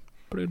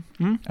 Pretty good.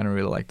 Hmm? And I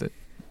really liked it.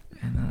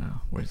 And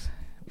where's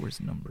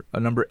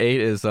number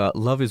 8 is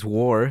Love Is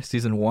War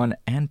season 1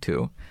 and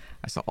 2.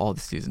 I saw all the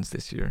seasons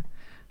this year.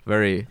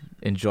 Very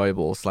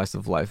enjoyable slice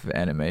of life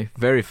anime.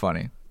 Very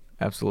funny,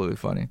 absolutely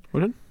funny.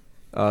 What is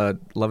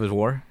Love Is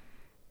War.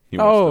 You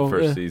watched Oh, the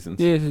first yeah. seasons.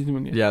 Yeah, season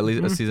 1. Yeah, at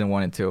least Mhm. season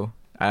 1 and 2.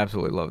 I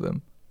absolutely love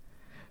them.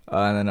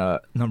 And then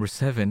number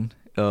 7,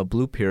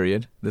 Blue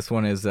Period. This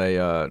one is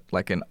a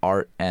like an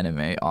art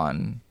anime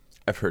on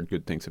I've heard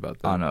good things about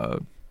that.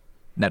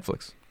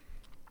 Netflix.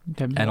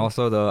 Damn. And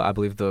also I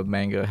believe the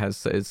manga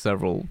is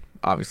several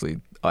obviously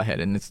ahead,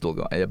 and it's still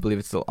going. I believe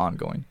it's still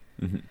ongoing.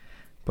 hmm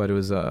But it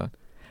was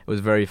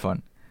very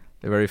fun.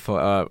 They're very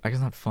fun. I guess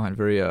not fun.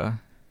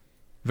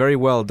 Very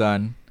well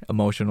done.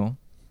 Emotional.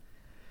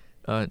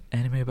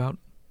 Anime about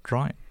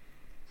drawing.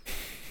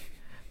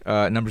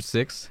 Number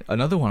 6,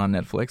 another one on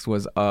Netflix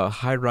was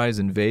High Rise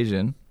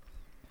Invasion.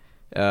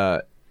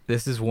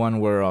 This is one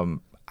where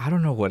I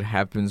don't know what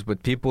happens,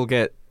 but people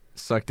get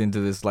sucked into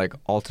this like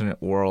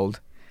alternate world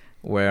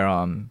where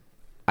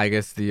I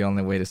guess the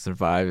only way to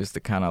survive is to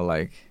kind of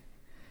like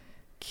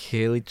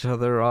kill each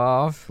other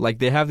off. Like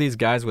they have these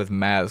guys with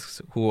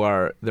masks who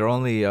are their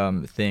only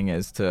thing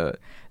is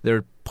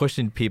they're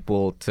pushing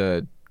people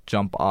to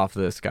jump off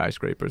the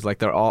skyscrapers. Like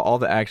they're all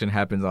the action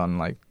happens on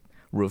like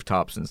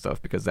rooftops and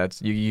stuff because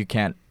that's you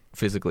can't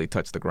physically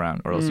touch the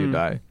ground or else you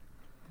die.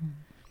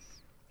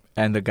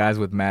 And the guys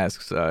with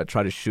masks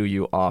try to shoo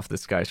you off the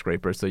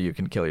skyscraper so you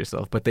can kill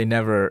yourself, but they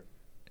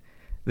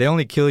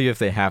only kill you if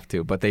they have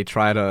to, but they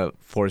try to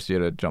force you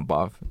to jump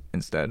off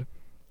instead.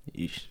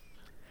 Yeesh.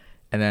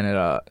 And then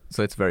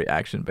so it's very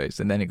action based,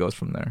 and then it goes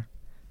from there.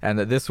 And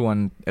this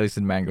one, at least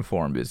in manga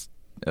form, is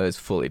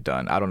fully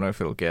done. I don't know if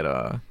it'll get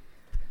a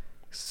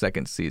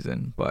second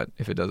season, but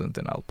if it doesn't,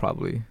 then I'll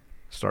probably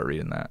start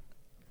reading that.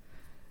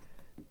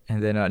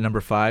 And then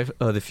number 5,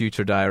 The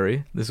Future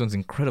Diary. This one's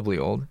incredibly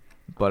old,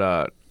 but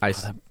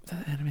That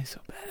anime's so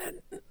bad.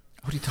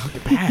 what are you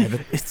talking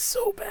bad? It's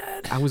so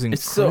bad. I was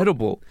It's so-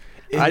 incredible.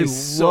 I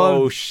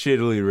so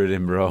shittily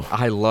written, bro.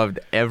 I loved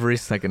every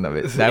second of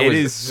it. It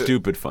is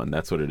stupid fun.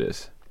 That's what it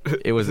is.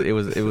 It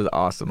was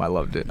awesome. I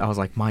loved it. I was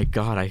like, my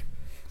God, I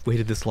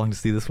waited this long to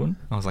see this one.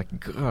 I was like,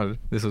 God,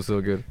 this was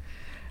so good.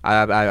 I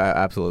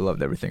absolutely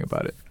loved everything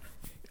about it.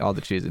 All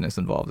the cheesiness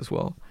involved as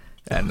well.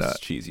 And It's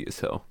cheesy as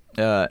hell.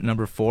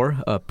 number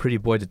 4, Pretty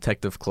Boy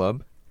Detective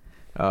Club.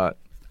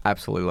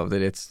 Absolutely loved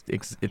it. It's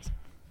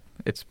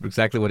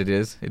exactly what it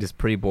is. It is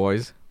pretty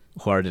boys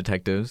who are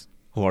detectives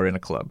who are in a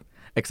club.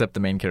 Except the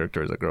main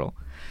character is a girl.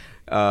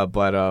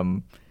 But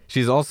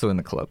she's also in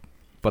the club.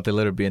 But they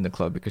let her be in the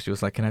club because she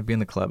was like, can I be in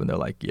the club? And they're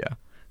like, yeah.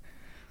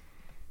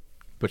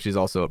 But she's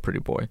also a pretty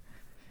boy.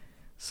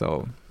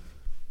 So.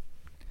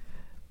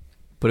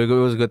 But it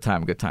was a good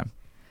time.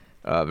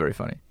 Very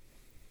funny.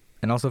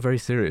 And also very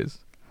serious.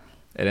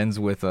 It ends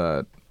with,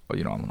 I'm not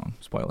going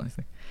to spoil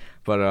anything.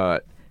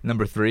 But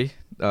number 3,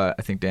 I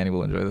think Danny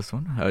will enjoy this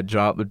one.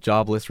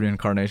 Jobless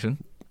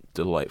Reincarnation.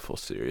 Delightful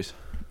series.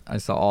 I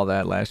saw all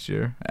that last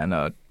year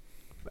and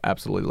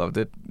absolutely loved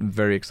it.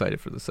 Very excited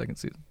for the second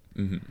season.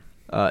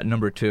 Mm-hmm.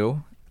 Number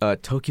 2,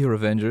 Tokyo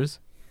Revengers.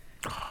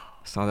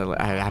 Saw that.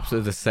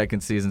 Absolutely, the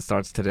second season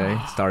started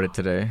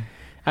today.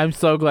 I'm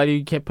so glad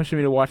you kept pushing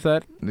me to watch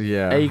that.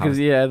 Yeah. Because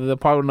the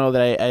part will know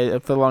that I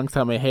for a long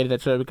time I hated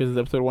that show because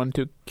episode 1 and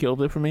 2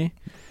 killed it for me.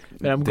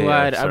 But I'm They are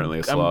glad. certainly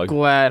a I'm slog.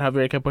 glad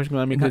Javier kept pushing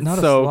me on me because not it's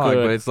a so slog,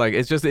 good. but it's like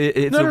it's just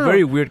it's No, a no,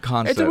 very no. weird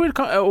concept. It's a weird.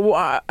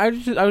 I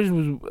just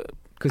was.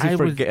 because he I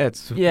was-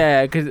 forgets.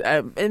 Yeah, because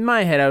in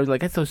my head I was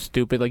like, that's so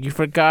stupid. Like you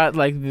forgot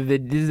like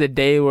this is a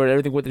day where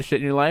everything went to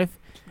shit in your life,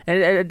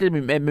 and it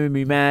made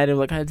me mad. It was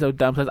like that's so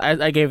dumb. So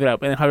I gave it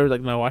up, and Javier was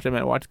like, no, watch it,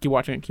 man. Keep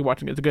watching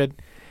it. It's good.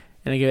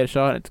 And I gave it a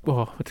shot.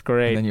 It's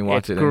great. And then you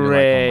watch it's it and you're like,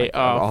 great. oh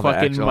my God, all the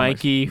fucking action,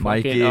 Mikey.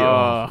 Mikey,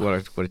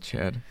 Fucking, what a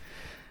Chad.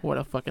 what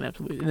a fucking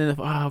absolute. And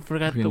then I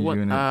forgot the Fucking one.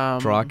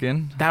 unit.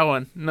 Draken. That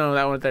one. No,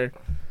 that one there.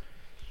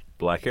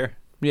 Black hair.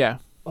 Yeah.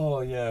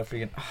 Oh yeah,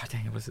 freaking. Oh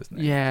dang it, what's his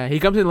name? Yeah, he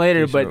comes in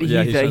later, He but shows-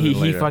 yeah, he shows he in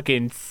later.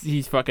 fucking.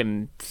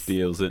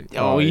 Steals it.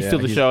 Oh, he yeah,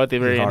 steals the he's- show at the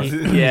He's very hard-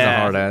 end. He's a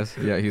hard ass.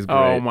 Yeah, he's great.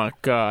 Oh my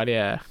god,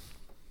 yeah.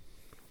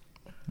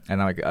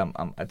 And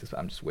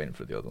I'm just waiting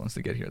for the other ones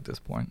to get here at this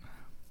point.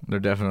 They're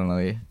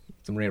definitely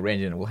some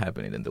rearranging will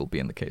happen, and then they'll be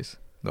in the case.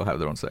 They'll have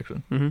their own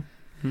section.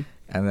 Mm-hmm.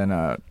 And then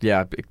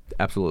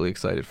absolutely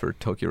excited for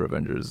Tokyo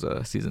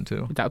Revengers season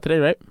 2. It's out today,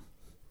 right?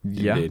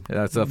 Yeah, Indeed.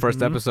 that's the first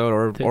Mhm.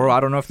 episode, or I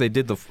don't know if they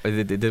did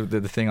they did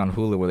the thing on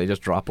Hulu where they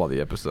just drop all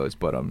the episodes,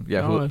 but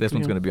yeah, Oh, this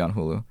one's yeah. gonna be on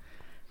Hulu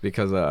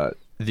because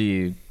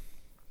the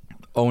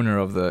owner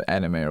of the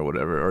anime or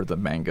whatever or the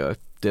manga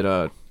did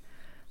I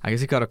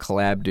guess he got a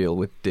collab deal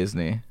with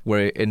Disney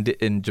where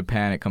in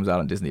Japan it comes out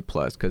on Disney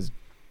Plus because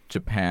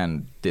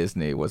Japan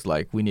Disney was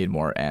like, we need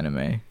more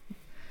anime,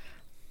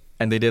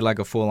 and they did like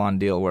a full-on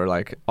deal where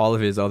like all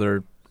of his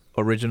other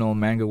original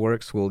manga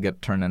works will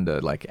get turned into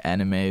like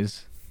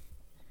animes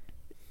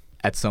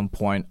at some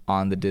point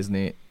on the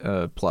Disney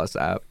Plus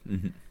app,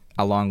 Mm-hmm.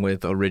 along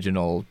with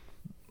original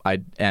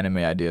anime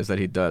ideas that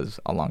he does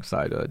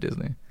alongside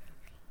Disney.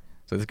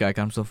 So this guy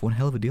got himself one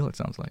hell of a deal, it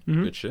sounds like.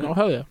 Mm-hmm. Good shit. Oh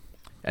hell yeah.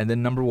 And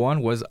then number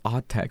 1 was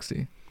Odd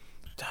Taxi.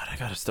 God, I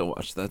gotta still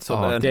watch that so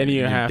Oh, bad. Danny,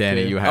 you have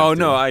Danny, to. you have Oh to.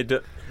 no, I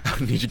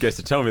need you guys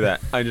to tell me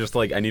that. I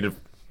need to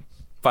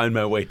find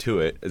my way to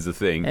it as a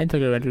thing. And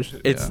Tokyo Revengers.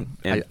 It's Yeah,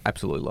 and I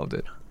absolutely loved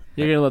it.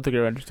 You're gonna love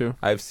Tokyo Revengers too.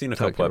 I've seen a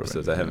Tokyo couple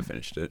episodes. I Revengers, haven't yeah.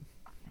 finished it.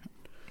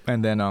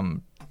 And then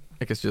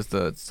I guess just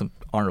some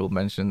honorable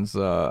mentions.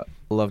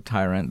 Love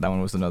Tyrant. That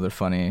one was another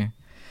funny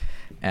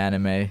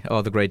anime.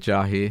 Oh, The Great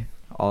Jahi.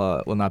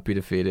 Will Not Be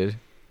Defeated.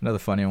 Another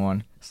funny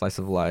one. Slice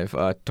of Life.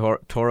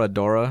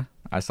 Toradora.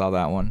 I saw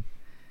that one.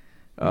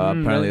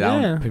 Apparently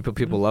that yeah. one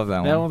people love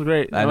that That one. one's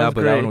great. I know,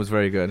 but that one was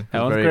very good.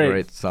 That It was one's very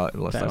great. Solid,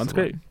 That Slice one's of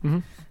great. Life. Mm-hmm.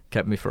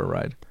 Kept me for a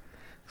ride.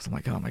 So I'm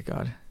like, oh my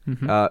god.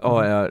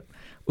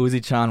 Mm-hmm.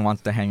 Uzi-chan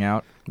Wants to Hang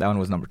Out. That one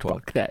was number 12.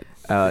 Fuck that.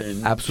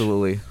 Cringe.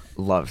 Absolutely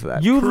loved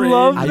that. You Cringe.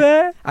 love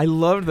that? I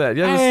loved that.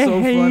 Yeah, it was I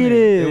so hate funny.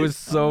 it. It was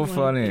so Oh my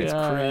funny. It's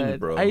cringe,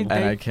 bro. And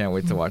I can't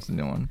wait to watch the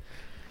new one.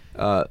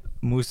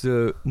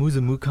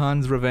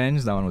 Musamukan's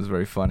Revenge. That one was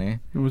very funny.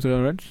 Was it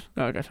Revenge?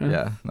 Oh, gotcha.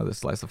 Yeah, another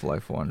slice of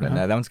life one. And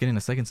Uh-huh. that one's getting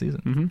a second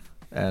season. Mm-hmm.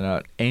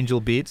 And Angel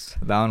Beats.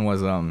 That one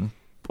was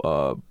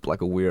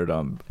like a weird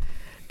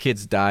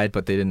kids died,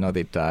 but they didn't know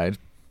they died,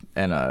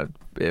 and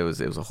it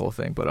was a whole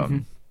thing. But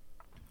Mhm.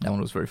 that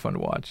one was very fun to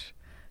watch.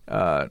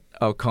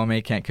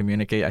 Kome Can't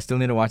Communicate. I still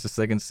need to watch the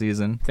second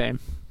season, Same.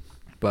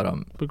 but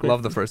But great.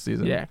 love the first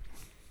season. Yeah.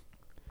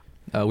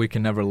 We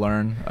Can Never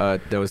Learn.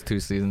 There was 2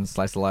 seasons.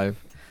 Slice of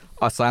Life.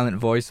 A Silent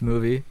Voice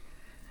movie.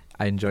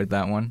 I enjoyed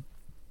that one.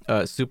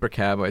 Super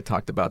Cab. I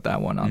talked about that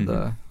one on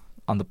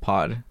the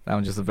pod. That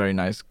one's just a very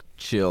nice,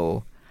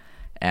 chill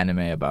anime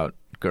about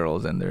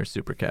girls and their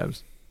super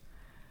cabs,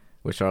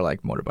 which are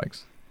like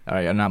motorbikes. All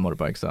right, not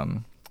motorbikes.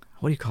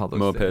 What do you call those?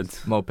 Mopeds. things?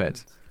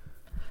 Mopeds.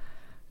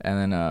 And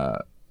then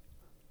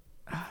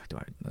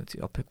let's see.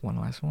 I'll pick one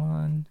last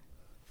one.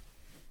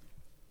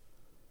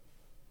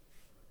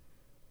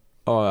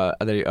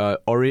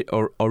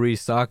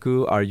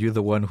 Orisaku, Are You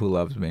the One Who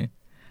Loves Me?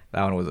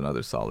 That one was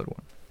another solid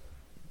one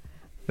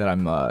that I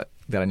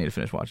need to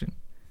finish watching.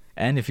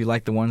 And if you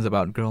like the ones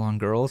about girl on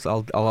girls,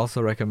 I'll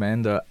also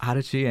recommend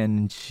Haruchi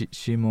and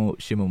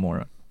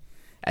Shimomura.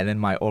 And then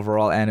my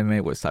overall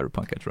anime was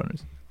Cyberpunk Edge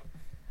Runners.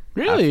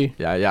 Really?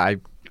 I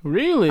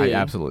Really?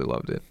 absolutely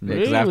loved it.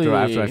 Because after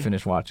I Really?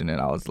 finished watching it,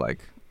 I was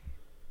like,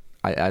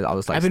 I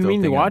was like, I've been still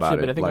meaning to thinking watch about it,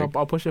 but I think like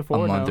I'll push it a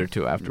forward month now. or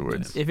two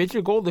afterwards. If it's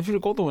your golden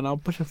one, I'll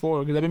push it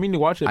forward because I've been meaning to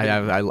watch it. but-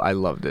 I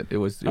loved it. It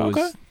was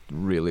Okay.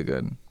 really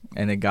good,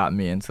 and it got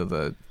me into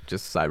the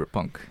just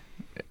cyberpunk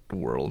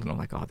world, and I'm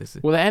like, oh, this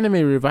is Well, the anime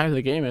revived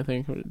the game, I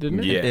think, didn't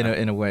it? Yeah.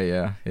 in a way,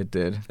 yeah, it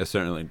did. It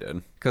certainly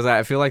did. Because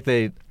I feel like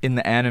in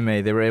the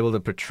anime they were able to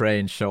portray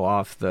and show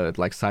off the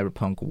like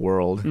cyberpunk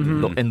world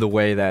Mhm. in the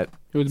way that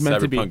It was meant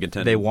to be. Cyberpunk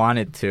intended. they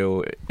wanted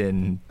to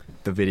in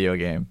the video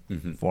game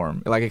Mhm.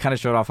 form. Like it kind of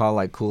showed off how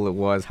like cool it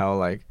was, how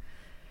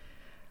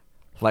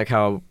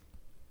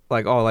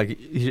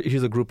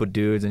here's a group of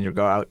dudes and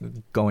you're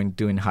going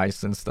doing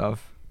heists and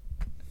stuff.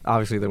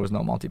 Obviously there was no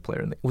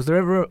multiplayer. Was there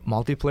ever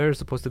multiplayer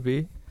supposed to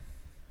be?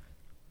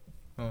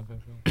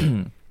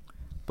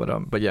 But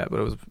it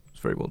was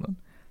very well done.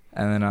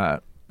 And then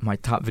my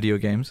top video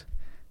games,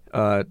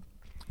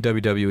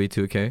 WWE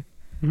 2K.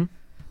 Mhm.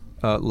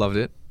 Loved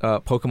it.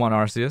 Pokemon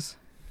Arceus,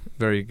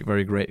 very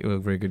great,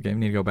 very good game.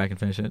 Need to go back and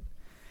finish it,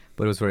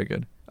 but it was very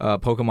good.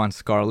 Pokemon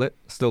Scarlet,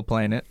 still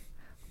playing it,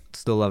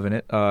 still loving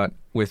it.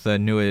 With a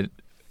new,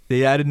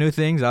 they added new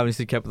things.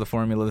 Obviously, kept the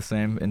formula the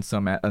same in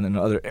some and in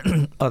other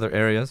other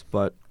areas,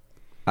 but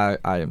I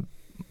am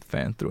a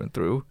fan through and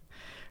through.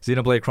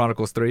 Xenoblade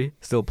Chronicles 3,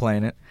 still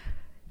playing it.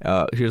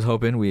 Here's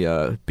hoping we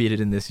beat it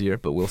in this year,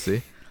 but we'll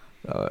see.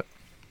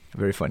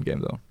 Very fun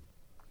game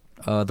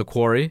though. The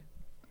Quarry,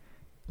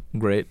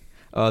 great.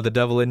 The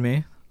Devil in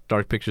Me,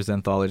 Dark Pictures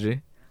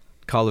Anthology.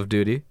 Call of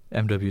Duty,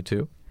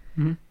 MW2.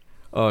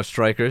 Mm-hmm.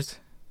 Strikers.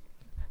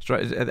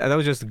 That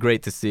was just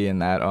great to see in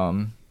that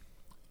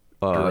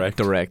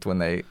direct when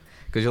they,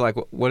 because you're like,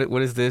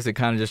 what is this? It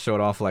kind of just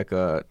showed off like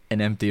an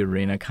empty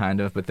arena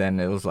kind of, but then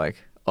it was like,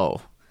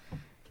 oh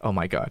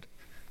my god.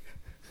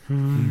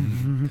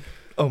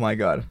 Oh my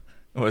god.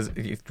 Was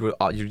you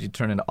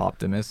turn into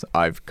Optimus?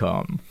 I've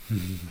come.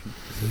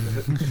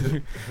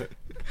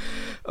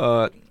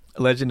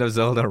 Legend of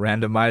Zelda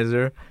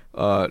Randomizer.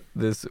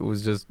 This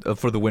was just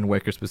for the Wind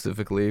Waker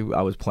specifically.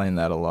 I was playing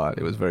that a lot.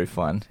 It was very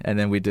fun. And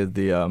then we did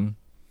the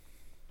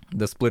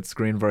split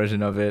screen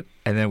version of it.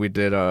 And then we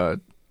did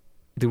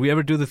we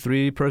ever do the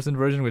 3-person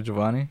version with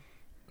Giovanni?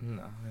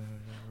 No.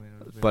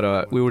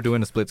 But we were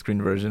doing a split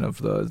screen version of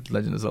the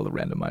Legend of Zelda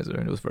Randomizer,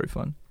 and it was very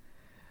fun.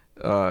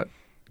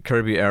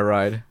 Kirby Air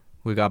Ride.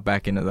 We got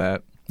back into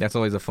that. That's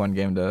always a fun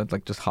game to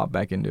like just hop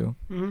back into.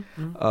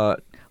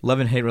 Love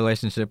and hate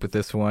relationship with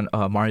this one.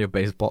 Mario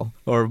Baseball,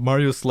 or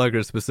Mario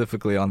Slugger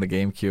specifically on the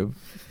GameCube.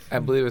 I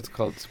believe it's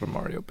called Super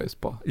Mario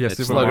Baseball. Yeah, It's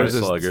Super Mario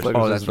Mario Sluggers.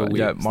 Oh, that's right.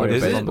 Yeah, Mario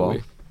Is it? Baseball.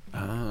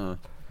 Ah.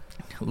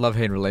 Love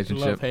hate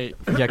relationship. Love hate.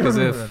 Yeah,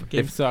 because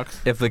Game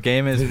sucks. if the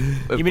game is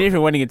Even if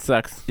you're winning, it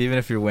sucks. even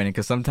if you're winning,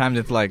 because sometimes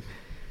it's like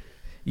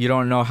you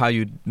don't know how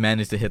you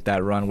manage to hit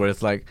that run where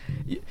it's like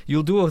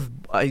you'll do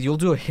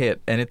a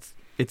hit and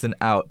it's an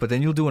out, but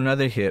then you'll do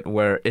another hit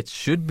where it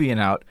should be an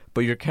out,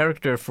 but your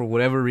character for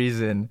whatever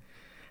reason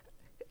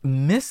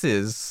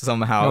misses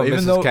somehow, No, even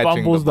misses though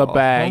catching Fumbles the ball.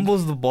 bag.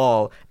 fumbles the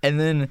ball, and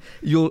then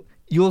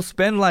you'll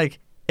spend like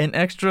an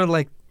extra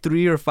like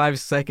 3 or 5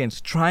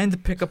 seconds trying to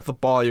pick up the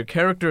ball. Your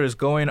character is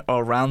going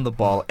around the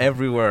ball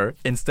everywhere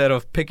instead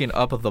of picking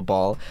up the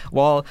ball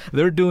while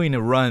they're doing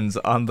runs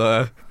on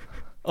the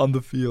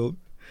field.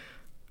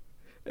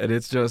 And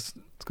it's just,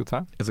 It's a good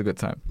time. it's a good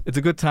time. It's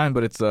a good time,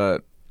 but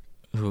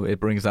it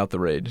brings out the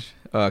rage.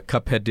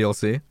 Cuphead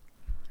DLC,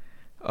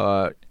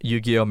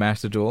 Yu-Gi-Oh!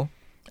 Master Duel,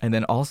 and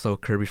then also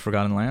Kirby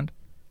Forgotten Land.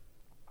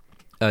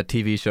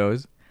 TV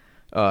shows,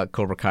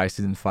 Cobra Kai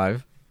Season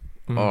 5.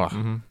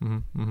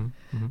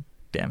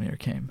 Damn near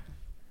came.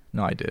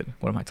 No, I did.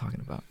 What am I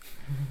talking about?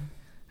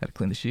 Had to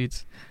clean the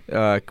sheets.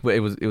 But it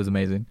was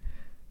amazing.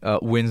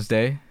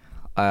 Wednesday,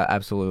 I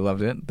absolutely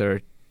loved it.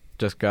 They're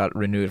just got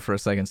renewed for a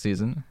second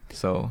season.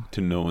 So To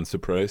no one's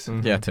surprise.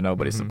 yeah, to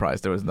nobody's surprise,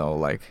 there was no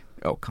like,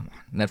 oh come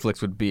on,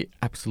 Netflix would be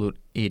absolute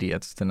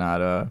idiots to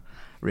not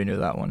renew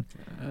that one.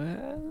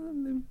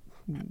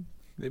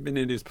 They've been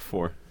idiots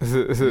before.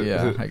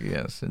 Yeah, I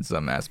guess in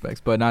some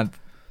aspects, but not.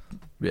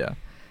 Yeah,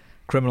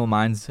 Criminal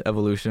Minds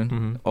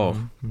Evolution. Oh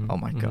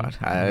my God!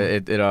 I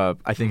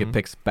think it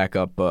picks back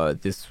up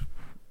this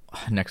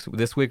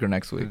week or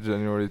next week.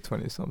 January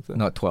 20 something.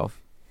 No, 12.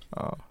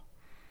 Oh.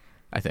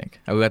 I think.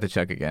 I will have to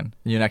check again.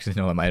 You actually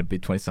know it might be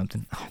 20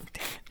 something. Oh,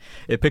 damn it.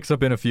 It picks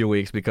up in a few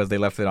weeks because they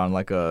left it on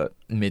like a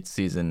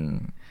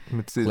mid-season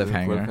Mid-season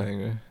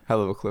cliffhanger.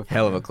 Hell of a cliffhanger.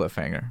 Hell of a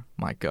cliffhanger.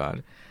 My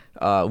God.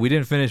 We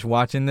didn't finish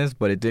watching this,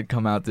 but it did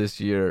come out this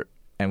year,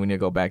 and we need to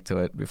go back to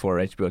it before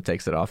HBO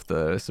takes it off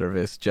the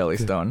service.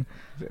 Jellystone.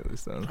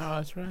 Jellystone. Oh,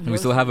 that's right. We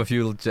still have a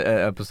few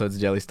episodes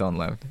of Jellystone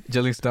left.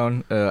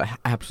 Jellystone,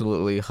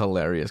 absolutely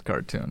hilarious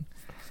cartoon.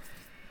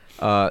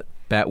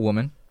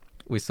 Batwoman.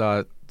 We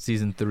saw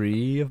season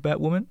 3 of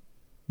Batwoman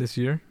this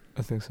year.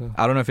 I think so.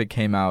 I don't know if it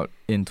came out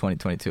in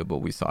 2022, but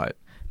we saw it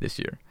this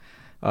year.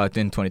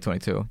 In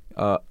 2022.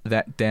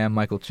 That damn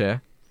Michael Che.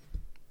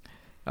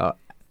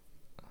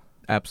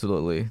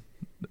 Absolutely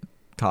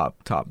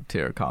top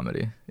tier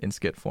comedy in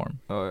skit form.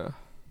 Oh yeah.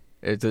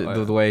 It's Oh,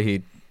 yeah. the way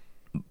he,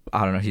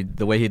 I don't know,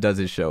 the way he does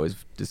his show is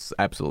just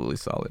absolutely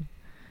solid.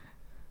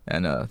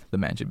 And the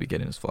man should be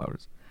getting his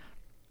flowers.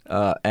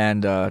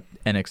 And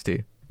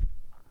NXT.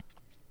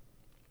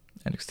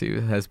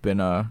 NXT has been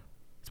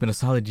it's been a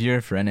solid year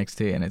for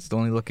NXT, and it's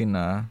only looking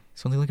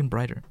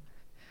brighter.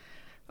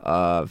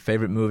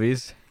 Favorite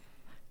movies,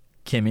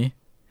 Kimmy,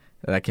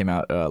 that came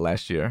out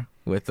last year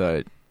with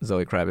Zoe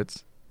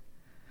Kravitz.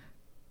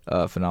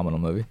 Phenomenal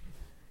movie.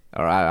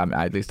 Or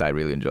at least I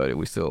really enjoyed it.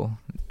 We still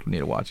need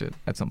to watch it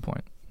at some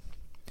point.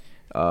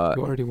 You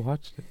already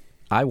watched it.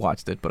 I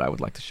watched it, but I would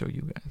like to show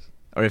you guys,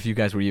 or if you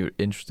guys were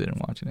interested in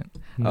watching it.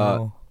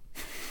 No.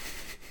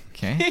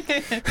 Okay.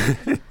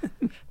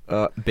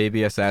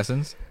 Baby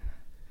Assassins.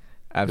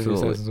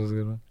 Absolutely. Baby Assassins was a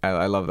good one.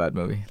 I love that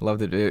movie.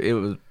 Loved it. It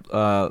was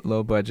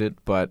low budget,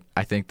 but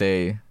I think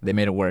they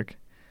made it work.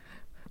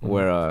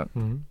 Where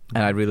and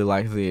I really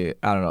like I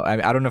don't know.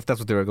 I don't know if that's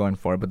what they were going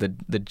for, but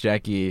the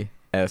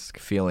Jackie-esque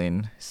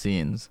feeling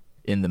scenes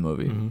in the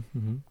movie.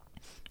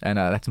 And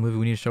that's a movie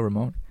we need to show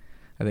Ramon.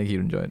 I think he'd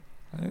enjoy it.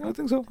 I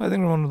think so. I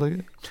think Ramon would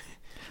like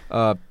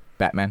it.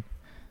 Batman.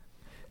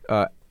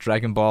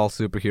 Dragon Ball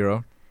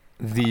superhero.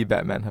 The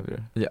Batman,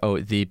 Javier.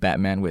 Yeah, the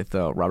Batman with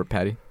Robert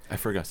Patty. I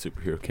forgot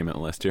Superhero came out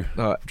last year.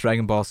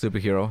 Dragon Ball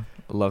superhero.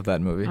 Love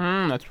that movie.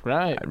 That's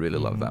right. I really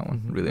love that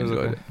one. Really It was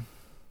enjoyed okay.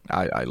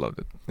 it. I loved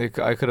it.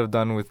 I could have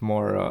done with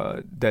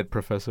more dead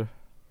professor.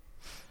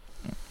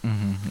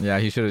 Yeah,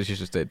 he should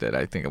stay dead.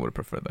 I think I would have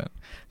preferred that.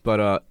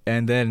 But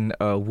and then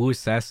Wu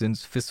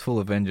Assassin's Fistful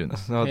of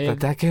Vengeance. No, Hey,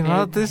 that came hey,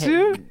 out this hey.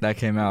 year. That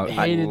came out.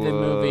 I hated that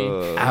movie.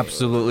 Whoa.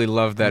 Absolutely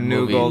loved that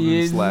New movie. Golden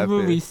Yeah, Slappy. the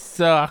movie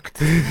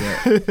sucked.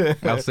 Yeah.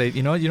 I'll say,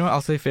 you know,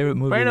 I'll say favorite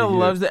movie. of the Brandon year.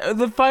 loves that.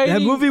 The fighting.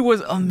 That movie was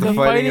The amazing.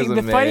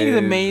 fighting is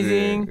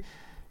amazing.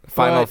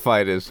 Final but-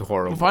 fight is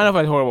horrible. Final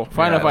Fight horrible.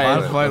 Final Yeah, Fight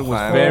Final is Fight was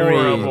Final very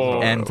Fight was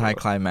horrible.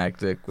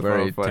 anticlimactic, The very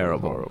Final Fight was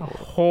terrible. horrible.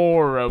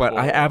 horrible. But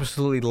I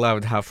absolutely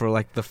loved how for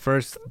like the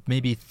first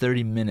maybe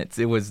 30 minutes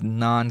it was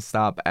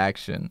non-stop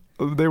action.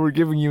 They were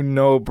giving you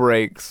no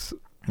breaks.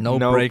 No,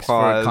 No breaks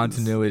pause. for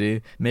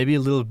continuity. Maybe a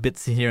little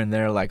bits here and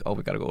there like, oh,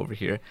 we got to go over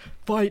here.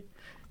 Fight.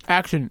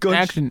 action, Gun-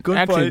 action,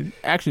 gunfight.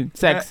 action,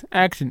 sex,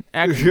 action.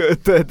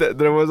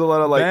 There was a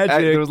lot of like Magic.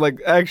 there was like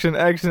action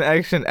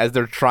as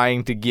they're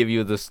trying to give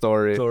you the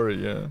story.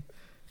 Sorry, yeah.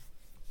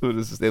 It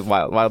was just, it's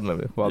wild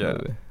movie. Wild Yeah.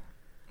 movie.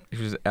 It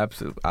was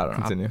absolute. I don't know.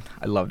 Continue.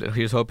 I loved it.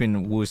 He was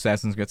hoping Wu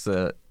Assassins gets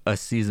a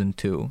season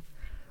 2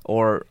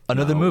 or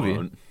another No, it movie.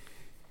 won't.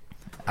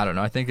 I don't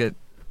know. I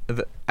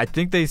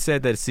think they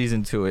said that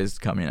season 2 is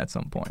coming at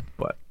some point,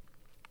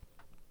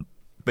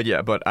 but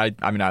yeah, but I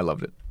mean I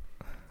loved it.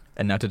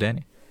 And now to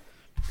Danny.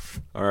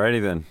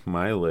 Alrighty then,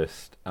 my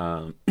list.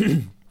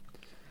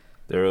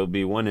 There will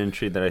be one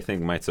entry that I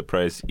think might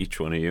surprise each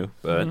one of you,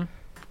 but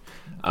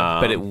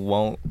But it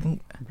won't.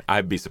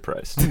 I'd be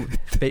surprised.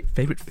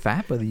 Favorite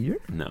FAP of the year?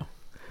 No,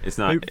 it's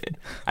not.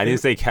 I didn't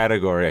say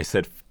category. I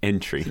said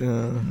entry.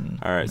 Mm.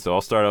 All right, so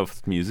I'll start off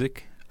with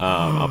music.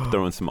 I'll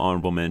throw in some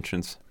honorable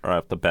mentions right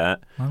off the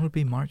bat. Mine would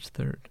be March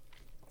 3rd.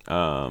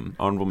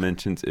 Honorable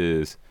mentions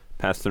is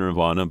Past the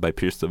Nirvana by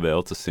Pierce the Veil.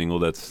 It's a single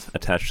that's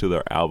attached to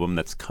their album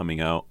that's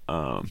coming out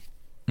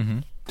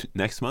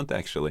next month,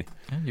 actually.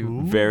 Yeah,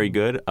 Very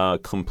good.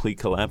 Complete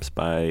Collapse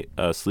by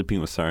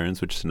Sleeping with Sirens,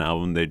 which is an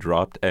album they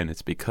dropped, and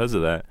it's because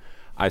of that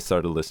I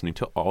started listening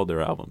to all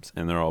their albums,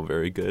 and they're all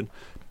very good.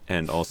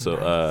 And also,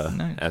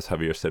 Nice. as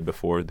Javier said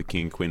before, The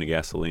King and Queen of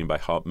Gasoline by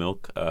Hot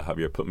Milk.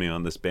 Javier put me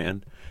on this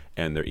band,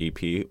 and their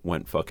EP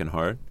went fucking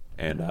hard,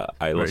 and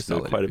I listened to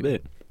solid it quite a EP.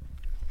 bit.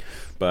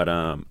 But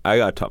I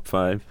got top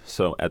 5.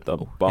 So at the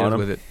Hit us bottom,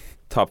 with it.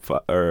 top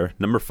 5 or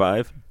number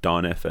 5,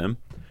 Dawn FM.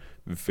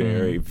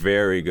 Very,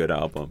 very good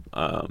album.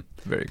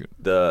 Very good.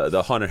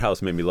 The Haunted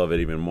House made me love it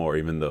even more,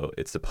 even though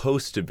it's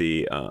supposed to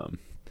be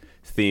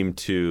themed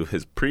to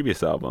his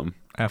previous album,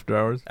 After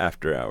Hours.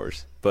 After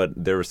Hours. But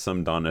there was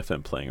some Dawn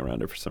FM playing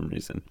around it for some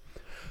reason.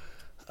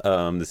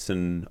 This is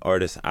an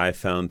artist I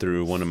found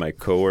through one of my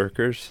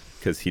coworkers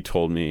because he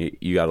told me,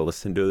 you got to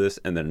listen to this.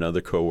 And then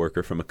another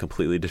coworker from a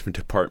completely different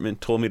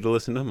department told me to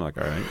listen to him. I'm like,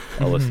 all right,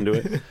 I'll listen to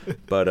it.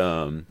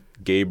 But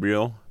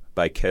Gabriel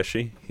by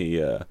Keshi, he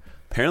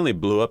apparently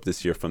blew up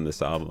this year from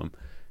this album.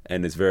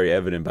 And it's very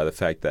evident by the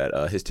fact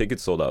that his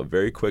tickets sold out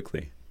very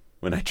quickly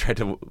when I tried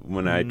to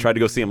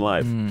go see him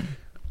live.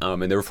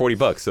 And they were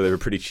 $40, so they were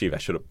pretty cheap. I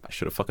should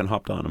have fucking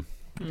hopped on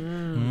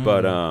them.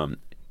 But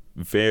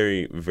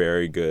very,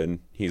 very good.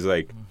 He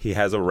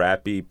has a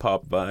rappy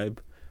pop vibe.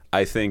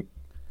 I think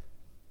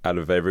out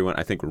of everyone,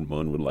 I think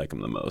Ramon would like him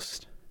the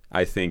most.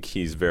 I think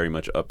he's very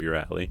much up your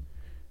alley.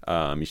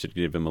 You should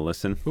give him a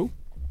listen. Who?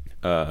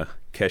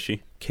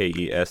 Keshi,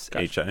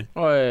 Keshi.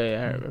 Oh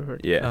yeah, I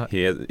heard. Yeah,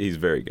 he's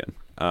very good.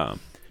 And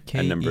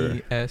number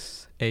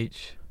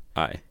KESHA.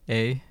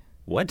 I.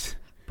 What?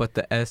 But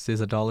the S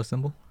is a dollar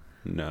symbol.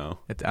 No,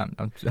 I'm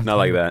not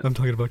like that. I'm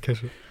talking about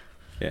Kesha.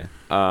 Yeah.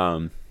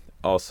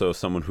 Also,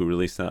 someone who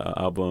released an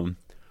album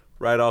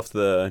right off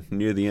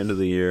near the end of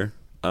the year.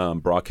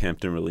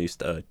 Brockhampton released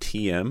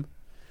TM.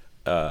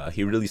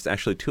 He released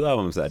actually 2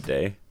 albums that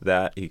day.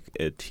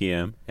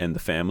 TM and The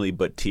Family,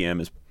 but TM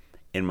is,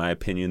 in my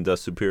opinion, the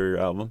superior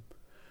album.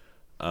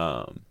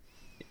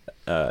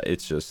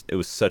 It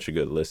was such a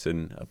good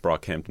listen.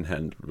 Brockhampton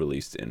hadn't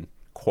released in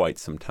quite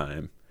some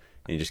time,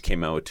 and he just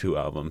came out with 2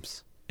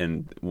 albums,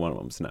 and one of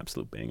them's an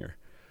absolute banger.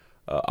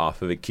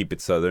 Off of it, Keep It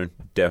Southern,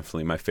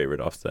 definitely my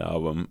favorite off the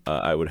album.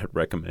 I would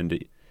recommend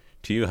it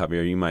to you,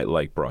 Javier. You might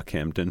like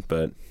Brockhampton,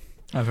 but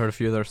I've heard a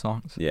few of their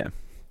songs. yeah,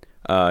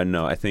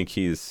 no, I think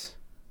it's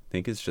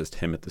just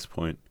him at this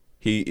point.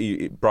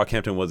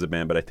 Brockhampton was a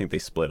band, but I think they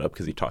split up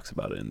because he talks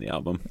about it in the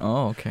album.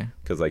 Oh, okay.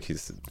 Because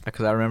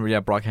Because I remember,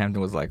 Brockhampton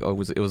was like,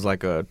 it was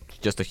like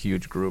just a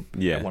huge group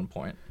at one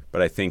point.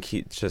 But I think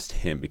it's just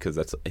him because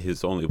that's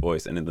his only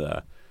voice. And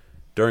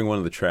during one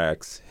of the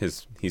tracks,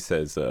 he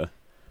says,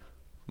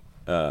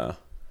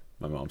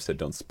 my mom said,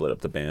 "Don't split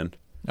up the band."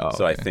 Oh,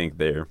 so I okay. think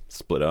they're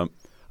split up.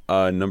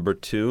 Number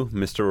 2,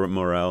 Mr.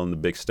 Morale and the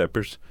Big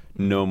Steppers.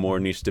 No more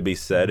needs to be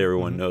said.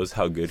 Everyone knows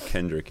how good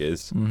Kendrick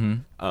is.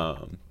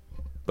 Mm-hmm.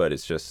 But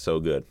it's just so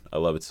good. I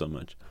love it so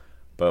much.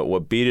 But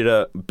what beat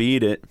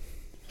it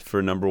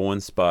for number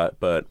one spot,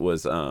 but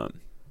was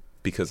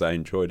because I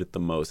enjoyed it the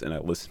most and I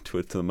listened to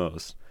it the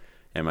most,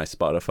 and my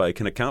Spotify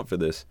can account for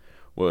this,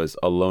 was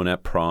Alone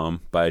at Prom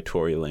by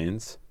Tory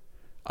Lanez.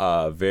 It's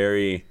a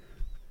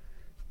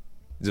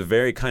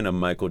very kind of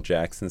Michael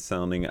Jackson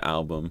sounding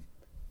album,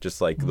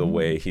 just like the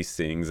way he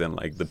sings and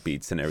like the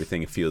beats and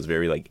everything. It feels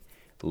very like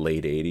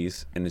late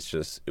 80s, and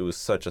it was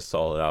such a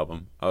solid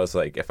album. I was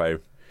like, if I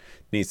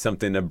need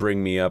something to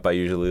bring me up, I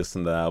usually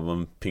listen to the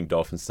album. Pink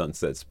Dolphin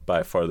Sunset's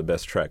by far the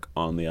best track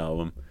on the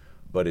album,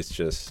 but it's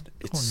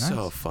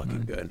so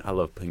fucking good. I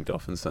love Pink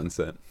Dolphin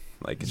Sunset.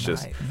 Like, it's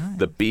just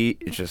the beat,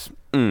 it's just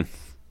But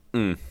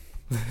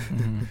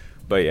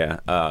yeah,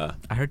 I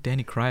heard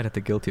Danny cried at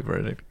the guilty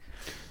verdict.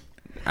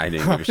 I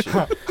didn't give a shit.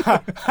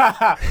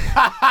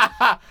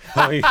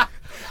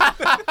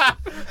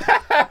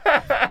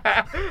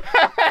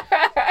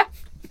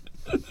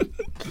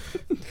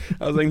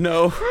 I was like,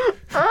 no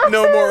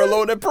more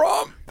Alone at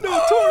Prom.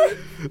 No,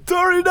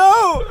 Tori,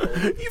 no!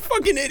 You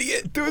fucking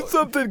idiot. Do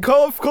something.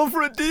 Call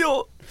for a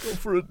deal. Go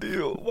for a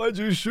deal. Why'd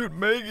you shoot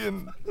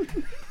Megan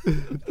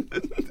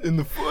in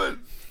the foot?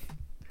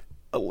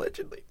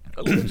 Allegedly,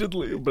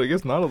 but I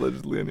guess not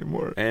allegedly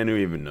anymore. And who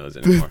even knows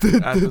anymore?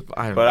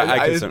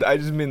 I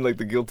just mean like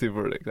the guilty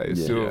verdict. I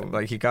assume.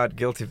 Like, he got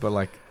guilty, but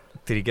like,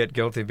 did he get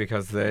guilty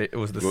because it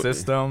was the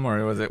system,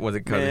 or was it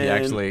because he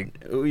actually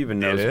who even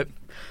did knows it?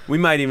 We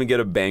might even get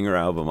a banger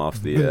album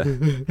off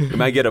the. We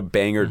might get a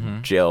banger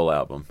jail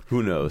album.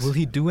 Who knows? Will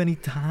he do any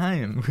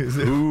time?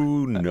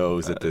 Who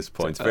knows at this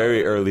point? It's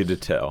very early to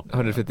tell.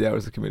 150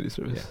 hours of community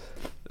service.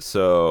 Yeah.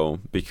 So,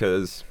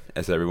 because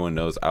as everyone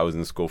knows, I was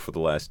in school for the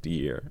last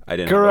year. I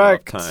didn't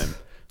Correct. have enough time,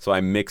 so I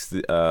mixed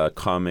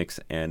comics,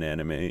 manga,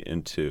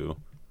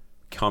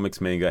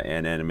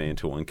 and anime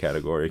into one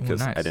category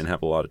because I didn't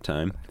have a lot of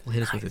time. Well,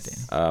 hit us with it,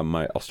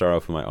 Danny. I'll start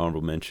off with my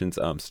honorable mentions.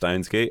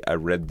 Steins Gate. I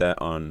read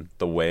that on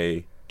the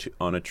way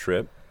on a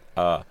trip.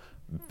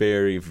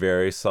 Very,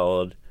 very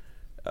solid.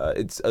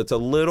 It's a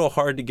little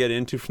hard to get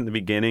into from the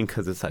beginning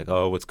because it's like,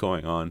 oh, what's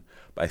going on?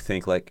 But I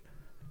think like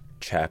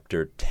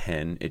chapter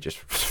 10, it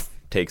just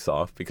takes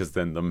off because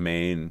then the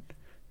main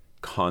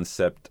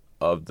concept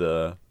of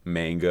the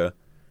manga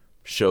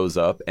shows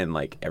up and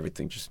like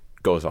everything just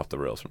goes off the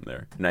rails from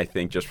there. And I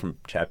think just from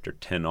chapter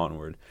 10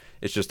 onward,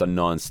 it's just a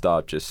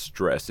non-stop, just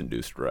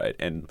stress-induced ride.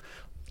 And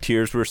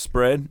tears were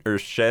shed.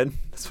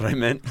 That's what I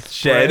meant.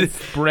 Spread?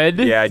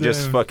 Yeah, I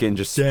just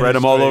fucking spread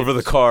them all over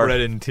the car.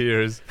 Spread in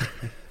tears.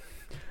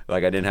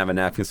 Like, I didn't have a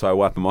napkin, so I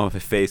wiped them off my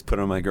face, put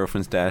it on my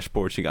girlfriend's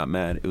dashboard. She got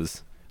mad. It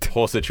was the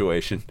whole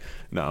situation.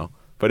 No.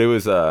 But it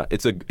was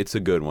it's a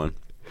good one.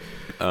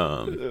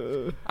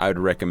 I would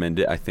recommend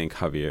it. I think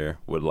Javier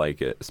would like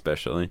it,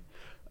 especially.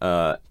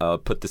 I'll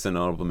put this in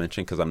honorable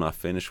mention because I'm not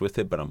finished with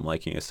it, but I'm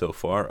liking it so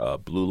far.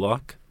 Blue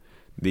Lock,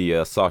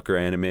 the soccer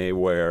anime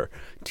where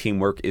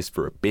teamwork is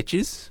for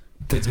bitches.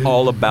 It's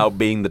all about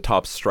being the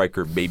top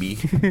striker, baby.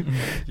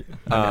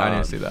 I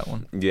didn't see that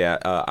one. Yeah,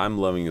 I'm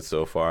loving it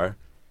so far.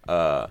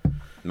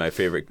 My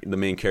favorite, the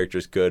main character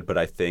is good, but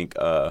I think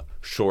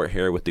short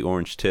hair with the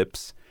orange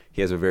tips.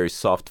 He has a very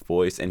soft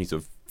voice, and he's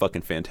a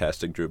fucking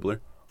fantastic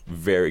dribbler.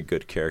 Very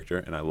good character,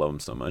 and I love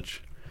him so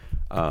much.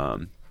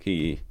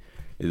 It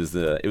was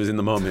in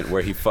the moment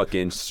where he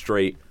fucking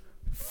straight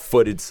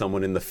footed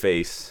someone in the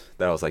face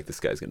that I was like,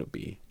 this guy's gonna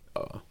be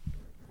a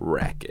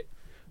racket.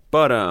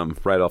 But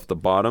right off the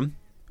bottom,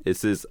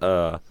 this is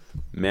a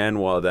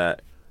manhwa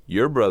that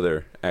your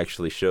brother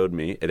actually showed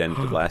me. It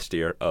ended last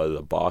year.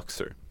 The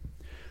Boxer.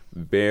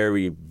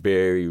 Very,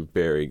 very,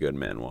 very good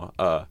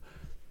manhwa.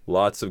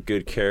 Lots of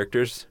good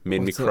characters.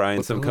 Made me cry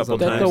in some couple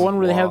times. That's the one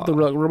where they have the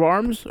rubber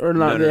arms, or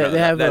not? No. They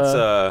have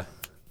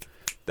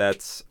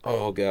That's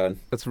oh god.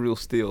 That's Real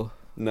Steel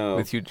No.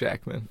 with Hugh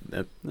Jackman.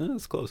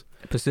 That's close.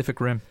 Pacific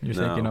Rim. You're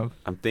thinking of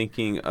I'm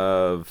thinking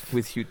of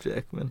With Hugh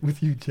Jackman.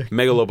 with you, Jack.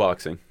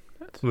 Megaloboxing.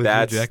 With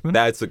That's Hugh Jackman.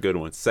 that's a good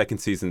one. Second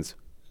season's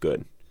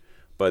good,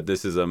 but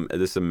this is a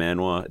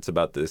manhwa. It's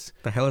about this.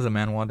 The hell is a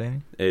manhwa,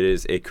 Danny? It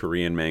is a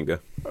Korean manga,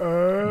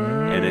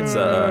 and it's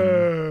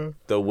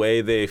the way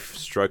they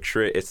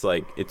structure it. It's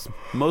like it's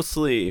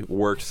mostly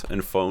works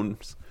and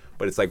phones,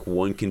 but it's like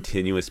one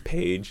continuous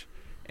page,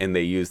 and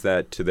they use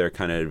that to their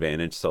kind of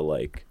advantage. So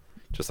like,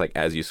 just like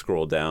as you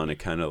scroll down, it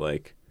kind of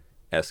like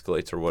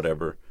escalates or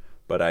whatever.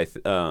 But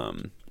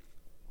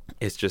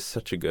it's just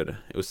such a good.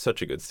 It was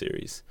such a good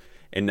series.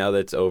 And now that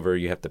it's over,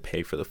 you have to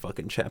pay for the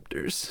fucking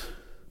chapters.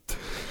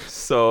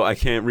 So I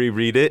can't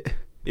reread it,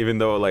 even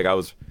though like I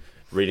was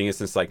reading it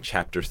since like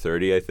chapter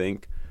 30, I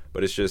think.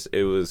 But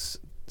it was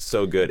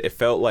so good. It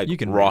felt like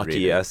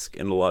Rocky-esque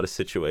in a lot of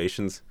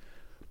situations.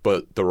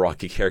 But the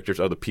Rocky characters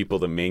are the people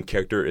the main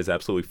character is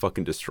absolutely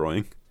fucking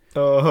destroying.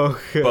 Oh,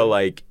 okay. But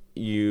like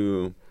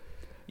you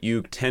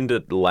tend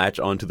to latch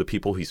onto the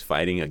people he's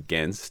fighting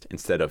against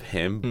instead of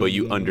him, but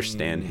you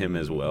understand him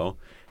as well.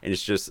 And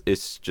it's just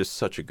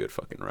such a good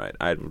fucking ride.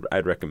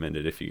 I'd recommend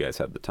it if you guys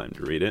have the time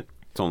to read it.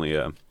 It's only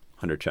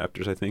 100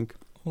 chapters, I think.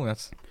 Oh,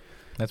 that's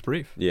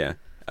brief. Yeah.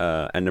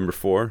 At number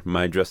 4,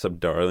 My Dress Up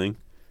Darling,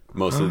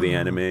 mostly the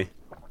anime.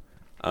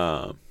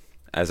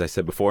 as I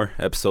said before,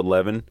 episode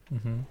 11,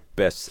 Mm-hmm.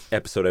 best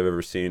episode I've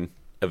ever seen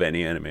of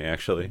any anime,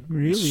 actually.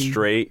 Really?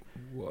 Straight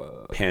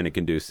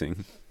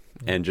panic-inducing.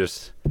 And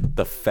just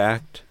the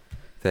fact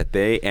that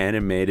they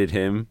animated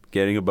him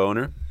getting a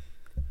boner,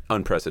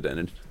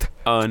 unprecedented. That's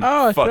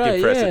Unfucking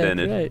right,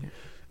 precedented. Yeah, that's right.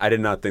 I did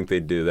not think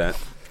they'd do that.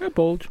 That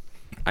bulge.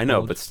 I know,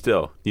 Bold. but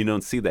still, you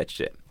don't see that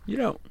shit. You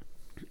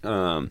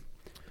don't.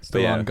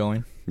 Still yeah.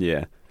 ongoing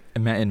Yeah,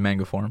 in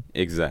manga form.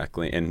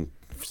 exactly. And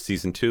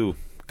season 2,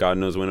 God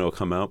knows when it'll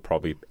come out.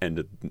 Probably end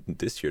of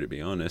this year, to be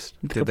honest.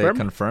 Did they Confirmed?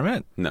 confirm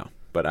it? No,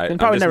 but I'm Then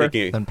probably just never.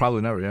 making. Then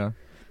probably never. Yeah.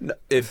 No,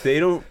 if they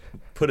don't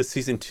put a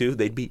season 2,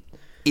 they'd be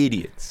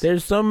idiots.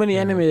 There's so many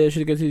anime that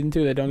should get season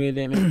 2 that don't get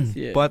anime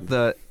yet. But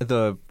the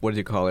what do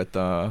you call it?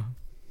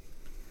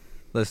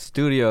 The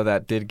studio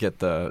that did get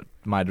the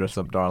My Dress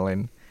Up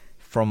Darling,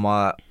 from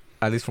at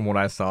least from what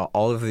I saw,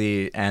 all of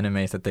the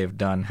animes that they've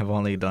done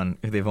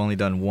they've only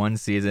done one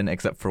season,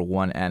 except for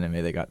one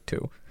anime they got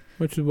 2.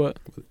 Which is what?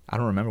 I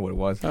don't remember what it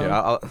was. Oh.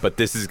 Yeah, But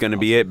this is gonna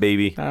be it,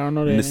 baby. I don't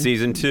know. In the that.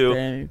 season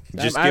 2,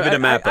 just give it to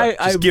map. Mappa.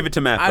 Just give it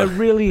to Mappa. I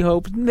really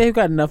hope they've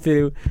got enough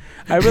to do.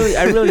 I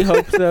really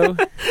hope so.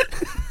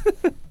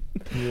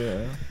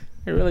 yeah.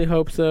 I really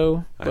hope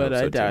so, I but hope I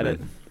so too, doubt man.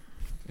 it.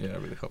 Yeah, I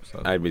really hope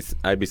so.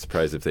 I'd be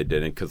surprised if they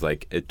didn't, because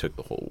like it took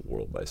the whole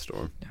world by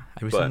storm. Yeah,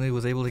 I recently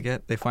was able to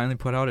get. They finally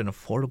put out an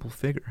affordable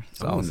figure.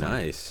 So I Oh, was like-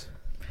 nice.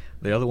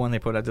 the other one they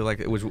put out,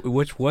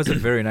 which was a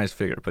very nice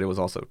figure, but it was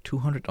also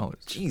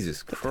 $200.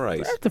 Jesus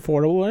Christ. That's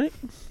affordable, right?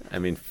 I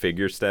mean,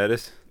 figure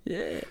status.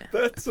 Yeah,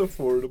 That's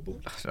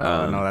affordable.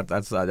 No,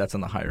 that's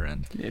on the higher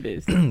end. it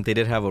is. They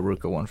did have a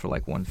Ruka one for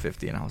like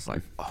 $150, and I was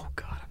like, oh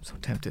god, I'm so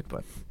tempted,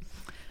 but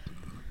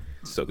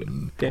So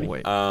good. Danny.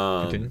 wait.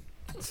 Um, Continue.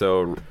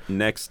 So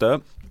next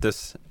up,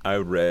 this I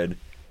read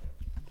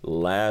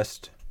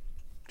last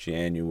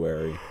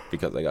January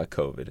because I got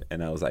COVID,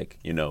 and I was like,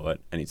 you know what,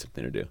 I need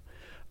something to do.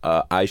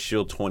 Ice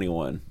Shield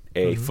 21,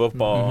 a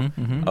football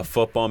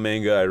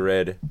manga I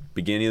read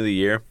beginning of the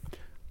year.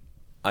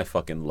 I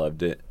fucking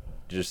loved it.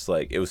 Just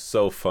like it was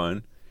so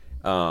fun.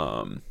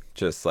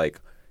 Just like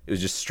it was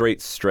just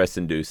straight stress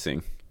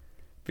inducing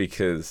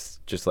because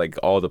just like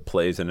all the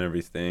plays and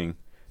everything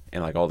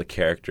and like all the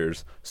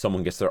characters,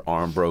 someone gets their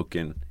arm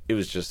broken. It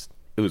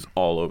was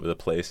all over the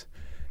place.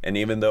 And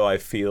even though I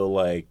feel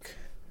like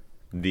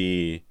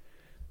the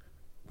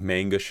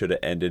manga should have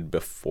ended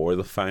before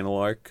the final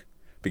arc,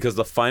 because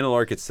the final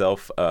arc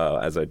itself,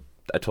 as I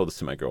told this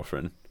to my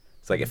girlfriend,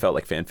 it's like it felt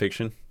like fan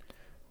fiction,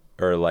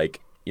 or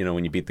like, you know,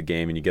 when you beat the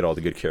game and you get all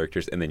the good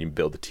characters and then you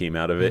build a team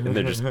out of it and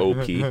they're just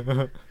OP.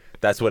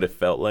 That's what it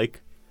felt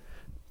like.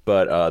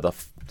 But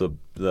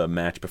the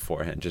match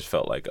beforehand just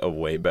felt like a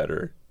way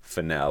better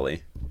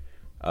finale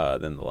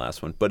than the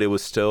last one. But it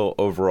was still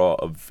overall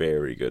a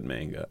very good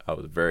manga. I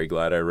was very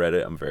glad I read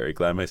it. I'm very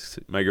glad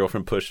my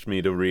girlfriend pushed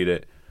me to read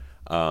it.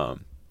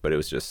 But it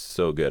was just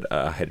so good.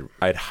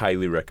 I'd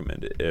highly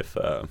recommend it if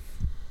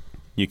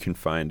you can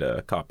find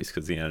copies,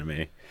 because the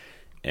anime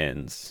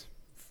ends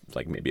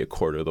like maybe a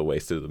quarter of the way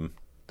through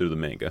the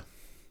manga.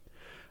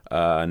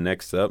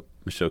 Next up,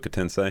 Mushoku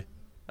Tensei.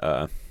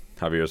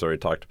 Javier's already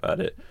talked about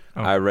it.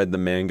 Oh. I read the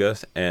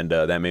mangas, and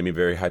that made me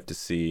very hyped to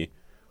see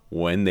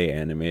when they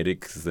animate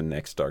it, because the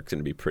next arc's going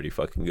to be pretty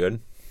fucking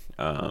good.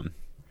 And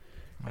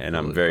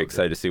I'm very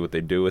excited to see what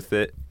they do with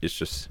it.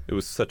 It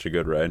was such a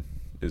good ride.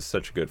 It was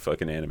such a good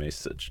fucking anime,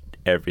 such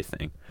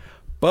everything.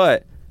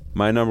 But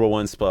my number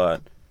one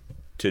spot,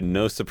 to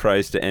no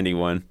surprise to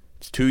anyone,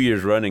 it's 2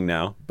 years running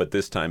now, but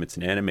this time it's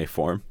in anime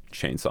form,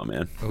 Chainsaw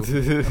Man.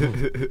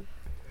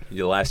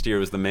 Last year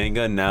was the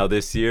manga, now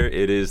this year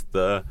it is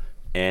the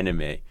anime.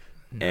 Nice.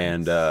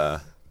 And I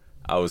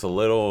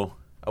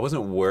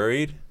wasn't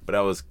worried, but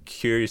I was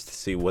curious to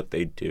see what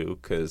they do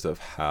because of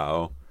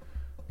how...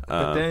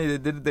 But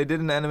then they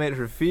didn't animate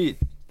her feet.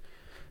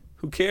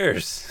 Who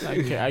cares?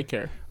 I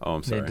care. Oh,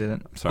 I'm sorry. They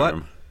didn't. I'm sorry.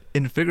 But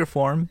in figure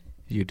form,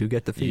 you do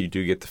get the You feet.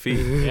 do get the feet.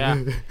 Yeah.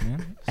 Yeah.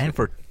 And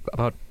for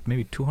about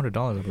maybe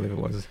 $200, I believe it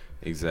was.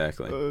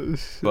 Exactly.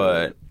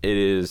 But it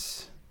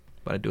is...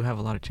 But I do have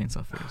a lot of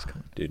chainsaw figures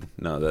coming. Dude,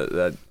 no,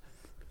 that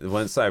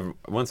once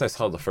I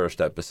saw the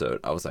first episode,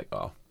 I was like,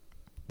 oh,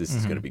 this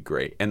is gonna be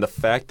great. And the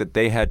fact that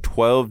they had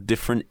 12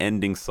 different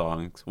ending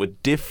songs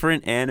with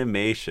different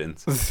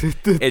animations,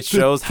 it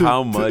shows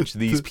how much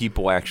these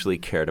people actually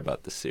cared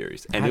about the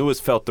series, and it was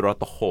felt throughout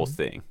the whole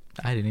thing.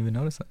 I didn't even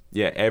notice that.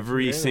 Yeah,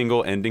 every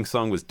single ending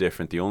song was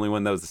different. The only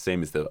one that was the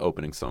same is the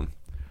opening song.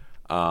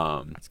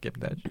 Skip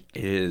that.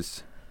 It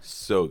is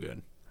so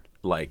good.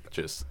 Like,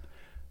 just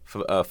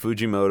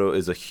Fujimoto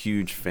is a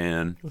huge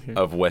fan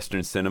of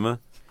Western cinema,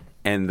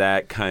 and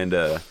that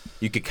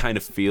you could kind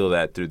of feel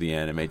that through the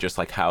anime, just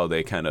like how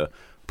they kind of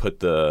put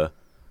the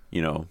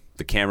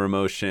camera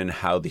motion,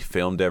 how they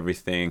filmed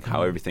everything,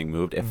 how everything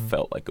moved. It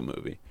felt like a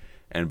movie.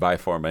 And by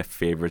far my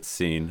favorite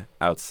scene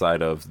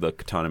outside of the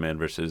Katana Man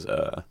versus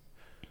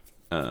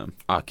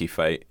Aki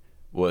fight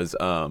was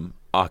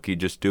Aki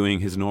just doing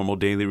his normal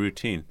daily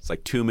routine. It's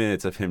like 2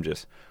 minutes of him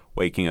just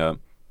waking up,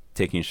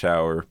 taking a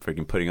shower,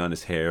 freaking putting on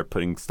his hair,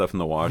 putting stuff in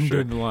the I'm washer.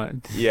 doing the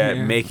line. Yeah,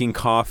 making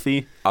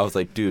coffee. I was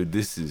like, dude,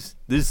 this is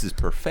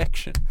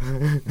perfection.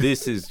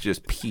 This is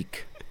just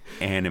peak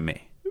anime.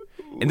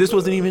 And this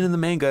wasn't even in the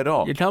manga at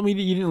all. You're telling me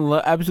that you didn't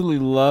absolutely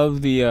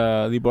love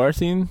the bar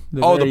scene?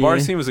 The bar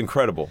very- scene was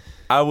incredible.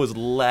 I was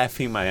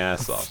laughing my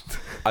ass off.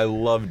 I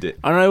loved it.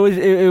 I don't know.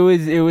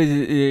 It was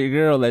a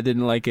girl that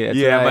didn't like it. That's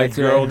Yeah, right, my that's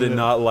girl right. did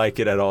not like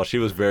it at all. She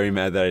was very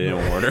mad that I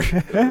didn't warn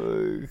her.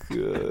 God.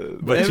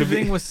 But But to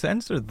everything be, was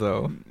censored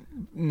though.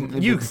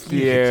 You But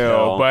could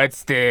tell. but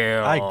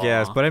still. I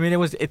guess, but I mean,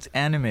 it's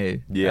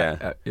anime.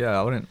 Yeah. Yeah.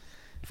 I wouldn't.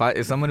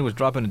 If somebody was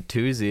dropping a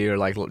toozy or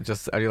like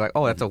just you're like,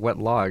 oh, that's a wet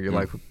log. You're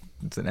like,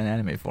 it's an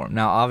anime form.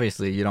 Now,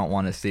 obviously, you don't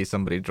want to see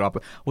somebody drop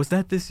it. Was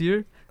that this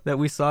year that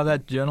we saw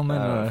that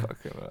gentleman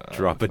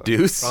drop a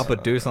deuce. drop a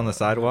deuce on the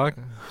sidewalk?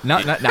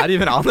 Not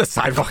even on the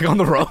sidewalk, on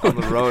the road. On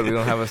the road, we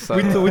don't have a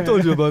sun. we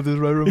told you about this,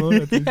 right,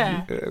 Ramon?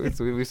 Yeah.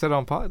 We said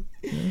on pod.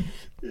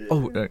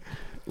 Oh,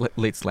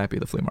 late Slappy,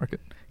 the flea market.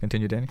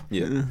 Continue, Danny.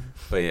 Yeah.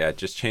 But yeah,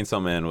 just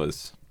Chainsaw Man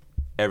was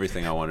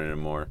everything I wanted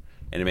and more.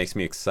 And it makes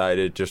me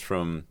excited just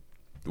from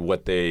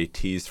what they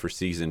teased for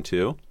season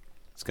 2.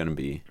 It's gonna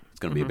be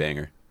a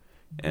banger.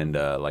 And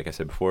like I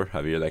said before,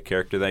 Javier, that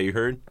character that you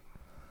heard,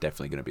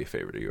 definitely gonna be a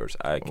favorite of yours.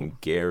 I can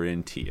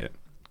guarantee it.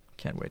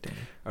 Can't wait, Danny.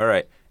 All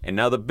right. And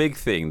now the big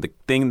thing, the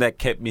thing that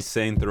kept me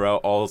sane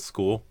throughout all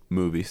school,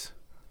 movies.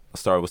 I'll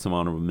start with some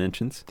honorable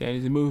mentions.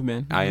 Danny's a movie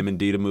man. I am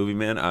indeed a movie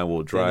man. I will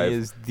Danny drive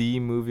is the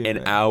movie. an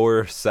man.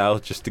 hour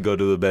south just to go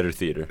to the better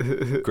theater.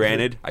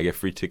 Granted, I get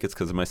free tickets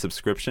because of my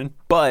subscription,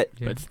 but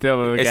But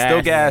still, it's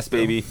still gas,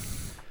 baby.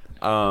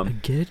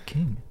 Get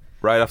King.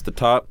 Right off the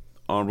top,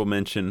 honorable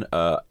mention,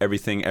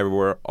 Everything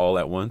Everywhere All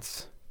at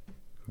Once.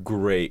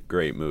 Great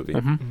movie.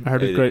 I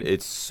heard it's great.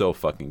 It's so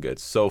fucking good.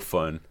 So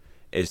fun.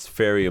 It's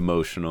very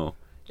emotional.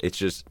 It's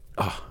just,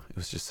 it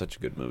was just such a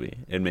good movie.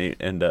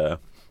 And a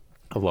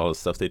lot of the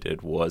stuff they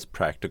did was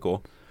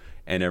practical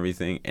and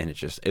everything, and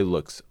it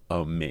looks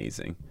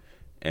amazing.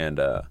 And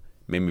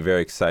made me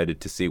very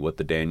excited to see what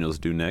the Daniels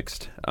do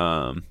next.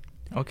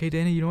 Okay,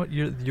 Danny, you know what?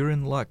 You're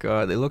in luck.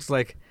 It looks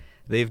like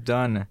they've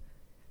done.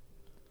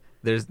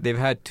 They've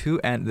had two,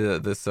 and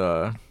this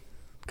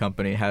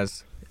company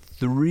has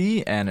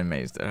 3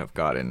 animes that have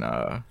gotten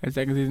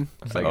Second season.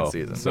 second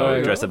season.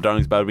 So Dress Up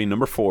Darling's about to be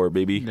number 4,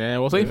 baby. Yeah,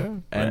 we'll see.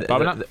 And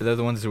Probably not. they're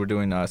the ones who were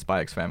doing Spy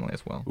X Family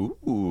as well.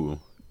 Ooh.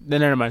 Then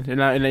never mind. You're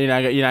not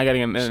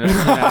getting it.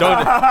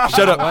 Don't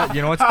shut up.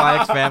 You know what? Spy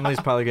X Family is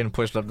probably getting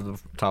pushed up to the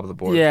top of the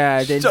board.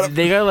 Yeah, they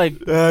got like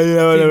two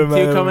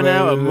coming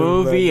out, a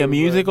movie, a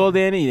musical.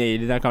 Danny, they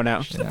did not come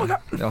out. Yeah.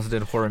 They also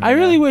did Horror. I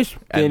really wish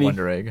and Danny,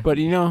 Wonder Egg. but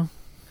you know,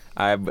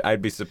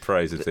 I'd be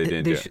surprised if they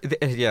didn't do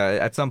it. Yeah,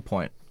 at some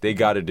point. They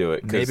got to do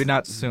it. 'cause Maybe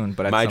not soon,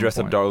 but at My some Dress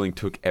Up point. Darling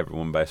took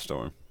everyone by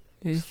storm.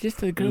 it's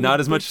just a girl. Not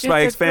with- as much it's as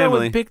Spy just X a girl with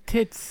Family. Big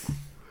tits.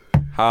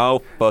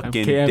 How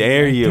fucking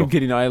dare you? I'm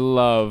kidding. I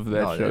love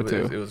that No, show it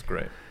too. was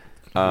great.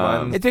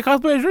 It's a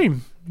cosplayer's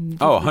dream.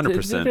 Oh, It's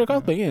 100%. a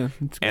cosplay, yeah. And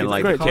it's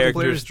like great. the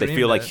characters, Cosplayers they dream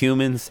feel like that.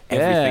 humans.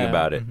 Everything Yeah.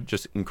 about it,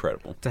 just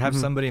incredible. To have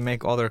somebody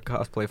make all their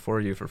cosplay for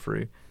you for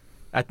free.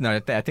 I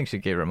think she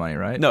gave her money,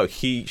 right? No,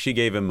 she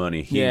gave him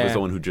money. He was Yeah. the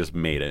one who just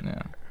made it.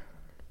 Yeah,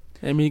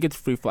 I mean, he gets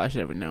free flash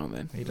every now and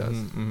then. he does.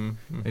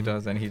 Mm-hmm. He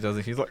does, and he does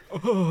it. He's like,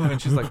 oh,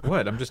 and she's like,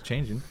 what? I'm just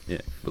changing. Yeah,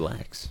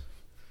 relax.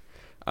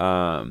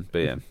 But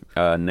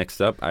yeah,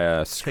 next up, Take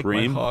my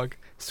Scream. hog.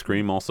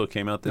 Scream also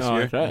came out this Oh,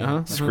 year. that's right,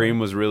 huh? Scream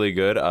was really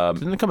good.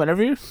 Doesn't it come out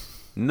every year?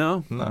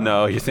 No,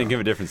 No. you're thinking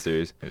of a different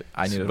series.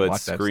 I need to But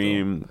watch that.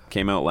 Scream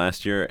came out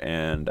last year,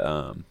 and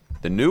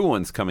the new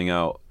one's coming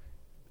out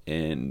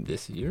in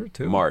This year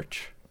too.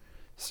 March.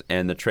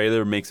 And the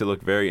trailer makes it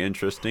look very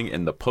interesting,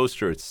 and the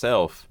poster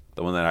itself,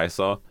 the one that I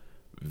saw,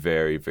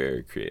 very,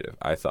 very creative.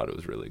 I thought it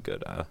was really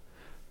good.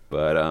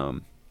 But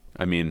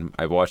I mean,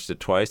 I've watched it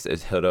twice.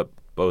 It's held up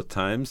both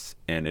times,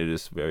 and it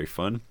is very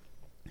fun.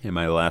 And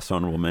my last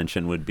honorable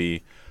mention would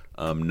be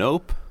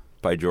Nope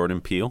by Jordan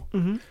Peele.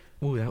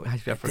 Ooh, I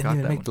forgot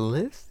Didn't that make one. the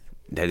list.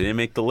 That didn't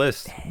make the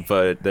list,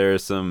 but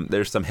there's some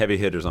heavy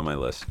hitters on my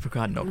list. I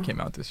forgot Nope came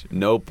out this year.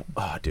 Nope.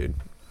 Oh, dude.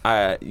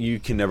 You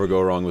can never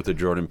go wrong with a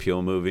Jordan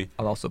Peele movie.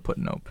 I'll also put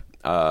Nope.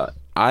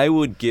 I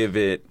would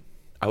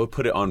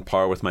put it on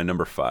par with my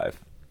number 5.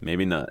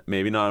 Maybe not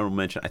honorable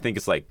mention. I think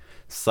it's like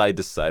side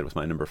to side with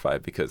my number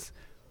 5, because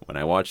when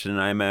I watched it in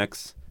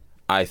IMAX,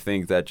 I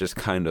think that just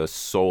kind of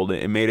sold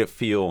it. It made it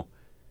feel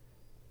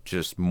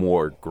just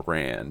more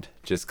grand,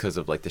 just because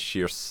of like the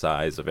sheer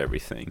size of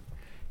everything.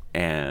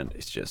 And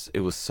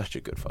it was such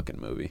a good fucking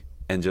movie.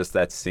 And just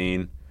that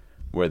scene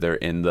where they're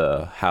in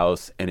the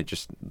house and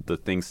the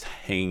thing's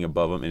hanging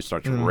above them and it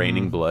starts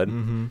raining blood.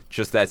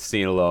 Just that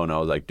scene alone, I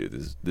was like, dude,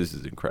 this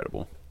is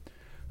incredible.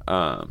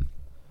 But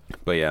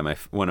yeah,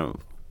 one of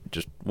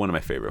my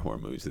favorite horror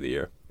movies of the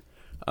year.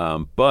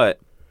 But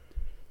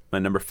my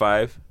number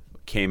 5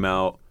 came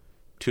out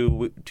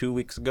 2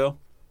 weeks ago.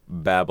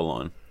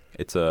 Babylon.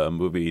 It's a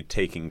movie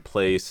taking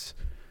place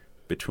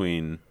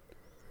between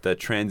the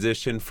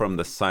transition from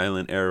the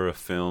silent era of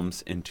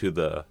films into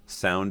the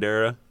sound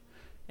era,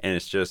 and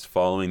it's just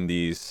following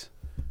these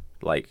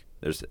like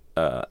there's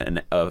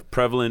a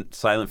prevalent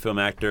silent film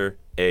actor,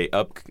 a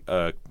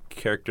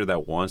character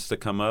that wants to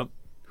come up,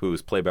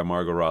 who's played by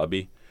Margot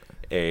Robbie,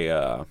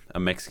 a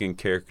Mexican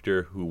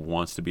character who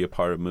wants to be a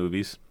part of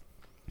movies,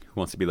 who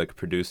wants to be like a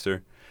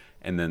producer,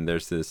 and then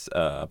there's this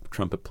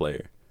trumpet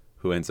player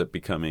who ends up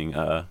becoming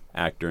an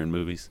actor in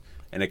movies.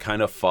 And it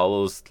kind of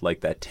follows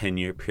like that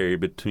 10-year period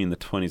between the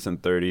 20s and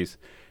 30s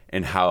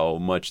and how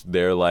much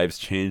their lives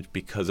changed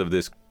because of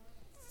this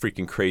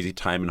freaking crazy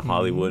time in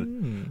Hollywood.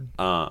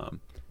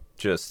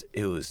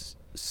 It was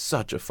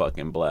such a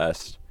fucking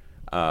blast.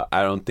 I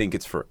don't think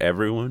it's for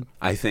everyone.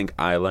 I think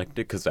I liked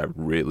it because I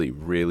really,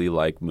 really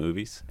like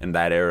movies. And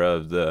that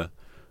era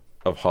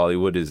of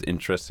Hollywood is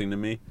interesting to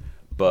me.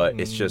 But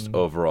it's just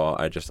overall,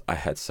 I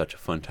had such a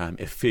fun time.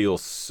 It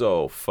feels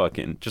so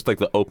fucking, just like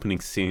the opening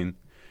scene.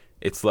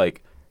 It's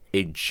like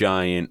a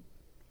giant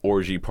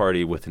orgy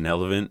party with an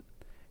elephant,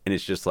 and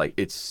it's just like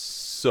it's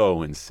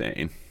so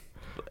insane.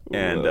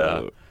 And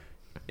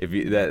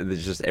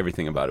there's just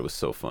everything about it was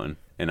so fun,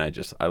 and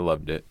I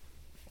loved it.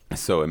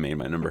 So it made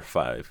my number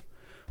 5.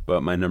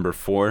 But my number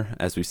 4,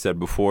 as we said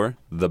before,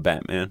 The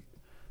Batman,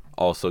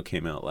 also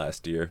came out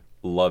last year.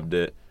 Loved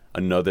it. A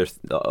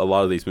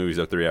lot of these movies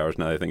are 3 hours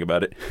now that I think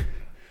about it.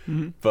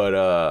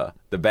 But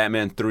The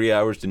Batman 3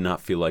 hours did not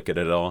feel like it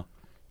at all.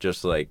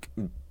 Just like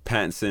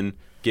Pattinson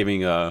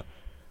giving a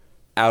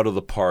out of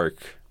the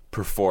park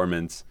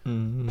performance.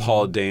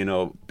 Paul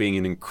Dano being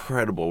an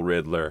incredible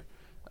Riddler.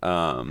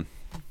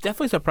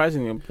 Definitely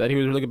surprising him that he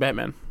was a really good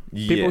Batman.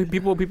 Yeah.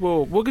 People.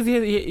 Well, because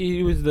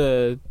he was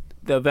the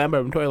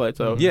vampire from Twilight,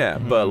 so Yeah,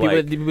 but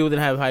people didn't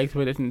have high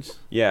expectations.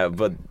 Yeah,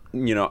 but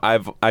you know,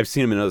 I've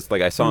seen him in others.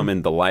 Like I saw him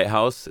in The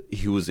Lighthouse.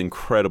 He was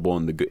incredible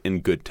in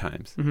Good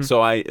Times.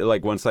 So I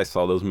once I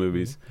saw those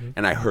movies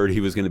and I heard he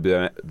was going to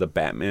be the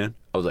Batman,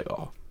 I was like,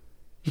 oh,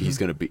 he's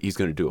gonna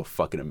do a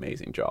fucking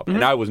amazing job.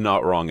 And I was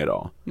not wrong at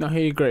all. No,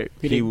 he did great.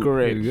 He did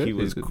great. He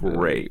was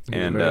great,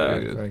 and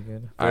Very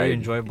good. Very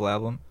enjoyable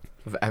album.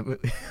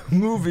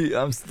 Movie.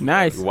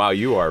 Nice. wow,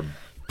 you are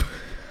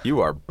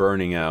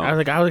burning out. I was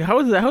like, how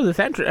was the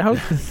soundtrack? How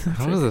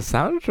was the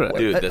soundtrack?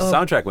 Dude, the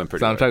soundtrack went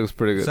pretty Soundtrack good. was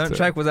pretty good.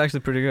 Soundtrack was actually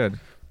pretty good.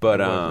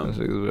 But Soundtrack was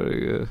very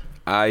good.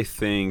 I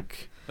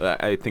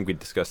think we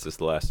discussed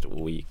this last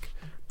week,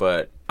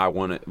 but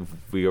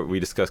we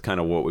discussed kind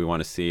of what we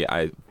want to see.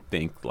 I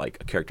think like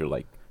a character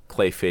like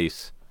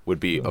Clayface would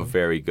be a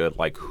very good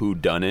like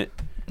whodunit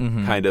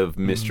kind of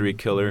mystery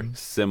killer,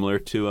 similar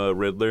to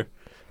Riddler,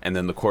 and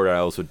then the Court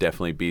Owls would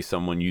definitely be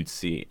someone you'd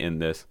see in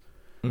this.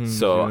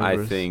 So I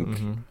think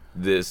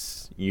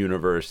this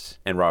universe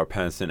and Robert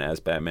Pattinson as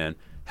Batman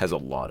has a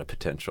lot of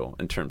potential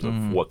in terms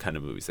of what kind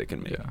of movies they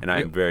can make, Yeah. and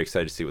I'm very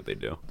excited to see what they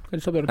do.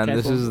 And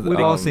this is We've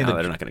all seen No,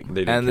 the they're not going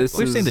to. and this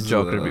We've seen the is,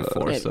 Joker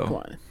before, Come so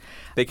on.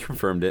 They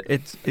confirmed it.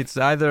 it's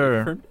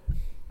either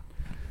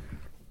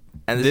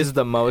and this is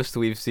the most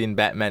we've seen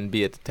Batman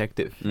be a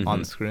detective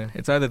on screen.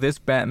 It's either this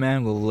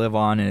Batman will live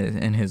on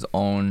in his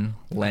own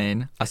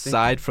lane,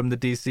 aside from the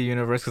DC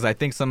universe, because I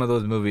think some of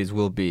those movies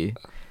will be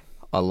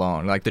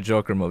alone, like the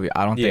Joker movie.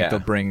 I don't think Yeah. they'll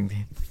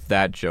bring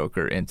that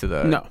Joker into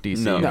the No.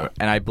 DC No. universe.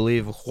 And I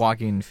believe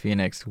Joaquin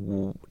Phoenix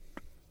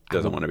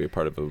Doesn't want to be a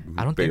part of a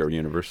I don't bigger think-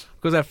 universe.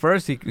 because at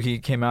first he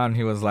came out and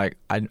he was like,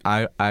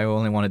 I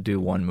only want to do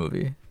one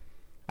movie.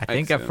 I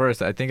think at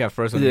first when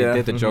Yeah. he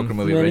did the Joker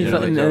movie And then he-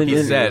 originally, and then- he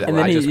and said, then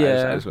he- I just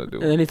yeah. wanna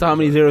do And then he saw how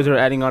many zeros are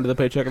adding onto the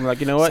paycheck. I'm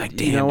like, you know what? It's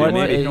like, you know damn,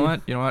 what? dude, you know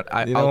what? You know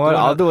what?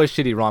 I'll do a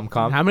shitty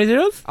rom-com. How many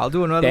zeros? I'll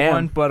do another Damn.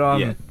 one, but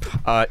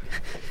Yeah.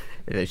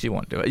 yeah, she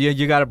won't do it.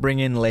 You got to bring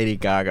in Lady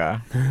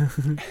Gaga.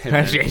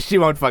 she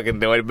won't fucking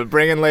do it, but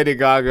bring in Lady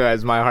Gaga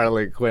as my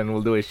Harley Quinn.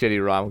 We'll do a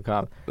shitty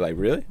rom-com. Like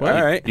really? What?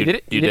 All right. You did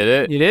it. You did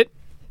it. You did.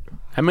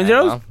 How many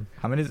zeros?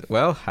 How many?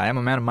 Well, I am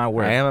a man of my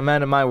word. I am a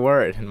man of my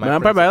word. And my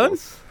Vampire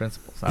principles.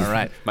 Principles. All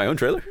right. My own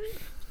trailer.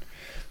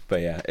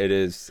 But yeah, it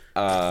is.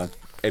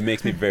 It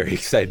makes me very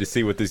excited to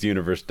see what this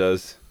universe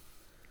does.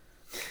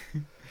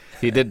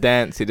 He did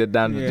dance. He did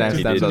dance Yeah. dance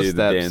He down did those do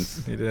the steps.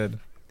 dance. He did.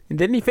 And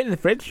didn't he fit in the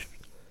fridge?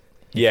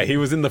 Yeah, he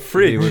was in the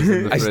fridge. He was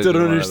in the I fridge still don't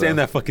in one of understand them.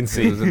 that fucking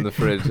He was scene. in the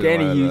fridge. in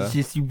Danny, one of you the-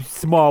 just you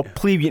small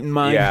plebeian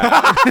mind.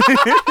 Yeah.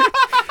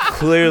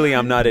 Clearly,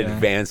 I'm not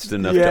advanced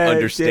enough to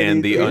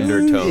understand Danny, the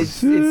undertones.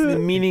 It's the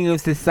meaning of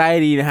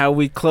society and how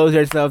we close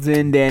ourselves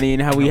in, Danny,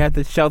 and how we have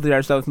to shelter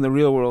ourselves in the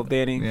real world,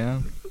 Danny. Yeah.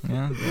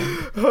 Yeah.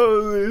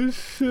 Holy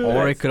shit.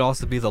 Or it could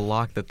also be the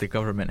lock that the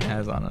government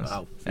has on us.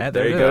 Wow. Yeah,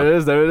 There you There go. it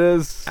is. There it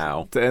is.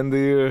 Ow. To end the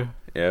year.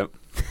 Yep.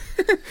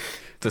 To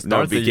No,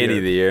 start the beginning year.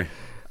 of the year.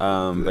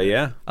 But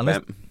yeah,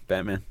 Unless-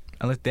 Batman.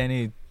 Unless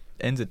Danny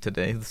ends it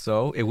today,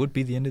 so it would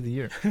be the end of the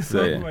year.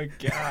 So yeah.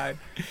 god.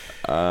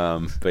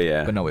 But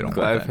yeah. But no, we don't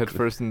Dive want head that.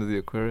 first into the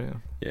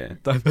aquarium. Yeah.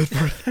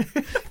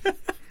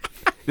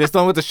 This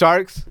one with the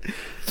sharks.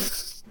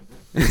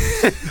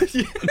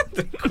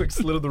 Quick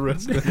slit of the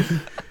wrist.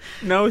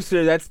 No,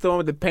 sir, that's the one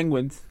with the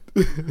penguins.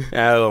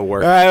 That'll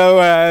work.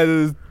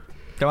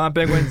 Come on,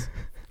 penguins.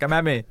 Come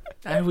at me.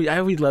 I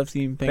always love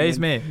seeing penguins. Face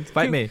me.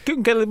 Fight Cute- me. Cute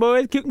and cuddly,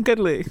 boys. Cute and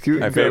cuddly.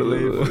 My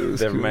favorite.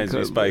 That reminds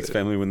me of Spike's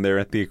family when they're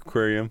at the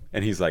aquarium,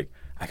 and he's like,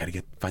 "I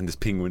gotta find this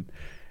penguin,"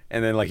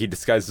 And then like he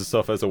disguises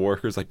himself as a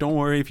worker. It's like, don't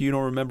worry if you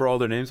don't remember all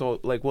their names.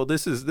 Like, well,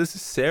 this is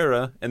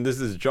Sarah and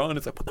this is John.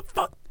 It's like, what the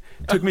fuck?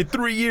 It took me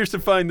 3 years to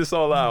find this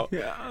all out.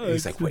 And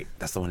he's like, wait,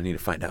 that's the one I need to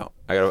find out.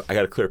 I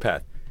got a clear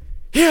path.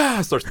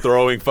 Yeah, starts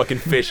throwing fucking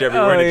fish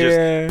everywhere and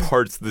it just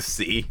parts the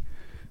sea.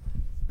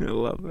 I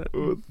love that.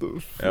 What the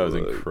fuck? That was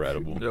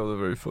incredible. That was a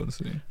very fun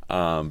scene.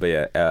 But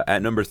yeah,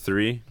 at number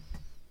 3,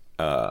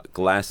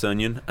 Glass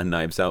Onion, A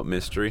Knives Out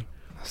Mystery.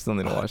 I still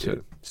need to watch Dude,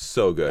 it.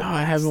 So good. Oh,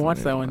 I haven't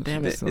watched that one.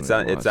 Damn it. Still need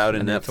to It's out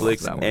in I need to watch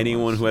Netflix. that one.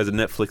 Anyone who has a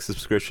Netflix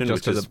subscription,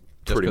 Just which 'cause is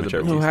pretty much the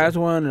everyone. Who has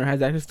one or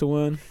has access to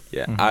one?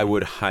 Yeah, Mhm. I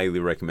would highly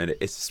recommend it,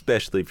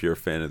 especially if you're a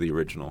fan of the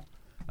original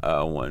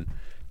one.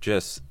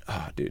 Just,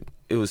 dude,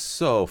 it was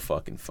so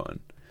fucking fun.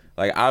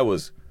 Like, I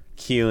was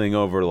keeling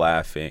over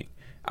laughing.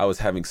 I was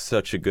having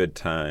such a good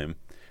time.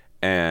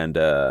 And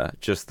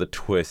just the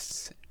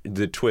twists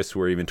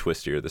were even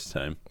twistier this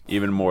time,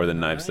 even more than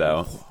Knives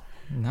Out.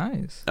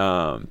 Nice.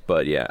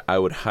 But yeah, I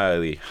would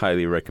highly,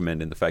 highly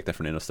recommend it. And the fact that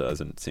Fernando still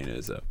hasn't seen it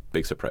is a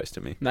big surprise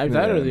to me. Knives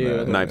Out or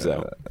the Knives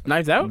Out.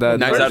 Knives Out?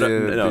 Knives Out,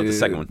 no, the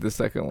second one. The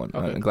second one.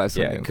 Okay. Glass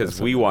Yeah, Onion, 'cause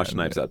Glass we Onion. watched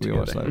Knives Out We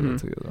watched together.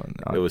 Knives Out Mhm.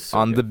 together. It was so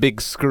on good. the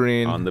big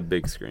screen. On the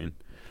big screen.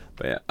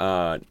 But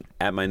yeah,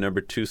 at my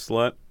number 2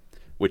 slot,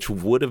 which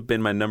would have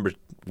been my number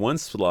 1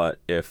 slot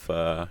if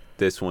I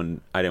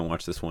didn't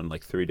watch this one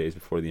like 3 days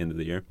before the end of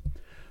the year.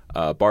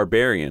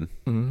 Barbarian,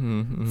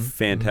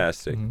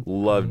 fantastic.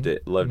 Loved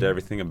it. Loved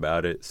everything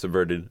about it.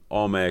 Subverted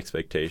all my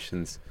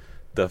expectations.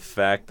 The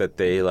fact that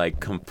they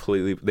like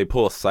they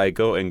pull a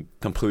Psycho and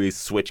completely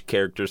switch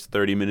characters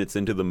 30 minutes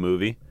into the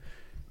movie.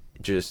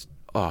 Just,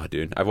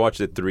 dude, I've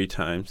watched it 3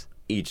 times.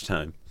 Each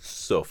time,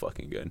 so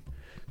fucking good.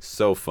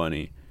 So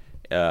funny.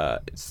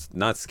 It's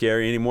not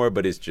scary anymore,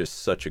 but it's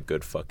just such a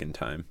good fucking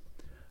time.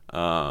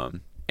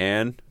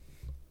 And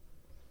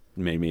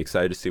made me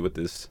excited to see what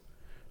this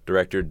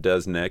director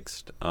does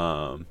next.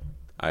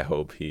 I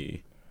hope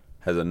he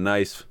has a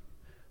nice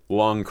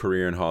long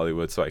career in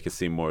Hollywood so I can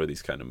see more of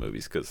these kind of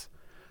movies because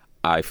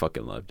I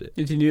fucking loved it.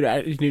 Is he new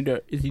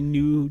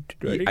to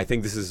directing? I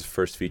think this is his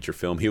first feature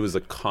film. He was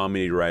a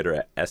comedy writer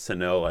at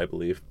SNL, I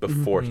believe,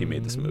 before he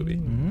made this movie.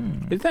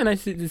 It's that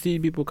nice to see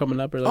people coming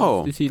up or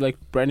like to see like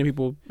brand new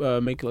people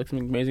make like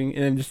something amazing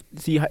and then just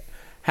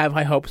have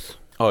high hopes.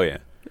 Oh yeah,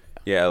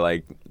 yeah.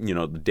 Like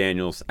the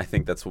Daniels. I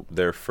think that's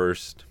their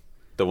first.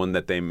 The one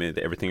that they made,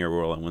 Everything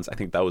Everywhere All at Once. I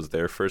think that was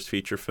their first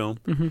feature film,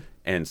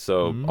 and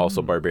so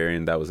also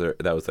Barbarian. That was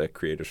that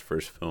creator's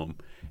first film.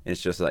 And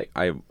it's just like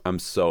I'm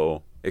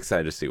so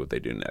excited to see what they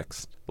do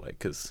next. Like,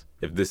 because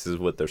if this is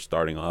what they're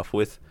starting off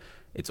with,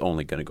 it's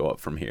only gonna go up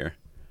from here.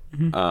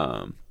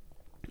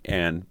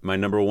 And my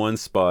number 1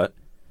 spot,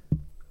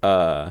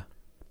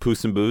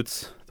 Puss in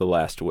Boots: The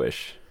Last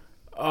Wish.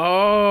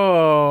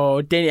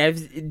 Oh, Danny,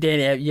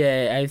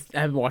 I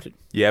haven't watched it.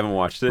 You haven't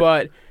watched it?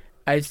 But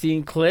I've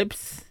seen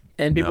clips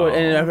and people, No.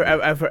 and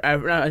I've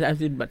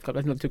seen clips.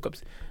 I've seen 2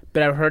 clips,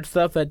 but I've heard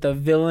stuff that the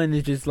villain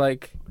is just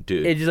like,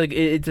 Dude. it's just like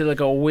it's like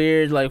a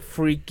weird, like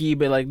freaky,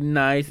 but like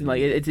nice, and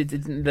like it's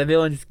the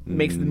villain just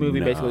makes the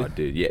movie basically.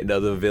 Dude, yeah, no,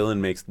 the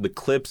villain makes the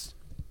clips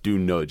do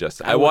no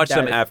justice. I I would watched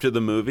them doubt it. after the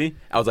movie.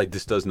 I was like,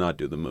 this does not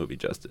do the movie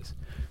justice.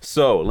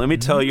 So let me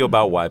tell you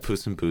about why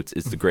Puss in Boots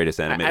is the greatest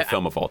animated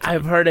film of all time.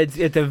 I've heard it's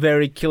a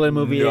very killer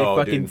movie. No,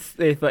 I've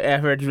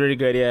heard it's really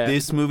good. Yeah.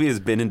 This movie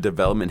has been in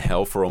development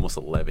hell for almost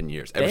 11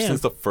 years, ever Damn.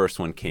 since the first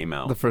one came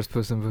out. The first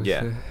Puss in Boots.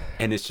 Yeah,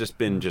 and it's just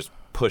been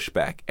pushed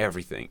back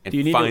everything, and do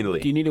you need finally,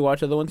 do you need to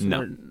watch other ones?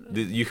 no, Or-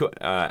 you could.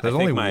 I There's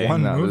think only my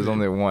one No, movie. there's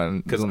only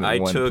one. 'Cause There's only I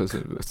one took- Puss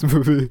in Boots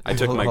movie. I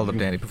took my hold up,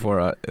 Danny.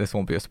 Before this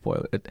won't be a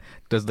spoiler.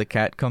 Does the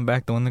cat come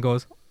back? The one that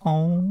goes,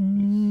 oh.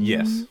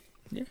 yes.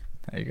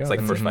 There you go. It's like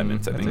the first 5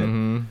 minutes, I That's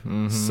think.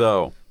 it.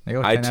 So There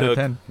you go, I 10 out of took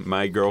 10.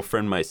 my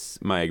girlfriend,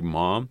 my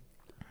mom,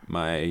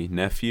 my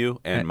nephew,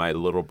 and And- my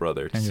little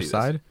brother to And see your this.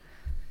 side?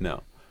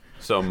 No.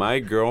 So my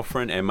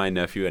girlfriend and my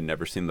nephew had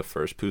never seen the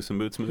first Puss in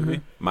Boots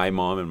movie. My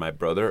mom and my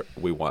brother,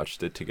 we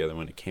watched it together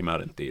when it came out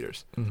in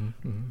theaters.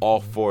 All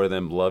 4 of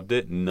them loved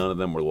it. None of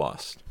them were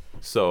lost.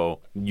 So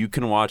you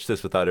can watch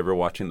this without ever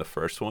watching the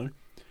first one.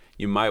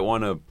 You might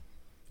want to,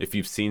 if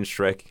you've seen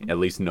Shrek, at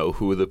least know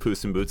who the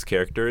Puss in Boots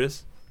character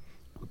is.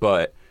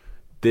 But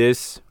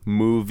this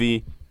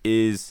movie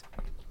is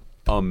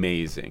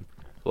amazing.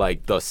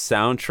 Like, the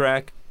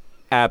soundtrack,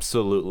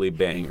 absolutely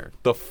banger.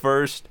 The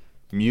first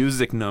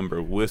music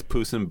number with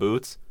Puss in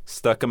Boots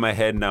stuck in my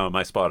head now on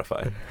my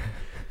Spotify.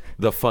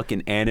 The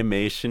fucking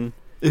animation.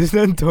 Isn't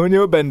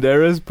Antonio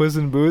Banderas Puss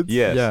in Boots?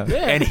 Yes. Yeah.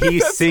 And he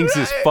sings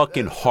his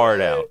fucking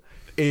heart out.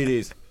 It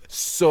is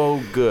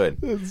so good.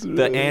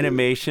 The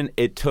animation,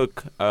 it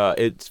took,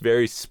 it's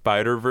very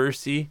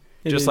Spider-Verse-y,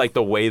 It just is. like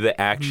the way the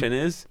action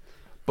is.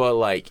 But,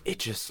 like, it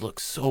just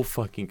looks so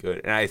fucking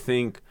good. And I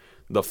think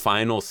the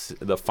final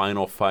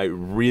fight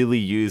really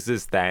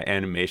uses that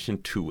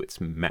animation to its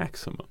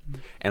maximum.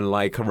 And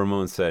like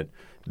Ramon said,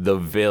 the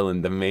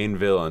main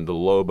villain, the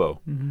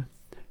Lobo,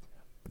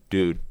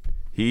 dude,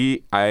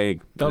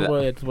 Don't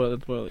spoil it.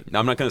 Spoil it.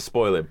 I'm not gonna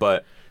spoil it,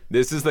 but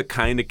This is the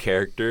kind of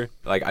character,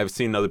 like, I've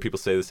seen other people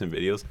say this in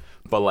videos,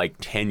 but, like,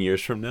 10 years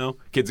from now,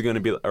 kids are going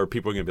to be, or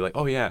people are going to be like,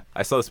 oh, yeah,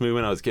 I saw this movie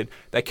when I was a kid.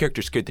 That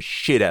character scared the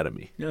shit out of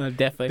me. No,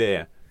 definitely.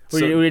 Yeah. Were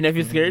your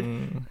nephew scared?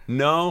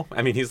 No,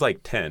 I mean, he's, like,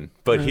 10,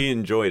 but he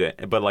enjoyed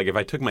it. But, like, if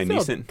I took my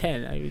niece Still and...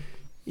 10. I mean,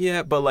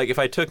 Yeah, but, like, if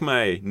I took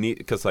my niece,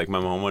 because, like, my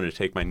mom wanted to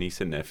take my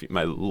niece and nephew,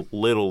 my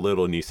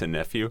little niece and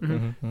nephew,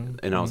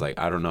 and I was like,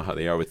 I don't know how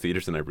they are with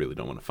theaters, and I really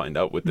don't want to find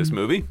out with this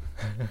movie.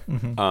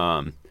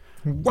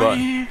 But,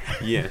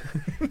 yeah.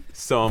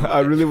 So, I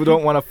really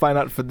don't want to find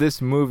out for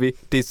this movie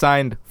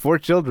designed for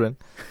children.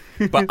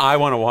 but I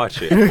want to watch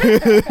it.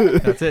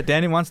 That's it.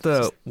 Danny wants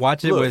to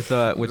watch it Look,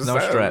 with no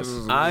stress.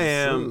 I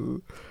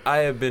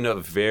have been a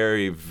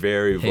very,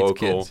 very Hates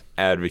vocal kids.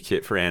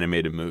 advocate for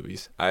animated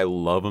movies. I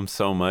love them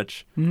so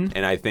much,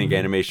 and I think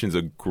animation's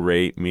a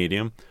great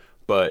medium.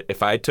 But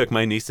if I took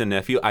my niece and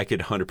nephew, I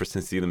could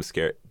 100% see them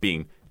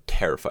being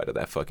terrified of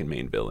that fucking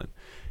main villain,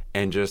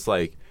 and just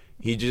like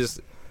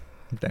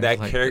that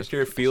like,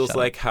 character just feels shut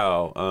like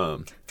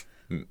how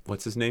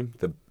what's his name?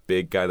 The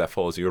big guy that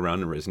follows you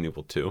around in Resident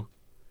Evil 2.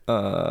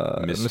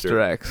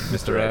 Mr. X.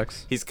 Mr.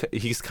 X.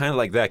 He's kind of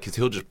like that because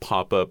he'll just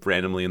pop up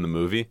randomly in the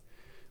movie.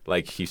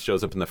 Like, he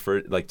shows up in the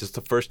first, like, just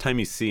the first time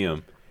you see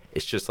him,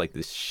 it's just like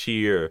this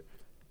sheer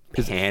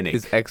panic.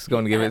 Is X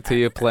going to give it to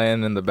you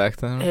playing in the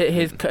background?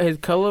 his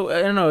color,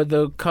 I don't know,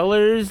 the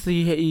colors,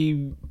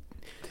 he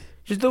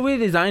just the way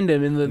they designed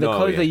him and the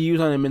colors they use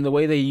on him and the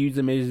way they use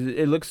them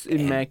it looks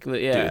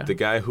immaculate. Yeah. Dude, the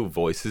guy who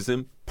voices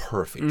him,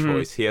 perfect Mhm.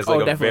 choice. He has Oh,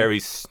 like a definitely.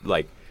 very,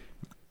 like,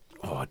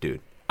 oh,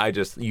 dude.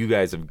 You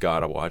guys have got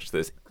to watch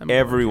this. I'm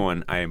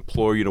Everyone, I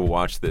implore you to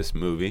watch this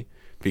movie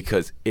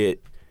because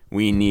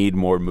we need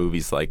more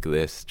movies like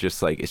this.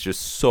 Just like, it's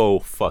just so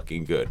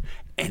fucking good.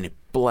 And it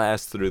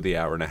blasts through the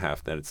hour and a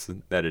half that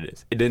it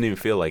is. It didn't even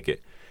feel like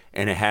it.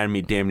 And it had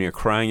me damn near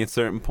crying at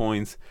certain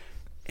points.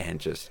 And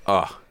just,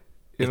 You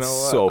it's know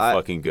what? so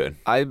fucking good.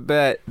 I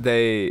bet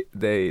they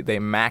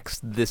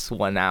maxed this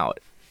one out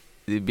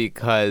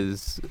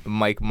because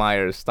Mike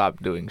Myers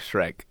stopped doing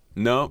Shrek.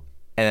 No.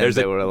 And There's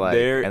then a-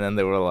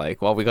 they were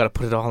like, well, we got to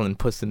put it all in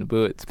Puss in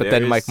Boots. But There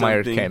then is Mike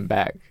Myers something- came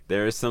back.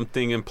 There is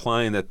something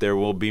implying that there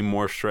will be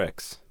more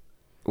Shreks.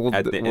 Well,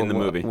 in the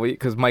movie.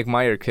 Because Mike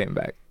Myers came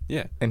back.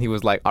 Yeah. And he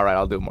was like, all right,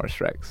 I'll do more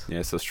Shreks.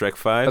 Yeah, so Shrek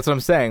 5. That's what I'm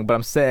saying. But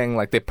I'm saying,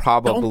 like, they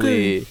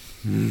probably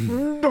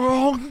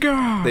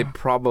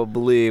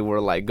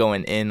were, like,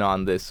 going in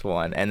on this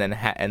one. And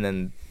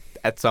then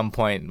at some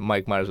point,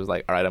 Mike Myers was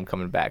like, all right, I'm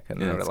coming back. And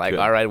Yeah, they were that's like, good.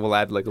 all right, we'll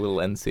add, like, a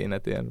little end scene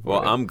at the end.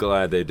 Well, I'm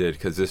glad they did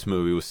because this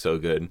movie was so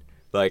good.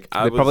 Like,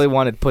 They probably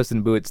wanted Puss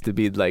in Boots to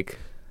be, like,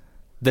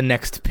 the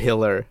next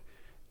pillar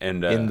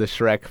and in the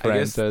Shrek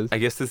franchise. I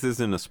guess this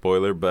isn't a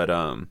spoiler, but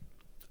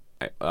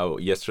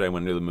yesterday I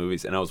went to the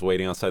movies and I was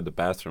waiting outside the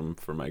bathroom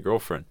for my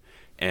girlfriend,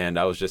 and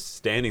I was just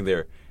standing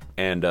there,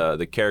 and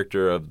the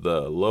character of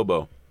the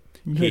Lobo,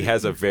 he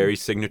has a very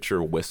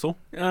signature whistle,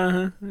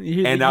 and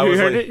I was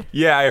heard like, it?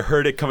 yeah, I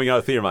heard it coming out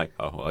of the theater. I'm like,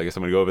 oh, well, I guess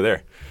I'm gonna go over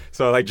there.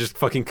 So I like just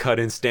fucking cut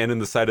in, stand in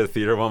the side of the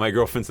theater while my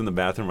girlfriend's in the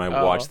bathroom. I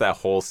Oh. watched that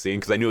whole scene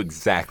because I knew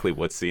exactly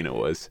what scene it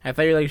was. I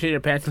thought you were like shitting your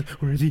pants.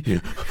 Where is he?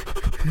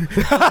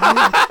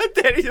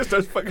 Danny just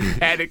starts fucking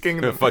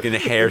panicking. The fucking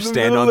hair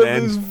stand on the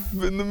end.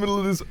 In the middle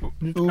of this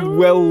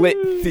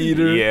well-lit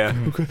theater. Yeah.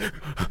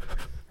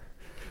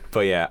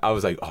 But yeah, I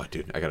was like, oh,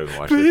 dude, I gotta go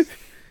watch this.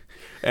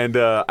 And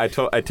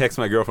I text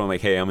my girlfriend, I'm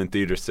like, hey, I'm in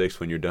theater 6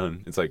 when you're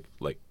done. It's like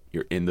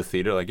you're in the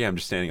theater? Like, yeah, I'm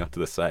just standing off to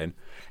the side.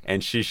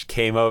 And she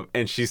came up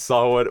and she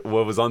saw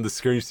what was on the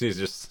screen. She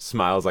just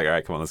smiles like, all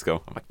right, come on, let's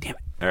go. I'm like, damn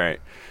it. All right.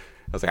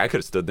 I was like, I could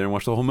have stood there and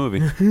watched the whole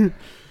movie.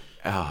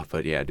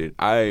 But yeah, dude,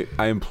 I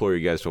implore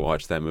you guys to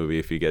watch that movie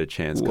if you get a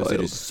chance because it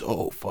Wild. is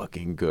so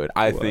fucking good.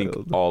 I think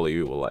Wild. all of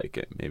you will like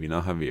it. Maybe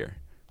not Javier,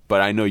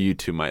 but I know you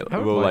two I would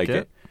will like like it.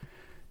 it.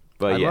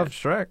 But I yeah, love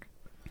Shrek.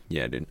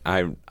 yeah, dude.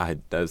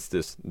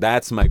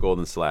 That's my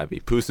golden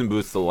slappy. Puss in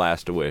Boots: The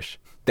Last Wish.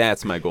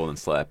 That's my golden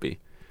slappy.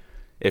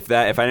 If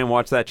I didn't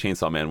watch that,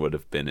 Chainsaw Man would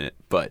have been it.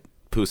 But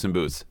Puss in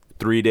Boots,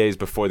 3 days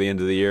before the end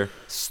of the year,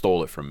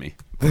 stole it from me.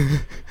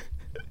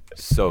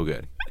 So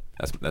good.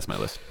 That's my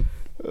list.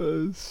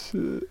 Oh,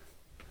 shit.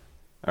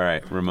 All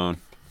right, Ramon,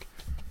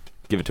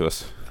 give it to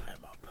us.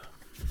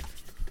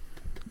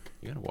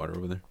 You got a water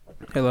over there?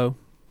 Hello.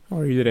 How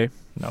are you today?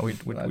 No, we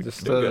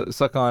Just do good.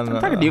 suck on. I'm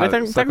talking to you.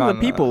 I'm suck talking to on,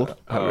 people.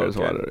 Javier's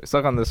okay. water.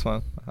 Suck on this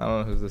one. I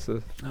don't know who this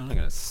is. No, I'm not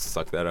gonna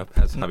suck that up. It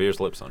has Javier's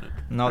lips on it.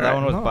 No, All that right.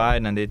 one was No. by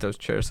Nandito's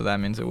chair, so that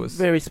means it was.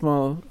 Very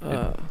small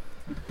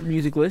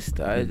music list.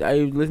 I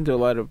listen to a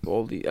lot of I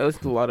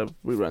listen to a lot of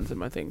reruns of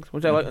my things.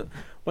 Once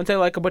I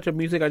like a bunch of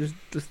music, I just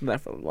listen to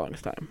that for the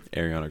longest time.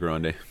 Ariana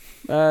Grande.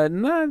 No,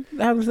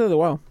 I haven't listened to it in a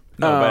while.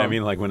 No, but I Um,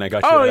 mean, like when I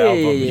got you oh, that yeah,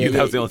 album, yeah,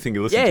 that was the yeah. only thing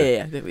you listened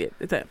Yeah, to. yeah.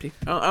 It's empty.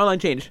 Online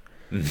change.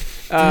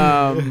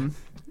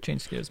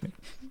 Change scares me.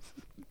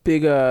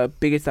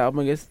 Biggest album,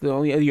 I guess. The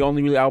only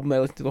really album that I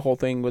listened to the whole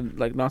thing with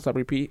like nonstop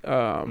repeat.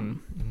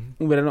 Un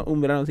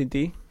Verano Sin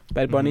Ti,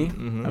 Bad Bunny.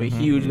 Mhm, I'm a mhm,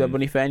 huge mhm. Bad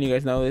Bunny fan. You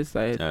guys know this.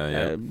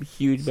 yeah. I'm a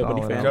huge Bad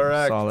Bunny Solid fan. album.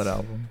 Correct. Solid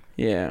album.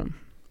 Yeah.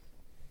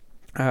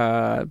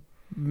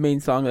 main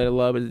song that I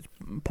love is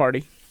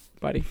Party.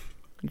 I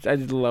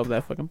just love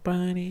that fucking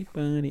Party.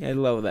 I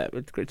love that.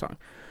 It's a great song.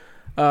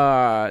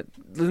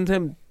 Listen to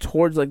him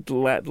towards like the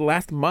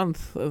last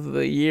month of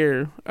the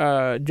year.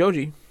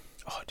 Joji.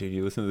 Oh, dude,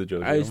 you listen to the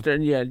Joji? I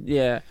started,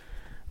 yeah.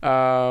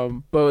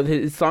 But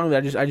his song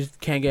that I just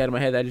can't get out of my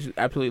head. That I just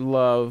absolutely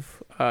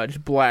love.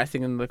 Just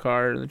blasting in the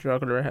car, in the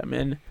truck, whatever I'm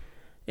in,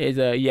 is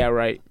Yeah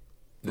Right.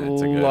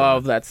 That's a good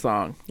Love one. that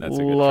song. That's a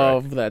good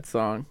Love that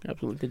song.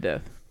 Absolutely to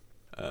death.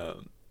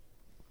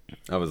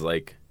 I was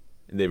like,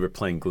 they were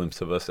playing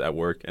Glimpse of Us at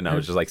work, and I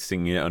was just like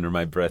singing it under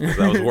my breath as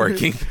I was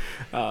working.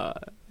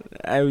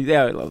 I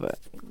love that.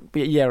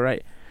 But yeah,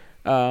 right.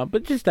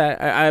 But just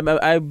that I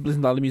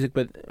listen to a lot of music,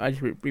 but I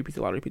just repeat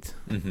a lot of repeats.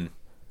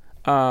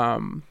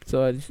 Mm-hmm.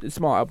 So it's a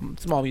small album,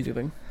 small music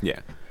thing. Yeah.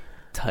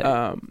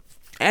 Tight.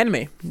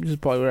 Anime. This is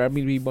probably where I'm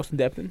gonna be most in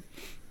depth in.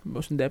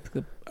 Number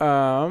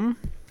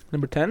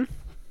 10.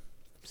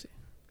 Let's see.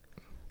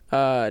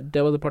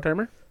 Devil the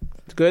Part-Timer.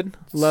 It's good.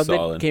 Loved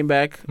Solid. it. Came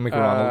back.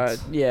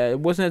 McRonald's. Yeah, it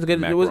wasn't as good.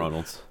 Mac It was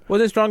Ronalds.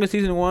 wasn't as strong as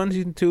season 1.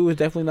 Season 2 was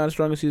definitely not as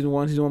strong as season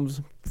 1. Season 1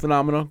 was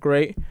phenomenal,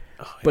 great,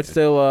 Oh, but yeah.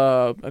 still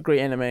a great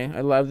anime.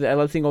 I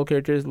love seeing old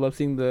characters. Love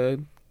seeing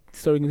the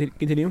story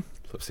continue.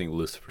 Love seeing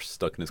Lucifer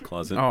stuck in his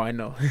closet. Oh, I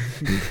know.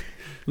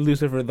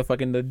 Lucifer,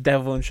 the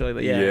devil and shit like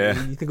that. Yeah.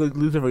 Yeah. You think of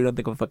Lucifer, you don't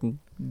think of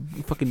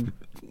fucking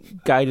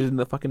guy just in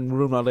the fucking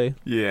room all day.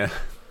 Yeah.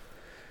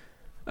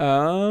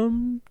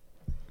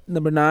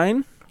 Number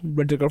 9,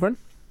 Rent a Girlfriend.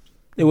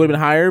 It would have been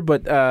higher,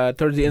 but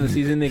towards the end of the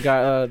season, they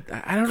got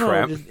I don't know,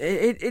 Crap. just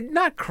it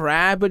not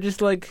crap, but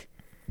just like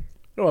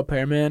grow up,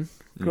 here, man.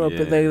 Grow up.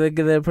 Yeah.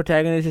 The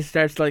protagonist just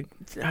starts like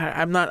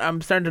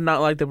I'm starting to not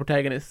like the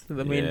protagonist,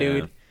 the main Yeah.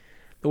 dude.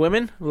 The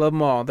women, love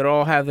them all. They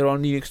all have their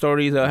own unique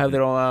stories. They all have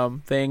their own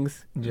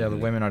things. Yeah, the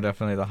women are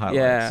definitely the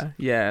highlights.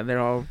 Yeah, they're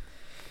all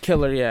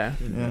killer. Yeah,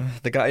 Yeah,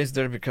 the guy is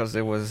there because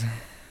it was.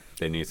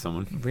 They need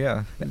someone.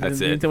 Yeah, That's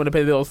they need it. someone to pay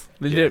the bills.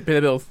 Legit, Yeah. pay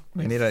the bills.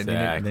 they need a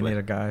Exactly. they need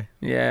a guy.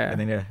 Yeah.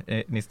 And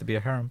it needs to be a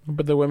harem.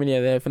 But the women,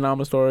 yeah, they have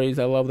phenomenal stories.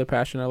 I love their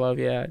passion. I love,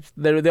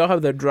 they all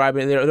have their drive,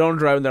 their own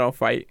drive and their own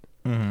fight.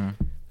 Mm-hmm.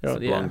 They're Is all-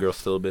 the blonde girl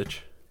still a bitch?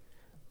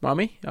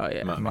 Mommy? Oh,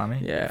 yeah. Mommy.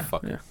 Yeah.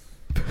 Fuck yeah.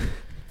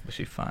 But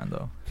she's fine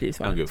though.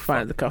 She's I don't fine. give a Fine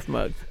fuck. as a cuff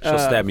mug. She'll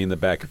stab me in the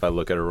back if I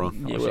look at her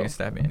wrong. Yeah, she will. can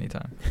stab me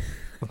anytime.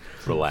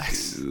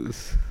 Relax.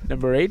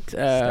 Number 8,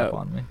 Step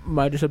on me.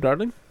 My Dress Up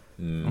Darling.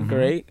 Mm.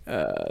 Great.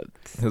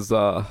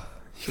 Huzzah.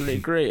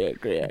 Great.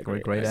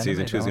 Great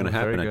Season anime, 2 is that gonna one was very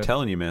happen. I'm good.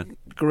 telling you, man.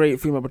 Great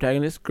female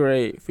protagonist.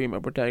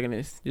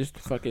 Just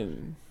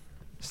fucking.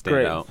 Stand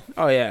Great. out.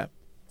 Oh, yeah.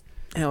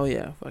 Hell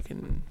yeah.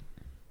 Fucking.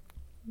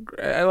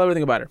 I love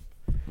everything about her.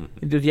 Mhm.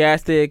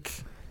 Enthusiastic.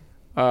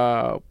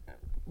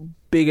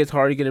 Biggest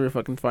heart you could ever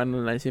fucking find in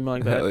a nice female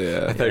like that. Hell I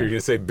yeah. thought you were gonna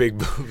say big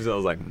boobs. I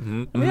was like,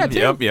 mm-hmm, I mean, that too.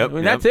 yep. I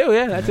mean, that too.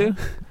 Yeah, that too.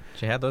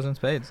 She had those in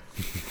spades.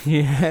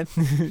 Yeah.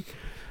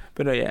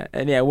 But yeah,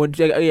 and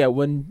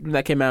when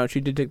that came out, she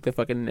did take the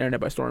fucking internet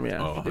by storm.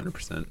 Yeah. Oh, she did.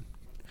 100%.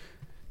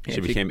 Yeah,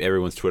 She became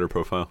everyone's Twitter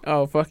profile.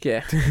 Oh fuck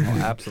yeah. Oh,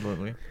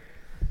 absolutely.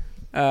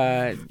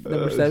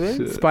 Number 7,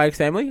 shit. Spy X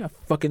Family. I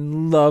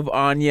fucking love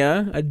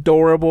Anya.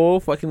 Adorable.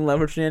 Fucking love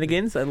her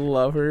shenanigans. I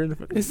love her.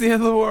 It's the end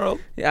of the world.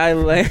 I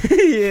like.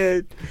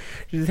 Yeah.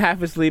 She's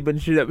half asleep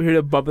and she'd hear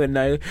the bump at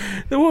night.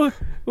 Oh,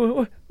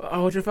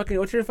 what's your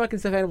fucking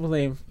stuffed animal's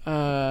name?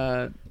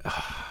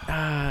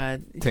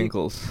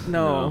 Tinkles.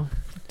 No.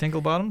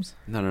 Tinkle bottoms.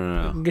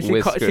 No. Because she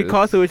Whiskers.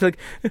 calls to her. She's like,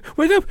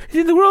 "Wake up!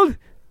 She's in the world."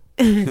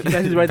 She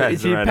passes right.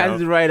 Passes She right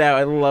passes right out.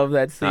 I love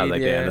that scene. I was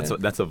like, yeah. yeah,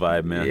 that's a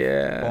vibe, man.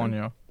 Yeah.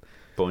 Ponyo.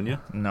 Bonya?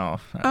 No.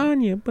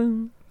 Anya.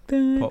 Boom.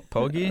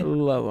 Pogi. I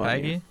love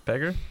Anya.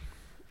 Peggy. Pegger.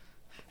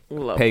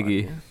 Love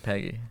Peggy. Anya.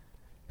 Peggy.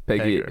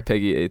 Peggy.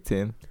 Peggy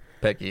 18.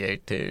 Peggy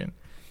 18.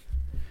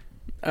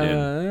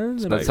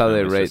 Number That's how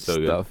they Family's rate just so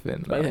good. stuff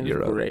in Spy Family's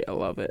Europe. great. I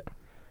love it.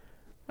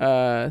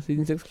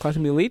 Season 6, Clash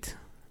of the Elite.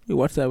 We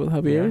watched that with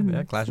Javier.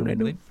 Yeah, Clash of the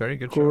Elite. Very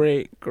good show.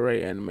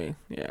 Great anime.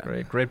 Yeah.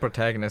 Great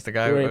protagonist. The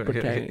guy. Great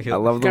protagonist. I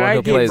love the Guy one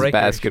who gives plays breaker.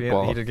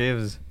 basketball. He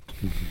gives.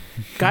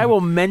 Guy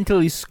will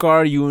mentally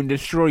scar you and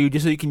destroy you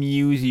just so he can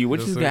use you, which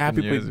Just is so he how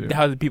can use you.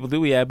 the people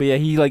do. Yeah, but yeah,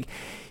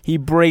 he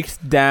breaks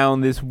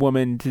down this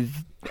woman to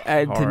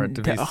Hard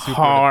to be super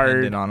hard.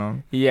 dependent on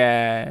him.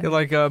 Yeah. You're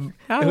like I'll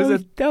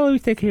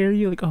always take care of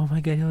you. Like, oh my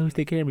god, he'll always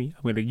take care of me.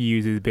 I'm gonna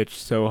use this bitch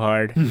so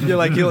hard. you're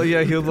like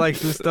he'll like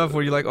do stuff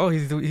where you're like, oh,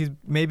 he's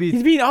maybe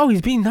he's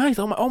being nice.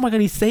 Oh my god,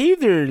 he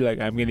saved her.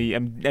 Like, I'm gonna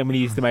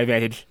use it to my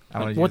advantage. I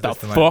want Like, to what use the this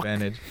to my fuck?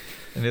 advantage.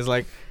 And it's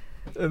like,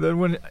 and then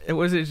when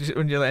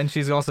you're, and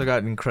she's also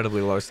got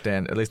incredibly low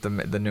stand. At least the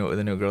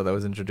new girl that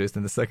was introduced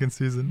in the second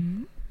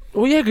season.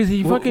 Well, yeah, because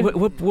he fucking.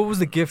 What was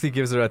the gift he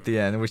gives her at the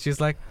end? Where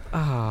she's like,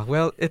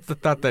 well, it's the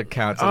thought that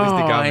counts. At least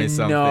he got me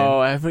something. No,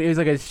 I forget, it was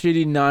like a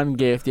shitty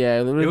non-gift.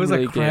 Yeah, It was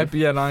really a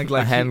crappy,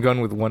 A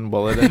handgun with one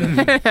bullet in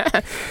it.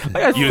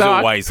 like a Use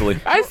sock, it wisely.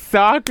 a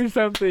sock or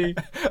something.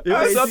 It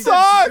was It's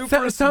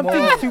something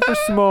Something super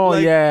small.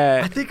 Like,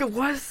 yeah. I think it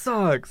was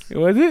socks.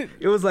 Was it?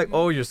 It was like,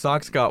 oh, your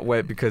socks got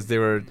wet because they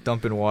were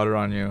dumping water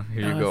on you.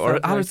 Here you Oh, go, or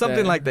something like something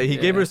that. like that. He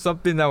gave Yeah. her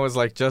something that was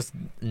like just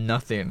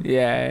nothing.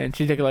 Yeah, and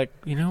she's like,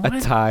 you know what? A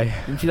tie.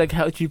 And she like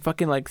how she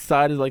fucking like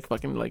saw it as like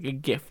fucking like a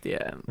gift.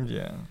 Yeah.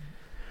 Yeah.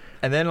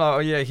 And then,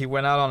 he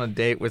went out on a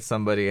date with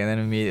somebody, and then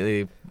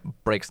immediately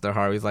breaks their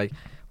heart. He's like,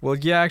 well,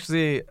 yeah,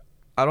 actually,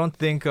 I don't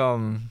think,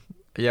 we're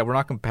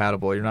not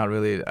compatible. You're not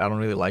really, I don't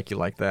really like you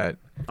like that.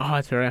 Oh,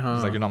 that's right, huh?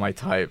 He's like, you're not my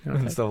type, Okay.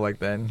 and stuff like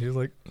that. And he's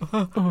like,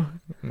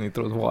 And he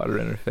throws water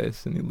in her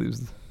face and he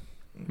loses.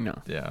 No.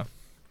 yeah.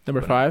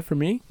 Number 5 for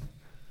me,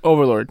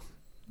 Overlord.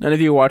 None of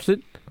you watched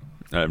it?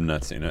 I have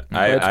not seen it.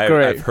 That's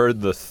great. I've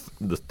heard the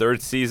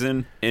third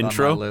season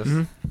intro. On my list.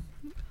 Mhm.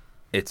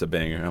 It's a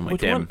banger. I'm like,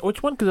 damn.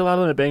 Which one? Because a lot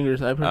of the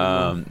bangers I've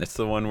heard. It's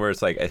the one where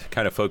it's like it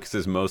kind of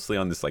focuses mostly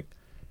on this like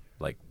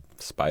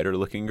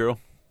spider-looking girl,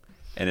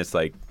 and it's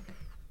like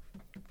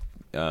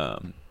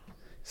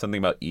something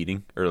about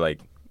eating or like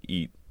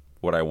eat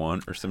what I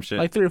want or some shit.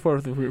 like 3 or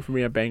 4 for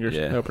me are bangers.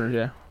 Yeah. Openers,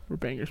 yeah, were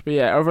bangers. But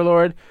yeah,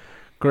 Overlord,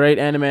 great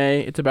anime.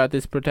 It's about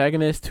this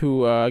protagonist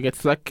who gets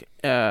stuck.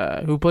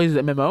 Who plays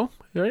MMO?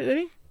 Right,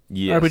 Eddie?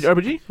 yes.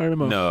 RPG or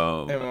MMO?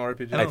 No.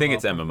 MMORPG. I think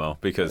it's MMO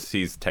because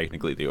he's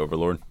technically the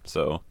Overlord,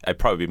 so I'd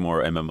probably be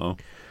more MMO.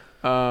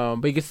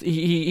 But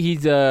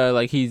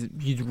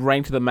he's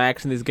ranked to the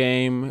max in this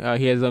game.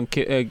 He has his own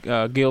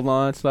guild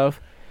law and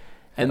stuff,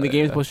 and the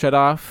game's supposed to shut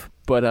off.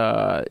 But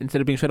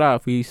instead of being shut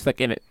off, he's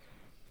stuck in it,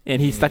 and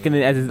he's stuck in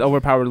it as his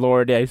overpowered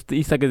lord. Yeah,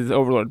 he's stuck as his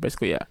overlord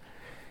basically. Yeah,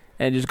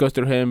 and it just goes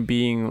through him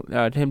being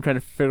him trying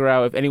to figure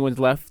out if anyone's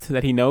left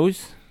that he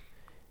knows,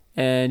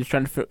 and just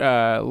trying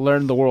to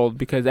learn the world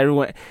because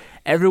everyone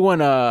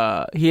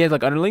he has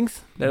like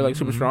underlings that are like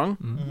super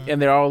strong,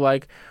 and they're all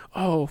like,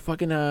 oh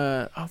fucking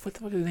what the fuck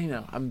is his name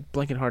now? I'm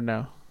blanking hard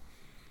now.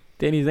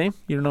 Danny's name?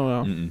 You don't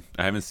know? Mm-mm.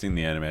 I haven't seen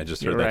the anime. I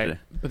just You're heard right. that.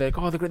 But they're like,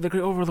 oh, the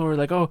great overlord.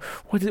 Like, oh,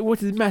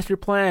 what's his master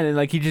plan? And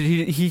like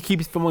he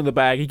keeps fumbling the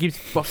bag. He keeps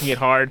fucking it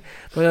hard.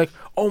 But they're like,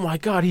 oh my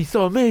god, he's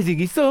so amazing.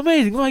 He's so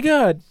amazing. Oh my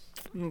god,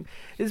 this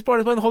is part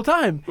of the plan the whole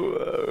time.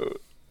 Whoa.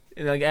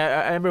 And like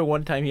I remember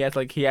one time he asked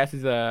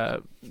his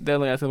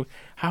then asked him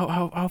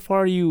how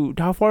far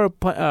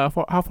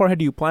ahead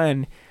do you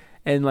plan?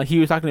 And like he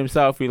was talking to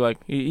himself. He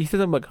said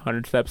something like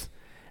 100 steps.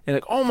 And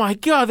like, oh my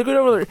god, they're going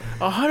over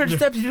 100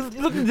 steps. You're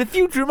looking to the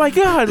future. My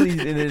god. And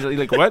he's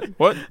like, what?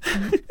 Wow.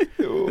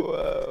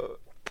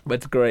 But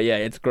it's great. Yeah,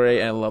 it's great.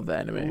 And I love the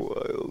anime.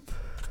 Wild.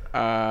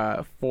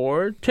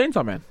 4,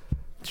 Chainsaw Man.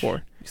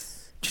 4,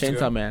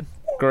 Chainsaw Man.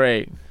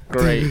 Great.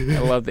 I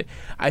loved it.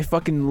 I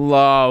fucking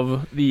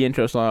love the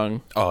intro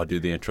song. Oh,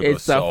 dude, the intro goes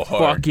It's so a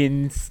hard.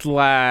 fucking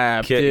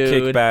slap,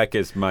 dude. Kickback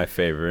is my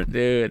favorite.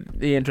 Dude,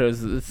 the intro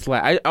is a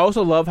slap. I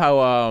also love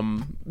how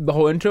the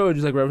whole intro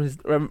is just like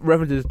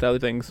references to other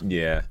things.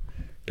 Yeah,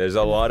 there's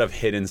a lot of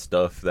hidden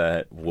stuff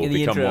that will In the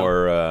become intro.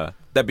 more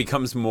that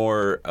becomes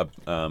more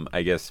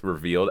I guess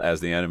revealed as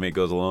the anime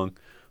goes along.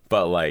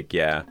 But like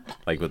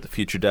with the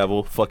Future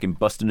Devil fucking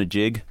busting a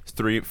jig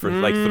 3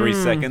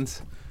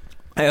 seconds.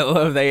 I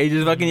love that. He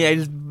just fucking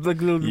just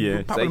like little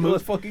It's pop like, moves.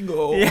 let's fucking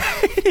go. Yeah,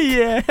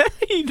 yeah.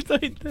 He just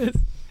like this.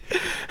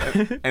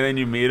 And then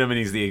you meet him and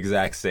he's the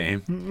exact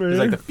same. He's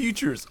like, the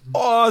future's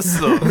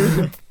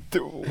awesome.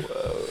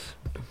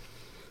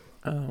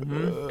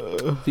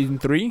 Season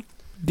 3,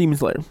 Demon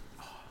Slayer.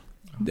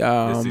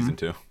 This season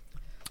 2.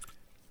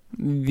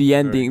 The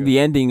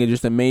ending is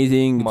just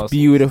amazing. It's Muscles.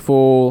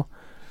 beautiful.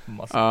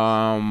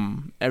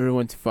 Muscles.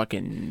 Everyone's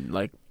fucking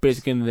like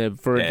basically on the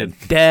verge Dead.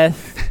 of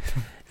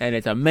death, and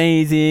it's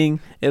amazing.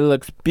 It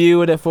looks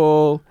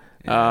beautiful.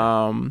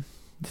 Yeah.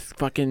 It's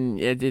fucking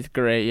it's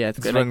great. Yeah, it's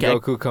Does good. Ren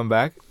Goku come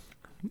back?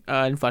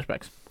 In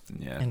flashbacks.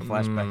 Yeah. In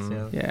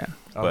flashbacks, yeah. Yeah,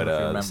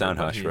 But Sound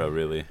Hashira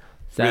really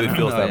Sound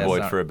fills that yeah, void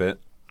Sound- for a bit.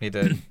 He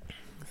did.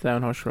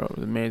 Sound Hoshiro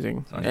was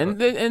amazing, Sound and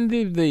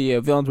the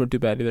villains weren't too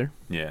bad either.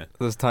 Yeah.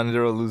 Does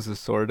Tanjiro lose his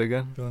sword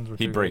again?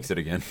 He breaks it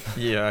again.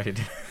 Yeah, he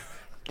did.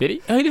 Did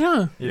he? Oh, he did,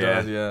 huh? He Yeah.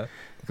 does, yeah.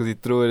 Because he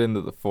threw it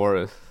into the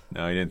forest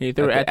No, he didn't. He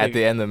threw it at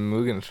the end of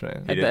Mugen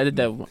Train. at the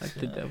devil. At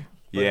the devil.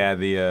 Yeah,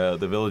 the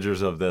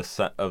villagers of the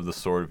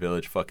Sword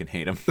Village fucking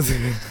hate him.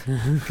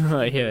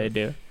 Oh, yeah, they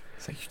do.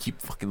 It's like, you keep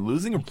fucking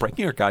losing or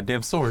breaking our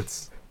goddamn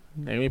swords.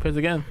 Maybe he plays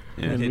again.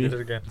 Yeah. He did it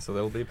again, so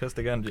they'll be pissed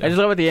again. I just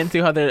love at the end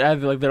too how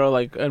they're all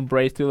like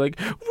embraced too, like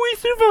we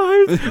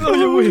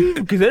survived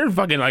because they're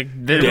fucking like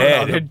they're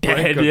Dead. They're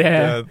dead.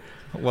 Yeah.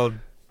 Well,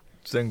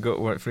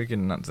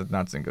 freaking not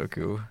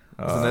Sengoku.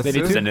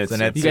 Zenitsu?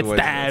 Zenitsu. He got was-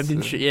 stabbed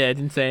and shit. Yeah, it's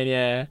insane.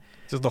 Yeah.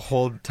 Just the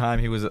whole time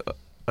he was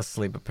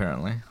asleep,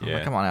 apparently. I'm Yeah.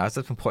 like, come on, now,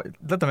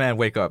 let the man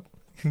wake up.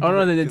 Oh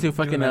no, they did too. Give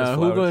Fucking him his who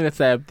flowers. going to get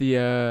stabbed?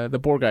 The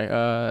boar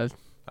guy.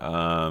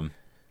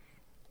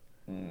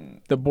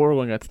 The boar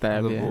one got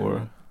stabbed. The yeah.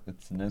 boar.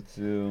 It's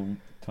Zenitsu.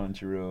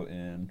 Tanjiro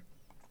and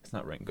it's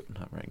not Rengoku.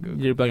 Not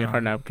Rengoku. You're blanking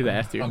hard now because I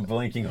asked you. I'm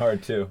blinking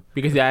hard too.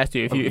 Because I asked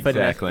you if I didn't ask,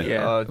 Exactly.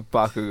 yeah.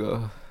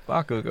 Bakugo.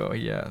 Bakugo,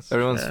 yes.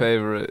 Everyone's Yeah.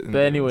 favorite.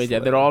 But anyways, yeah,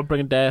 they're all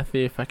bringing death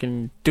if I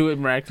can do it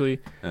miraculously.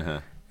 Uh-huh.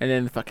 And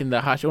then fucking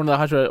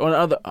one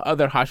of the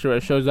other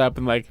Hashira shows up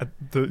and like, At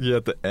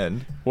the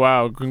end.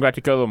 wow, congrats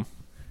to kill him. Is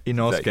that you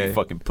Inosuke.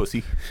 fucking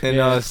pussy.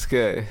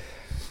 Inosuke.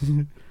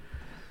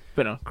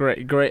 But no,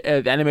 great.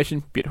 The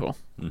animation, beautiful.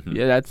 Mhm.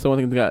 Yeah, that's the one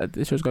thing that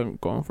this show's going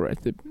for.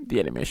 It's the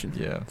animation.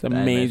 Yeah. It's the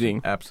animation,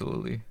 amazing.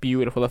 Absolutely.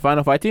 Beautiful. The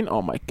final fight scene,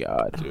 oh my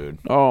god. Dude.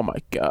 Oh my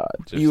god.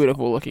 Just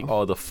Beautiful looking.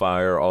 All the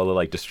fire, all the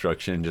like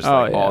destruction, just Oh,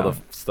 like all yeah. the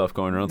stuff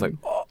going around. It's like,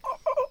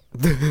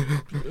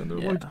 And they're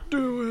Yeah. like,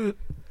 do it.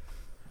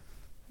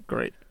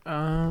 Great.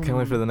 Can't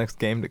wait for the next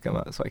game to come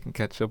out so I can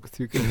catch up with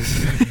you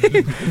guys.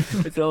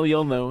 It's all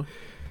you'll know.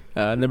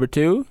 Number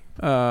 2,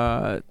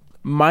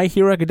 My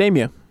Hero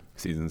Academia.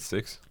 season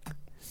 6.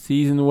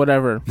 Season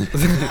whatever. I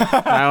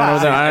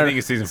don't know. I think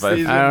it's season 5.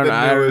 Season- I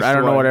don't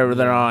know one. whatever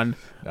they're on.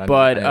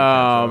 But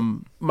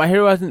My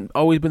Hero hasn't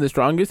always been the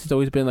strongest. It's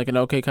always been like an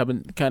okay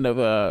kind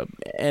of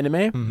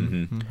anime.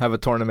 Mhm. Have a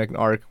tournament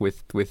arc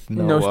with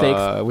no, No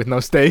stakes. with no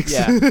stakes.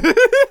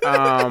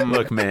 Yeah.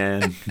 Look,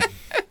 man.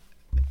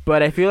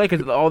 But I feel like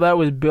all that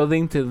was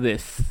building to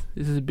this.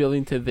 This is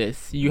building to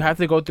this. You have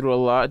to go through a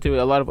lot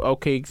of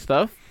okay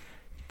stuff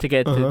to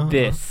get to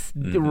this.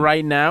 Mhm.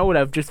 Right now, what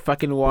I've just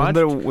fucking watched.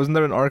 Wasn't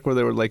there an arc where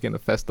they were like in a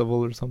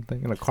festival or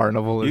something, in a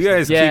carnival? Or You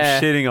guys Yeah.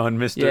 keep shitting on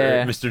Mr.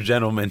 Yeah. Mr.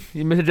 Gentleman.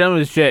 Mr. Gentleman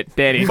was shit,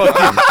 Danny. Fuck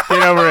him.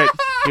 Get over it.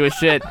 He was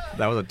shit.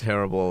 That was a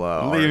terrible.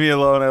 Leave me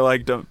alone. I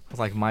liked him. I was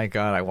like, my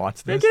God, I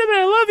watched Hey, this. Gentleman,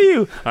 I love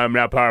you. I'm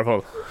not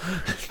powerful.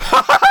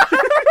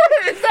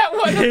 Is that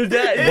one? Is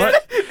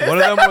that? One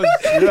of them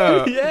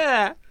was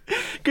Yeah.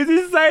 Cause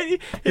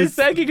his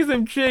psychic is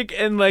some chick,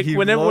 and like He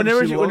whenever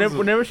loves- she loves him.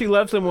 whenever she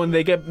loves someone,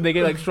 they get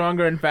like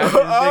stronger and faster.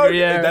 And bigger,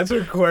 yeah, that's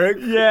her quirk.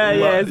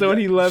 yeah. So when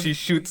he loves, she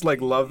shoots like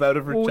love out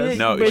of her Well, chest. yeah,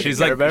 No, but- she's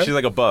like a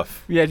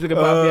buff. yeah, she's like a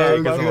buff. Yeah,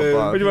 okay. buff.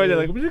 Okay. Which one?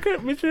 Like,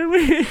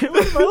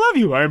 Mr. I love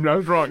you. I'm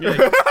not strong. Yeah.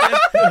 That's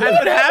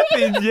what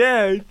happens.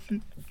 Yeah.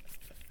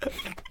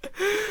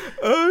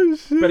 Oh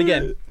shit! But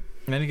again,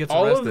 and then he gets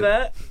all arrested. of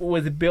that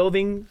was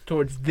building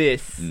towards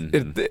this.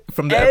 Mhm.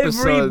 From the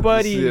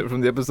Everybody-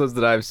 episodes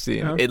that I've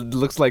seen, Uh-huh. it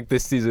looks like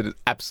this season is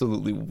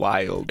absolutely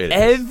wild. It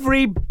is.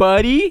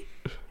 Everybody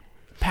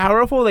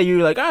powerful that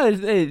you're like,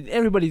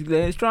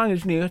 everybody's strong,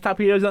 there's top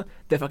heroes,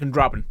 they're fucking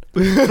dropping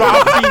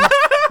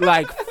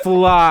like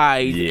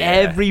flies. Yeah.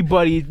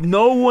 Everybody,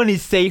 no one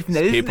is safe now.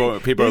 This is- People are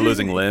this is-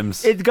 losing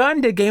limbs. It's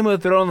gotten to Game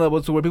of Thrones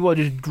levels where people are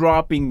just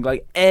dropping,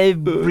 like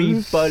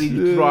everybody's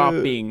shit.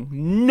 dropping.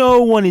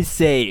 No one is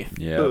safe.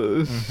 Yeah.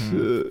 Oh,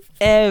 Mhm.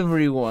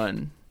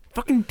 Everyone.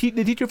 Fucking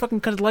the teacher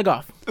fucking cut his leg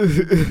off.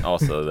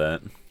 Also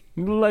that.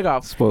 Leg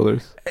off.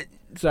 Spoilers.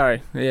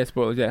 Sorry. Yeah,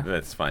 spoilers. Yeah.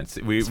 That's fine.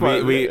 We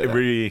fine,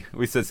 yeah.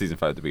 we said season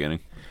 5 at the beginning.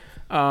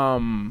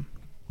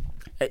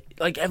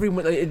 Like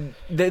everyone,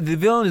 the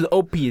villain is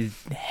OP as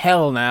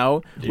hell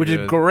now, which is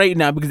Yeah. great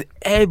now because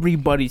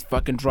everybody's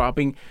fucking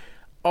dropping.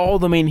 All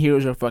the main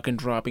heroes are fucking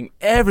dropping.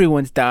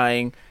 Everyone's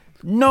dying.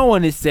 No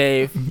one is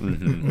safe.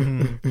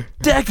 Mhm.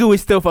 Deku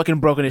is still fucking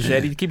broken as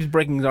shit. He keeps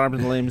breaking his arms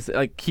and limbs.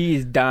 Like he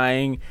is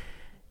dying.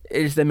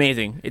 It's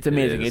amazing. It's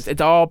amazing. is.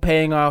 It's all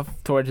paying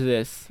off towards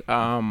this.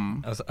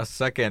 A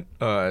second,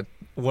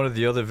 one of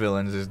the other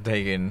villains is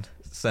taking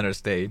center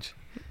stage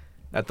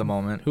at the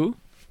moment. Who?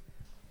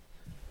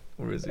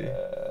 Where is he?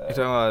 You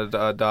talking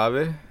about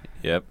Dabe?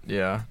 Yep.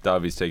 Yeah.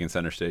 Davi's taking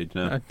center stage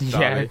now.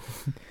 Yeah.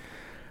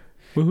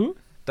 Who?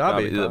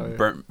 Dabi.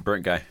 the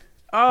burnt guy.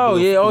 Oh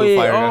Blue- yeah. Oh blue yeah.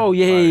 fire guy. Oh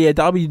yeah.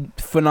 That'll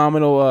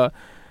phenomenal.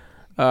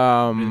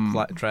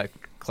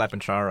 Clapping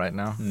char right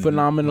now.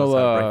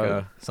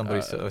 Phenomenal.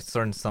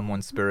 Certain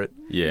someone's spirit.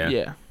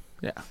 Yeah.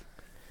 Yeah.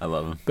 I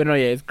love him. But no,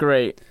 yeah, it's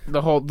great.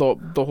 The whole,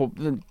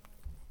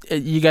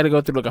 you got to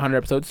go through like 100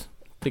 episodes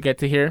to get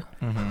to here,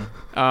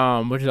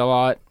 Mm-hmm. which is a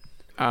lot.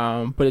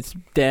 But it's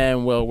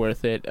damn well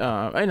worth it.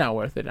 Not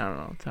worth it. I don't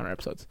know. It's 100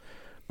 episodes,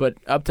 but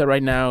up to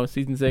right now,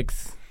 season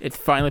 6, it's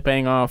finally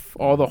paying off.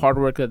 All the hard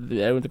work that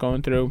everyone's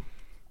going through,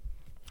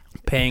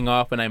 paying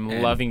off, and I'm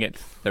And- loving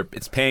it.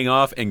 It's paying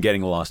off and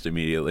getting lost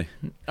immediately.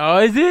 Oh,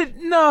 is it?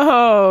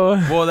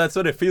 No. Well, that's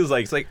what it feels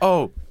like. It's like,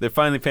 oh, they're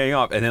finally paying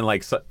off, and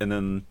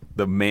then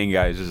the main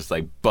guy just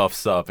like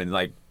buffs up and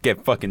like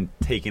get fucking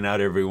taking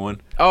out everyone.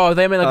 Oh,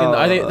 they meant like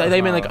Oh,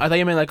 they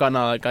meant like on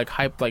like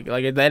hype like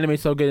the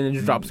anime's so good and it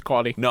just drops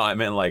quality. No, I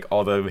meant like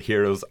all the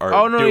heroes are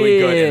Oh, no, doing yeah,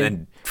 good, yeah, and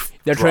then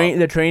They're drop.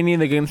 they're training,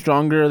 they're getting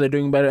stronger, they're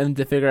doing better, and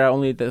to figure out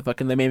only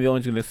the main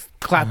villain's gonna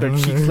clap their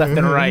cheeks left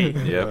and right.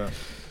 Yep.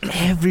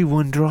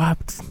 Everyone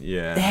dropped.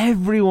 Yeah.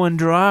 Everyone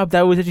dropped.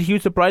 That was such a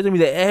huge surprise to me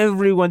that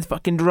everyone's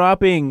fucking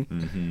dropping.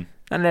 Mm-hmm.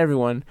 Not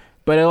everyone,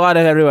 but a lot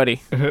of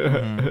everybody.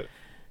 Mhm.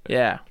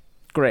 Yeah,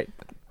 great.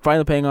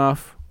 Finally paying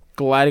off.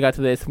 Glad I got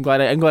to this. I'm glad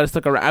I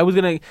stuck around. I was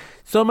gonna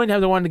so many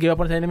times I wanted to give up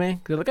on this anime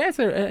because like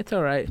it's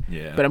all right.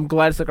 Yeah. But I'm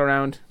glad I stuck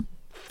around.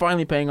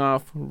 Finally paying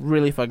off.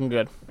 Really fucking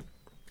good.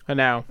 And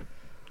now,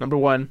 number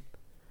 1,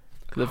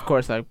 because of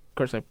course I Of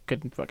course, I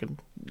couldn't fucking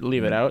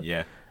leave it out.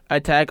 Yeah.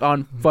 Attack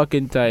on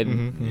fucking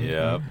Titan.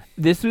 Yeah.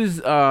 This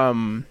was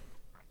one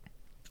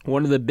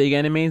of the big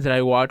animes that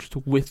I watched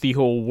with the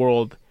whole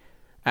world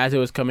as it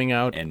was coming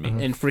out And me.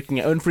 and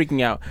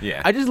freaking out.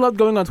 Yeah. I just loved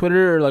going on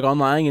Twitter or like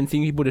online and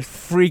seeing people just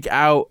freak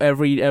out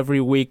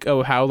every week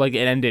of how like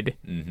it ended.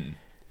 Mm-hmm.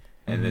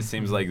 And it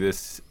seems like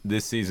this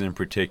season in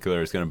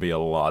particular is going to be a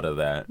lot of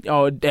that.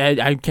 Oh,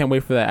 I can't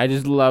wait for that.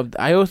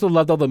 I also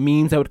loved all the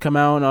memes that would come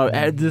out.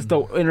 Just the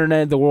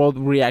internet, the world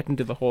reacting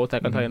to the whole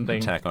Attack on Titan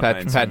thing. Attack on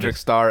Titan. Patrick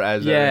Star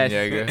as Yes.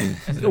 Eren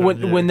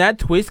Yeager. When that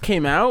twist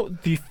came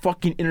out, the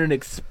fucking internet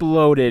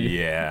exploded.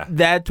 Yeah.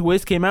 That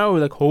twist came out, we're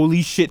like,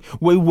 holy shit,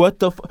 wait, what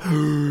the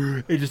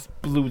it just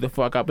blew the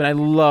fuck up. And I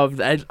loved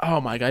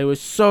oh my god, it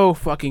was so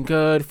fucking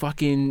good.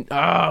 Fucking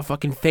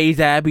FaZe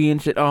Abby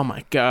and shit. Oh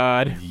my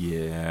god.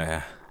 Yeah.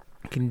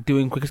 Fucking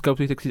doing quick scope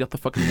 360 off the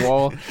fucking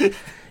wall.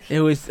 It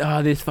was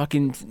this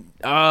fucking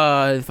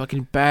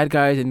bad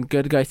guys and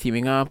good guys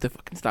teaming up to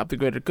fucking stop the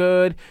greater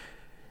good.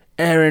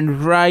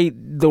 Eren, right,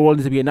 the world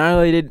needs to be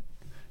annihilated.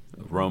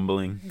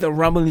 Rumbling. The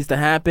rumble needs to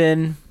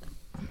happen.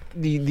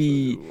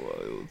 The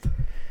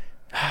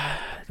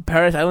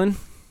Paradise Island,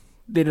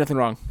 they did nothing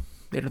wrong.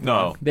 They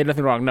did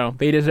nothing wrong. No,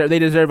 they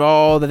deserve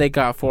all that they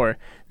got for.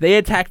 They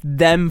attacked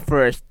them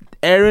first.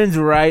 Eren's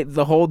right.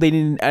 They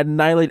need to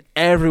annihilate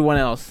everyone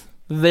else.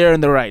 They're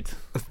in the right,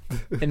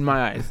 in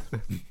my eyes.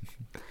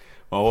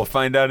 Well, we'll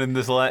find out in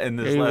this last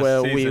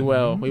season. We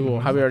will.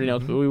 Javi already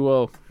knows, but we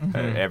will.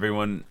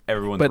 Everyone's But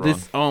wrong.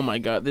 this, oh my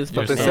god, this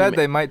But fucking they said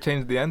they might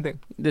change the ending.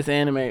 this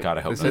anime.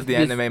 Gotta help. They said the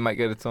anime might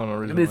get its own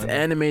original This ending.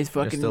 anime is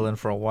You're fucking. still in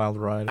for a wild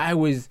ride.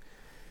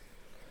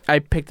 I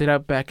picked it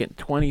up back in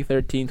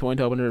 2013,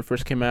 2012 when it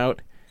first came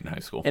out, in high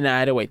school. and I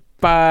had to wait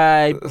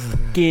 5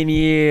 fucking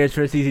years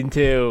for season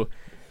 2,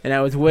 and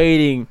I was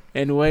waiting,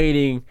 and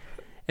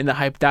the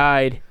hype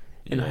died.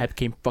 And the hype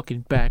came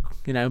fucking back.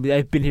 And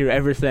I've been here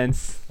ever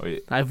since.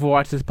 Wait, I've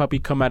watched this puppy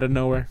come out of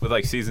nowhere. with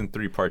like season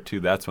 3, part 2,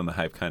 that's when the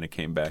hype kind of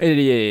came back.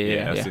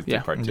 Yeah. Season 3,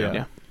 part 2.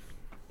 Yeah.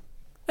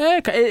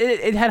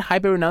 It had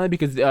hype every now and then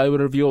because it would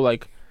reveal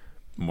like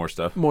More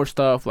stuff.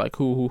 like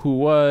who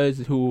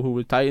was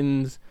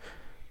Titans,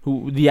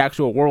 who the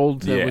actual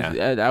world that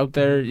was out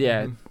there.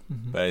 Yeah.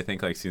 But I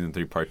think like season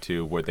 3, part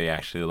 2, where they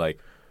actually like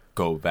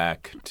go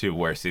back to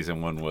where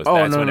season 1 was. Oh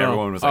That's no, when no.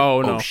 everyone was like, oh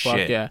oh no, shit.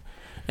 fuck yeah.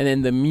 And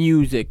then the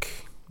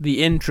music, the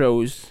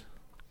intros,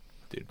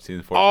 Dude,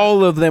 season 4.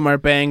 all of them are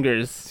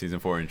bangers. Season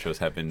 4 intros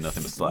have been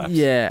nothing but slaps.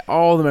 Yeah,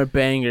 all of them are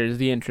bangers,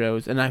 the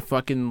intros, and I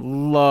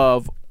fucking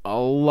love a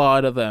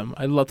lot of them.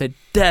 I love to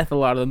death a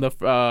lot of them.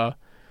 The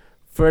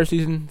first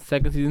season,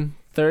 second season,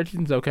 third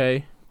season's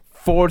okay.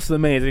 Fourth's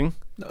amazing.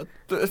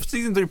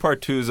 Season 3,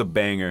 part 2 is a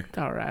banger.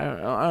 All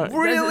right.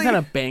 Really? It's not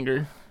a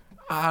banger.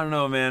 I don't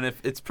know, man.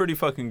 It's pretty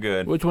fucking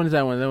good. Which one is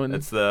that one? That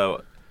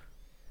one.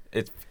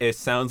 It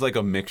sounds like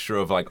a mixture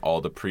of like all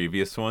the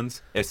previous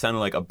ones. It sounded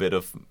like a bit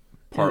of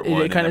part Is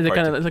 1. it kind of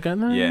it's like a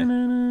Yeah.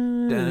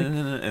 and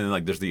And then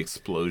like there's the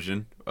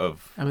explosion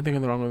of. I'm thinking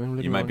of the wrong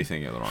one. You might be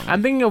thinking of the wrong.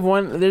 I'm thinking of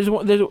one. There's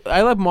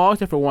I love them all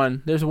except for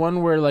one. There's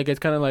one where like it's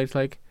kind of like it's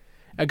like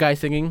a guy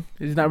singing.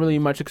 There's not really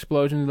much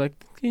explosions. Like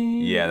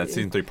Yeah, that's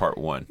season 3, part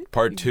 1.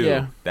 Part 2,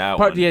 Yeah. that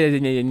part. one. Yeah,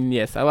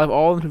 yes. I love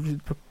all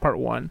of part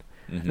 1.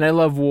 Mhm. And I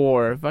love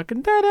War.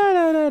 Fucking da da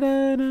da da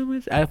da da.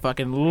 I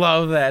fucking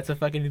love that. It's a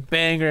fucking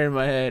banger in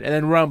my head. And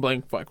then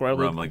Rumbling.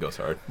 Rumbling goes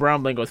hard.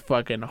 Rumbling goes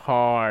fucking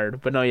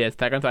hard. But no, yes,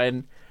 Attack on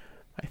Titan,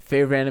 my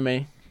favorite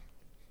anime.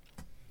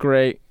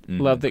 Great.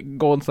 Mhm. Loved it.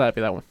 Golden Slappy,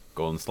 that one.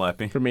 Golden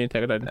Slappy. For me,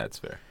 Attack on Titan. That's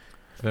fair.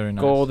 Very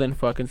nice. Golden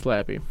fucking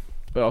Slappy.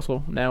 But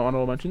also, now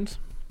honorable mentions.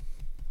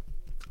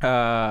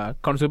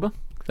 Konosuba.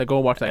 I go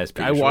and watch that. As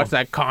per I usual. watch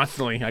that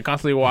constantly. I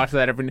constantly watch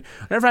that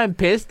whenever I'm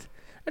pissed.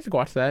 I just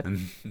watch that.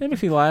 It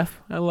makes me laugh.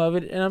 I love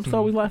it, and I'm still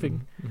always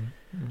laughing.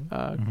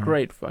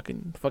 Great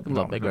fucking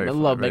No, love Mega. very I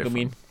fun, love very Mega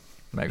Mean.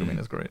 Megumin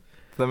is great.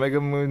 The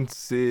Mega Moon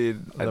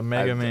Seed. The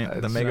Mega Moon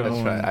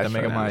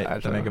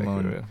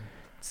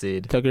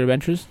Seed. Tokyo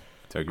Adventures.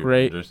 Tokyo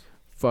Great. Revengers.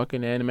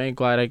 Fucking anime.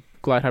 Glad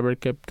Hybrid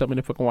kept telling me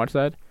to fucking watch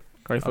that.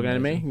 Great fucking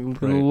Amazing. anime.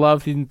 Great.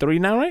 Love season 3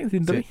 now, right?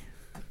 Season 3.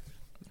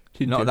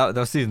 Season No, 2. that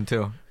was season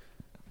 2.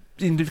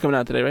 Season 2's coming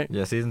out today, right?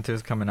 Yeah, season 2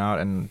 is coming out,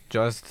 and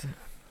just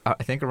I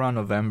think around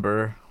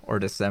November or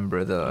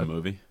December The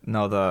movie.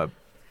 the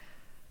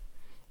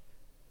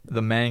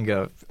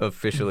manga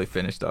officially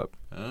finished up.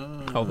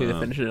 Hopefully they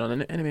finish it on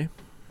an anime.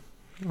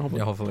 Hopefully.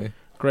 Yeah, hopefully.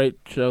 Great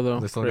show though.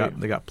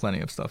 They got plenty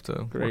of stuff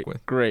to work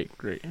with. Great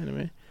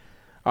anime.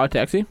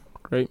 Taxi.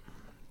 Great.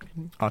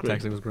 Odd Great.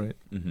 Taxi was great.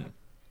 Mm-hmm.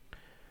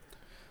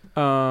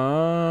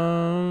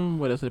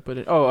 What else did I put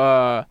in?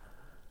 Oh,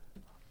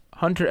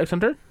 Hunter x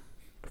Hunter.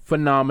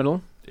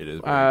 Phenomenal. It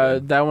is. Very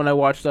good. That one I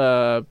watched.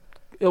 Well,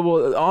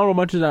 honorable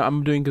mentions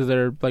I'm doing because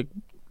they're like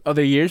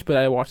other years, but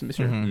I watched them this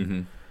year.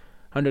 Mhm.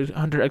 Mm-hmm.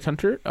 Hunter x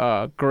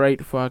Hunter.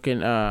 Great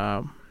fucking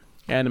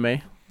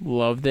anime.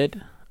 Loved it.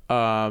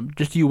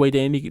 Just you wait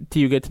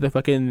till you get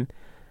to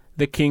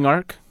the King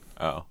arc.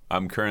 Oh,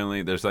 I'm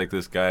currently there's like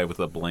this guy with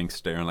a blank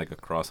stare and like a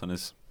cross on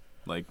his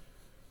like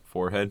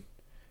forehead.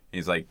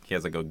 He's like he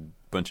has like a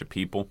bunch of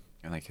people,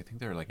 and like I think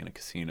they were like in a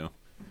casino.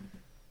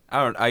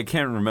 I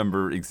can't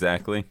remember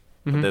exactly.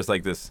 But Mhm. there's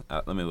like this.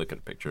 Let me look at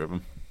a picture of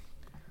him.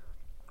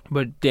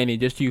 But Danny,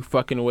 just you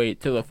fucking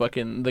wait till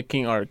the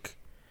King arc.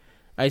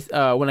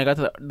 When I got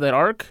to that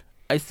arc,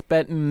 I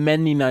spent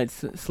many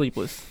nights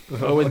sleepless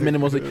with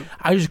minimal sleep.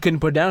 I just couldn't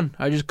put it down.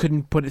 I just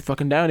couldn't put it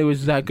fucking down. It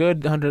was that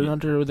good.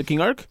 Hunter with the King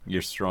arc.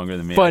 You're stronger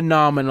than me.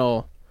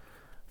 Phenomenal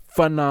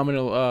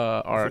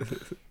arc.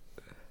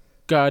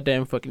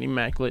 Goddamn fucking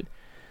immaculate.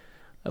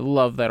 I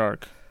love that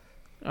arc.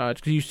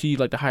 It's 'cause you see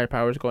like the higher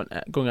powers going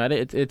at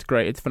it. It's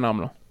great. It's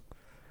phenomenal.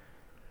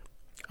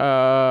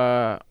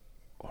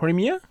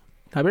 Horimiya,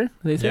 Haber,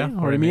 they say Yeah,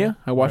 Horimiya. Horimiya.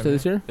 I watched it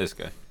this year. This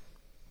guy.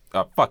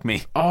 Oh, fuck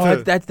me. Oh,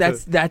 that's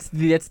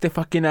the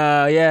fucking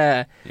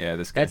yeah. Yeah,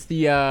 this guy. That's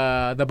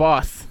the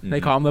boss. They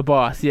Mhm. call him the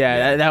boss. Yeah,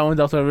 Yeah. That one's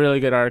also a really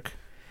good arc.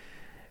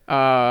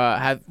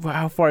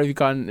 How far have you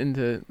gone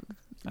into?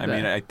 I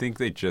mean, I think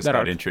they just that got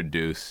arc.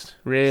 introduced.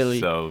 Really?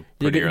 So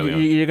You're, pretty early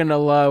on. you're gonna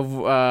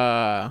love.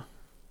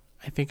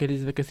 I think it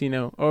is the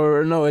casino,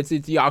 or no, it's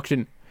the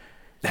auction.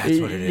 That's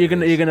what it is.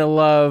 You're gonna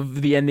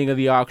love the ending of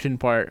the auction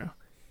part.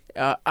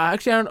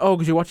 Actually, I don't. Oh,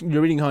 because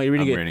you're reading. You're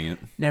reading I'm it. reading it.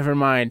 Never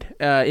mind.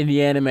 In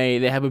the anime,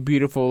 they have a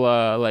beautiful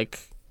like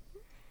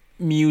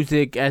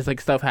music as like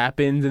stuff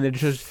happens, and it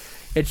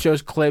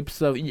shows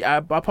clips of.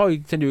 Yeah, I'll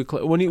probably send you a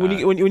clip when you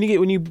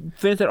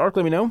finish that arc.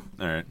 Let me know,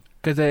 All right.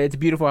 because it's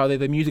beautiful how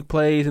the music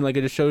plays and like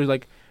it just shows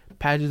like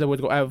patches of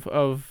what's going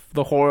of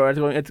the horror that's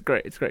going. It's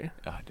great. It's great.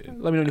 Oh, dude. Let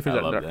me know when you finish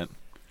I that love arc. that.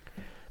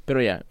 But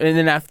yeah, and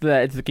then after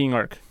that, it's the King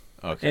arc.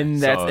 Okay. And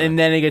so, then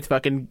it gets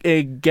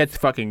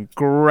fucking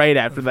great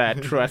after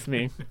that. Trust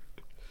me.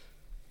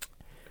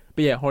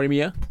 But yeah,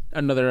 Horimiya,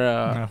 another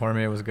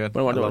Horimiya was good.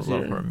 what I was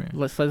love it? Horimiya.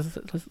 Slice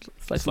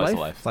Slice of of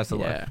life. Slice of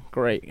Yeah, life.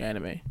 great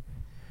anime.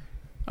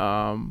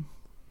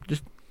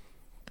 Just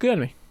good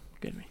anime.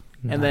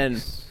 And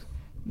then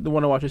the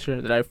one I watched this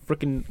year that I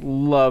freaking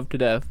love to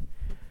death,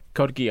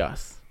 Code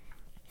Geass.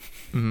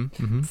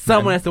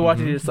 Someone has to watch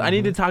it here. So I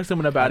need to talk to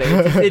someone about it.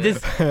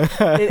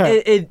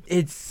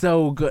 It's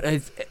so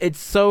good. It's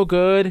so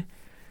good.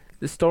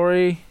 The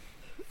story,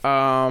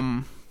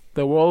 the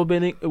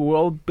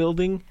world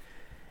building,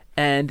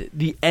 and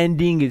the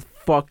ending is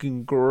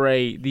fucking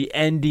great. The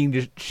ending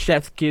just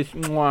chef's kiss,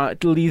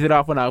 mwah, leaves it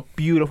off on a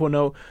beautiful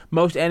note.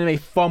 Most anime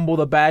fumble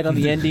the bag on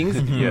the endings.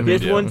 Yeah, they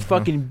This do. one's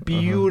fucking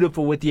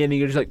beautiful with the ending.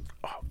 You're just like,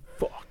 oh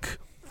fuck.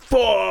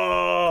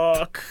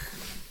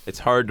 It's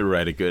hard to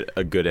write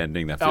a good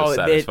ending that feels Oh,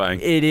 satisfying.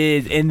 It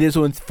is, and this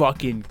one's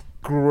fucking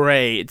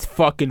great. It's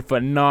fucking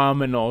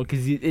phenomenal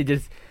because it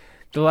just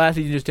the last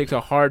season just takes a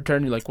hard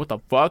turn. You're like, what the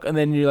fuck? And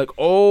then you're like,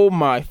 oh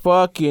my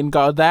fucking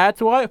god,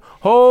 that's why.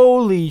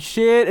 Holy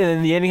shit! And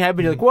then the ending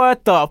happens. You're like,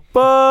 what the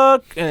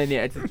fuck? And then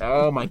yeah, it's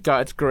oh my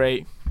god, it's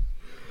great.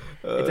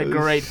 It's a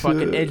great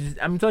fucking.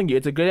 I'm telling you,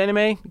 it's a good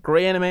anime,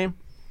 great anime,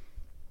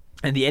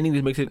 and the ending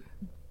just makes it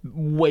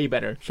way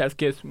better. Chef's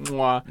kiss,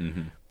 mwah,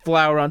 Mm-hmm.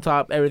 flower on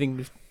top, everything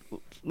just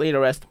laid to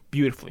rest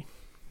beautifully.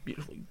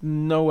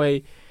 No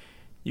way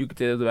you could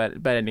say it was a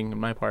bad ending in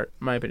my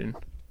opinion.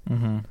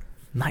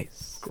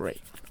 Nice.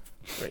 Great.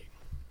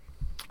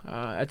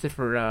 That's it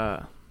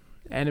for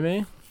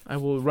anime. I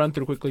will run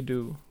through quickly,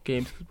 do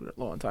games because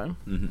we're low on time.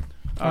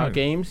 Mm-hmm.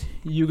 Games,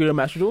 Yu-Gi-Oh!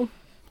 Master Duel,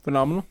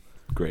 phenomenal.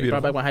 Great.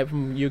 Brought back my hype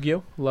from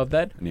Yu-Gi-Oh! Love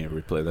that. I need to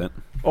replay that.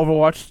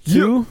 Overwatch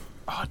 2,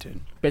 Oh, dude.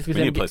 basically We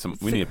same need to play ga- some.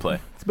 We need to play.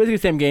 It's basically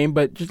the same game,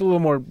 but just a little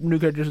more new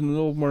characters and a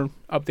little more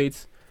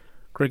updates.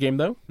 Great game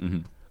though. Mm-hmm.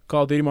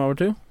 Call of Duty Modern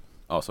Warfare 2,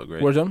 Also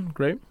great. Warzone,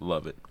 great.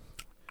 Love it.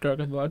 Dark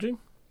Mythology,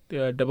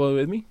 the Devil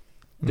With Me,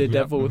 the Mhm.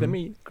 Devil Within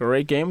Me,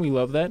 great game. We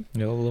love that.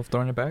 You'll love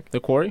throwing it back. The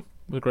Quarry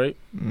was great.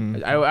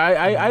 Mm.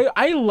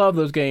 I love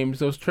those games.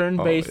 Those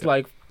turn-based yeah.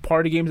 like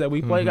party games that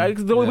we play.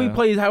 Mhm. The way we Yeah.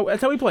 play is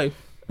that's how we play.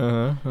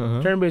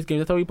 Uh-huh. Turn-based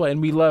games. That's how we play,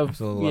 and we love.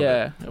 Absolutely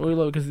love Yeah, we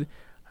love it because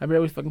I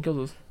always fucking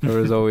kills us.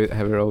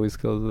 Heather always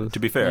kills us. To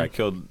be fair, Yeah. I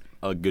killed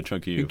a good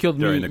chunk of you, You killed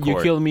me. during the You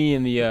quarry. killed me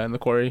in the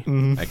Quarry.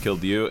 I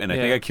killed you, and I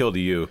think Yeah. I killed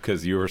you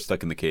because you were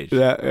stuck in the cage.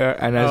 Yeah,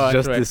 and Oh, as that's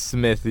Justice right.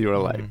 Smith, you were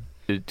like,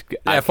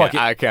 fuck it.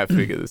 I can't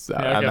figure this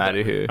out. Yeah, I'm okay. out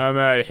of here. I'm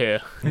out of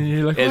here. And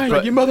you're like, It's "Why?"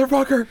 pro- You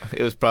motherfucker!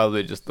 It was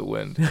probably just the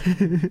wind.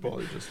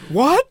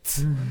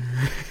 What?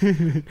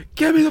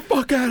 Get me the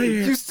fuck out of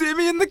here! You see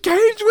me in the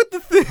cage with the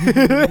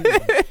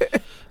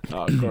thing.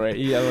 Oh, great.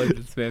 Yeah, I like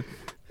this man.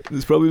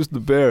 It's probably just the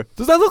bear.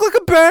 Does that look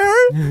like a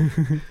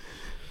bear?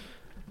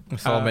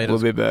 Saul made We'll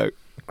us be back.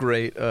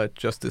 great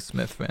Justice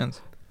Smith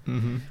fans.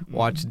 Mm-hmm.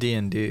 Watch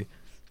D&D.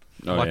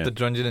 Oh, Watch yeah. the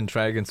Dungeons and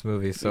Dragons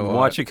movie. So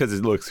Watch it because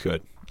it looks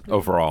good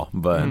overall,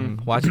 but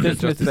Mm. Watch it for Justice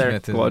Smith's Justice there.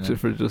 Smith. isn't Watch it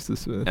for Justice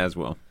Smith. as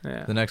well.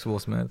 Yeah. The next Will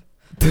Smith.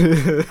 He's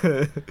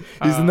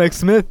the next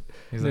Smith.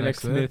 He's The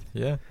next Smith.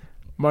 Yeah.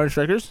 Modern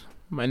Strikers.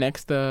 My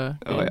next game.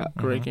 yeah.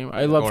 Great Mhm. game.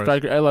 I love course.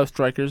 Striker. I love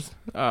Strikers.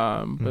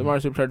 But Mhm.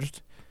 Modern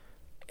Supercharged,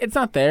 it's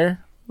not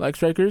there like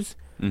Strikers.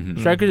 Mm-hmm.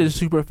 Strikers is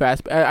super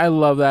fast. I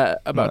love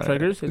that about Right,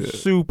 Strikers. It's yeah.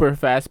 super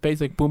fast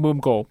paced, like boom boom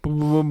go, boom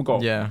boom boom go.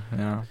 Yeah.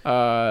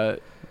 Yeah.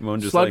 Moan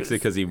just Slug- likes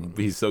it because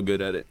he's so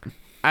good at it.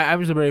 I'm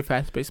just a very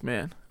fast paced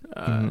man.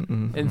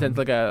 Mhm, In sense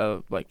like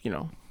a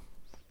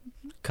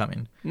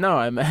coming. No,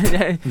 I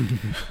meant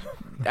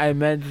I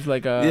meant just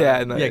like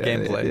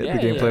gameplay. The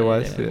gameplay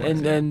wise. yeah.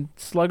 Yeah. And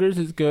Sluggers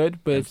is good,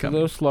 but it's Coming. a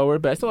little slower.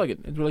 But I still like it.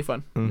 It's really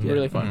fun. Mhm.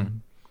 Really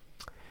fun.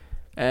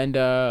 And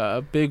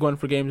a big one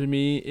for games with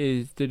me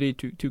is Diddy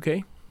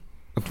 2K.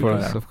 Of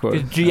course, of course.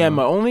 It's GM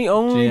mode. Only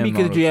GM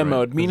because mode, GM right.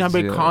 mode. Me and It's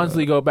Hubbard GM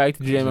constantly mode. go back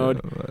to GM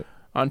mode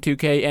on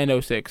 2K and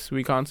 06.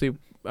 We constantly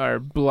are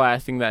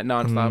blasting that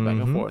nonstop back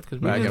and Mhm. forth because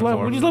Back we and just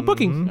forth. love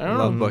booking. Mhm. I don't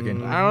Love know.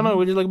 booking. I don't know.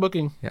 We just like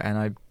booking. Yeah, and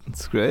I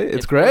It's great. It's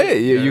It's great.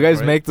 great. You Yeah, guys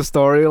great. make the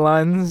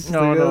storylines.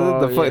 No, together.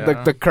 no,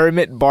 The the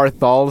Kermit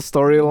Barthol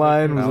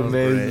storyline That was was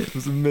amazing. great. It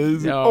was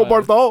amazing. No, Oh,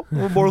 Barthol.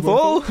 Oh,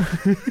 Barthol.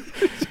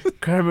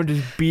 Kermit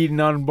just beating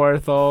on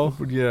Barthol.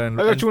 yeah, and,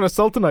 I got you in a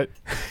cell tonight.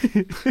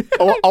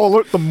 I'll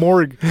alert the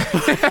morgue.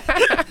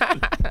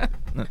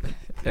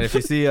 and if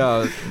you see,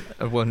 well,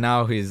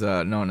 now he's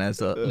known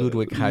as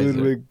Ludwig Kaiser.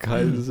 Ludwig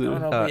Kaiser. No,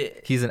 no,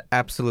 wait. He's an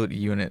absolute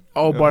unit.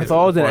 Oh,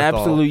 Barthol's an Barthol.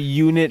 absolute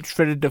unit,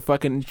 shredded to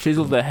fucking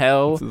chisel to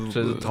hell. Just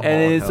And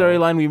in his hell.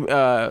 storyline, we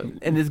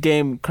in this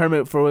game,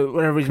 Kermit for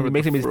whatever reason Kermit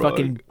makes the him his Frog.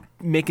 fucking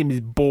make him his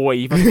boy.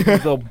 He fucking his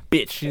little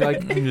bitch. He's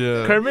like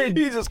Yeah. Kermit.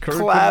 He just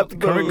Kermit clapped.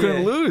 Kermit those.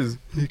 couldn't lose.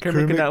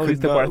 Kermit could not lose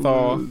to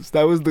Barthol. lose.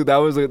 That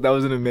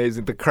was an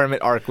amazing. The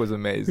Kermit arc was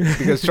amazing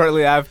because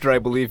shortly after, I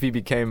believe he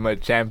became a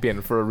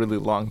champion for a really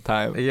long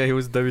time. Yeah, he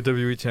was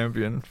WWE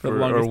champion for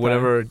longest or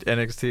whatever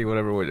NXT,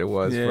 whatever it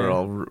was Yeah.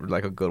 for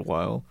like a good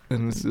while.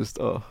 And it's just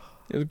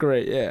It was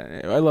great.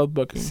 Yeah, I love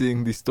booking.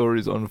 seeing these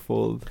stories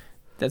unfold.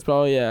 That's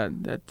probably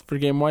that for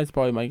game wise,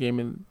 probably my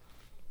game.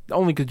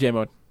 Only because J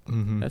mode.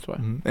 Mm-hmm. That's why.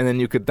 And then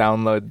you could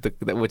download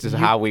which is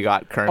how we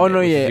got Kermit. Oh, no,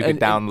 which is yeah, You could and-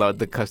 download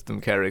the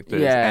custom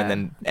characters, Yeah. and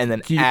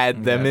then You-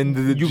 add them Yeah.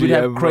 into the You could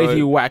have GM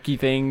crazy mode. wacky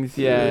things.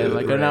 Yeah, Yeah,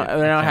 like Right. I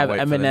now I have can't wait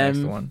for the next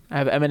Eminem. one. I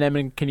have Eminem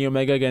and Kenny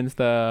Omega against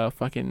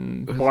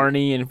fucking Was it-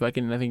 Barney and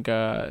fucking I think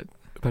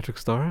Patrick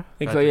Star,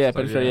 so. Patrick Yeah, Star,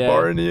 pretty sure. yeah. Yeah.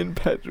 Barney, and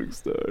Patrick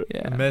Star.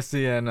 Yeah.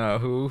 Messi and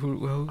who?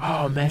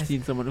 Oh, Messi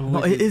and someone who. No,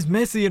 was it is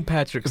Messi and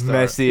Patrick Star.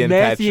 Messi and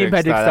Messi and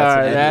Patrick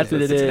Star, that's what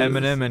it It's is.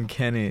 Eminem and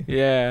Kenny.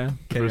 Yeah.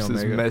 Kenny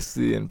versus Omega.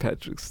 Messi and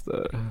Patrick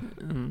Star.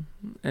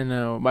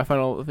 And my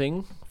final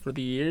thing for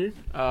the year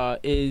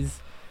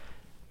is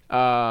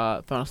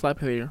final slap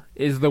here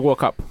is the World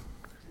Cup.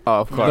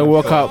 Oh, of course. The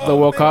World Cup. The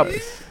World Cup.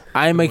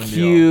 I'm a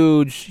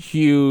Mundial.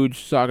 huge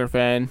soccer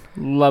fan.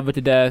 Love it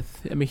to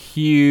death. I'm a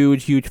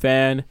huge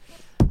fan.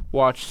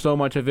 Watch so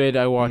much of it.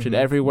 I watch it Mhm,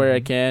 everywhere I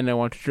mhm. can. I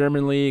watch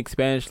German league,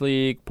 Spanish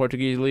league,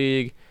 Portuguese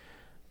league,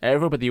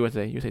 everywhere but the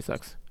USA. USA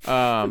sucks.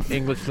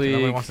 English Nobody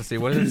league, wants to see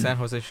what is it, San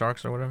Jose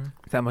Sharks or whatever,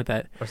 something like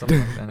that. or something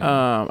like that.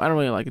 I don't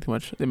really like it too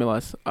much, the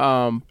MLS.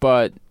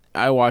 But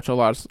I watch a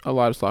lot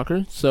of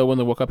soccer. So when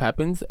the World Cup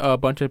happens, a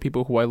bunch of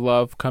people who I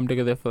love come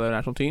together for the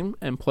national team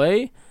and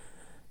play.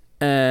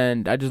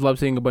 And I just love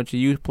seeing a bunch of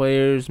youth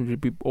players,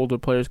 older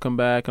players come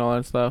back and all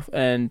that stuff.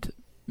 And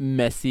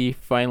Messi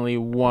finally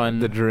won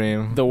The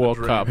dream. the World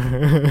dream. Cup.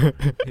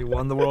 He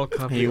won the World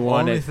Cup. He the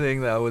won only it.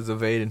 thing that was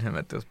evading him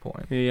at this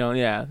point. He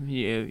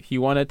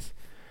won it.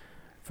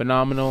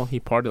 Phenomenal. He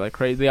partied like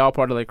crazy. They all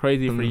partied like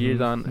crazy for years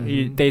Mhm, on.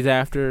 mhm. Days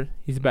after,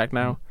 he's back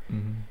now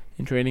Mhm.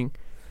 in training.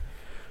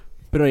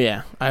 But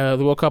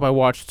the World Cup, I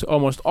watched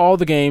almost all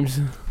the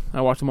games. I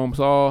watched them almost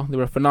all. They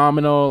were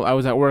phenomenal. I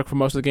was at work for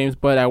most of the games,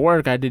 but at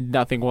work I did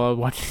nothing while I was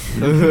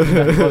watching.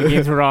 While the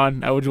games were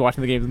on, I was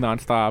watching the games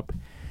nonstop.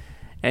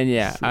 And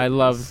yeah, I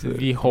loved Sick.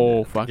 the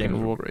whole Games fucking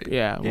were World. great.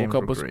 Yeah, World Games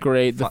Cup were was great.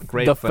 great. The,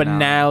 Great the finale.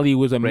 finale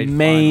was Great final.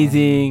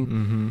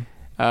 amazing.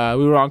 Mhm.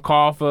 We were on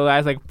call for the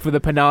last for the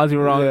penalties. We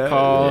were on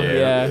call.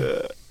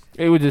 Yeah.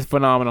 It was just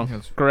phenomenal. It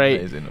was Great.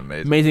 amazing.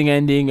 Amazing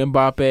ending.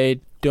 Mbappe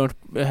don't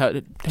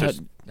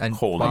Just And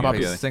holding Mbappe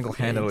together.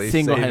 single-handedly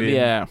single-handedly.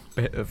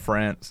 saving Yeah.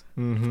 France.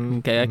 Mhm.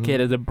 Okay, that kid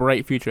has a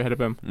bright future ahead of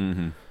him.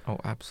 Mm-hmm. Oh,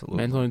 absolutely.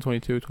 Man's only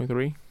 22,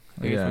 23.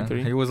 I think it's Yeah,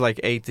 23. he was like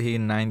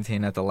 18,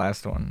 19 at the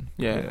last one.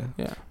 Yeah.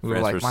 We were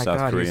France like, versus my South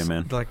God, Korea, he's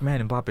man. like,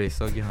 man, Mbappe is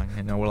so young.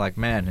 And then we're like,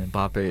 man,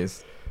 Mbappe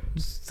is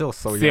still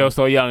so Still young.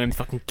 so young and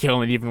fucking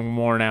killing it even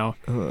more now.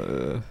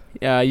 You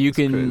It's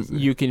can crazy.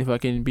 you can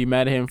fucking be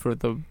mad at him for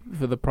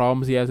the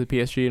problems he has with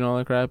PSG and all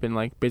that crap, and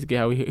like basically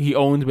how he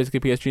owns basically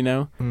PSG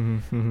now Mhm,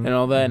 mhm, and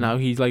all that, and mhm. how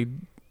he's like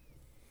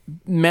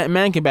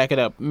man can back it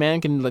up.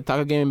 Man can like talk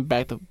a game and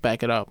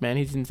back it up. Man,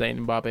 he's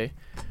insane, Mbappe.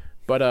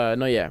 But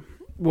no, yeah,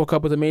 World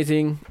Cup was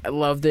amazing. I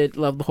loved it.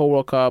 Loved the whole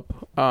World Cup.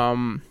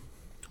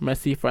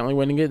 Messi finally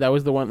winning it. That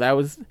was the one. That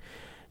was.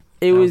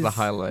 It That was was the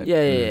highlight.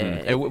 Yeah, yeah,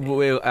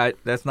 Mhm. yeah. It,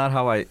 that's not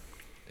how I.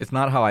 It's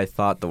not how I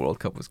thought the World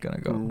Cup was gonna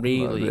go.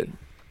 Really. Love it.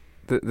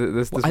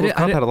 This Well, I World didn't- I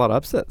Cup didn't- had a lot of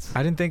upsets.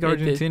 I didn't think It did.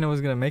 Argentina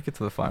was gonna make it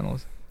to the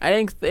finals. I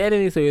didn't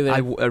think so either. I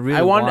really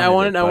I wanted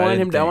it, but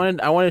him. didn't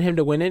think- I wanted him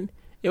to win it.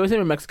 It was him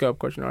and Mexico, of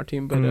course, in our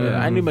team, but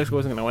I knew Mexico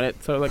wasn't gonna win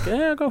it. So like,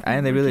 yeah, go. For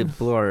And they it. really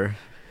blew our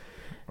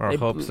They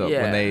hopes blew- up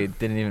yeah. when they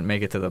didn't even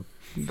make it to the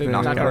The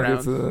knockout knockout round. round.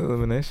 It's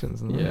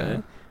eliminations. no?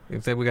 Yeah.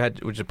 Except we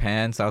got with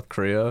Japan, South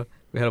Korea,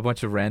 We had a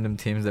bunch of random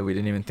teams that we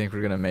didn't even think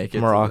were gonna make it.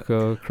 Oh,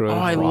 Morocco, Croatia.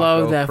 I Morocco,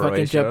 love that fucking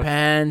Croatia.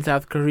 Japan,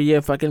 South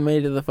Korea fucking made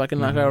it to the fucking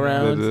knockout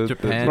rounds.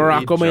 Japan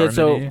Morocco beat made it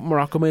so Germany.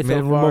 Morocco made it Man,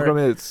 so Morocco far.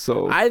 made it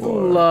so I far.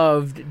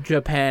 loved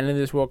Japan in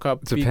this World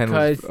Cup Japan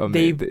was because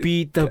they amazing.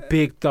 beat the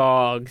big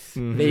dogs.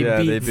 Mhm. They, Yeah,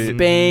 beat they beat-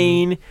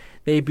 Spain,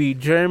 they beat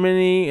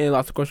Germany, and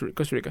lost to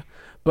Costa Rica.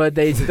 But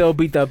they still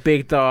beat the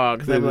big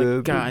dogs. They I'm like, did,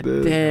 they God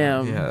did.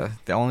 damn. Yeah,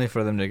 only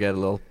for them to get a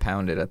little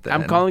pounded at the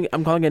I'm end.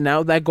 calling it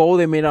now. That goal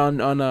they made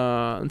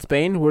on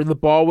Spain, where the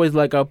ball was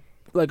like a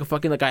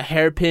fucking like a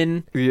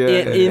hairpin Yeah,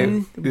 in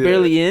yeah.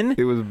 barely in.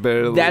 It was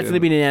barely. That's gonna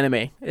in. be an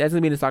anime. That's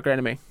gonna be in a soccer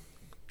anime.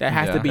 That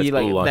has Yeah. to be That's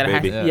like Blue Lock, that.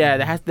 baby. Has, Yeah.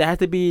 that has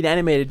to be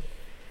animated.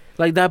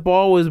 Like that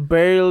ball was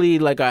barely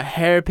like a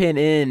hairpin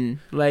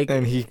in. Like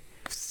And he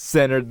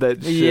centered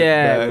that shit.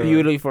 yeah, back.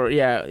 beautiful.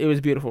 Yeah, it was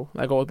beautiful.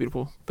 That goal was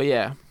beautiful. But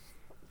yeah,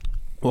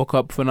 World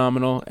Cup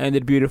phenomenal.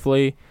 Ended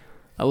beautifully.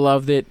 I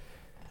loved it.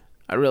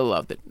 I really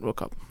loved it. World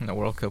Cup. The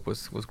World Cup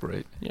was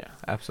great. Yeah.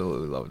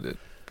 Absolutely loved it.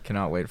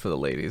 Cannot wait for the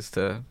ladies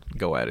to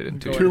go at it in Go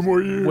 2 at years. it.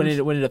 more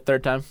years. Win it a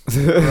third time.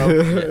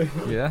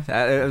 Yeah,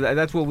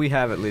 that's what we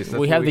have at least. That's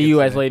We what have the can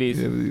U.S. say. ladies.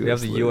 We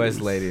have the U.S.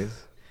 ladies,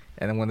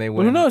 and then when they Well,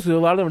 win, who knows? 'Cause a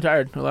lot of them are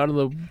tired. A lot of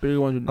the bigger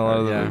ones. A lot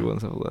of the Yeah. big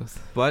ones have left.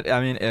 But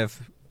I mean,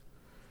 if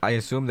I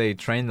assume they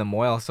train them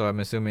well, so I'm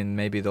assuming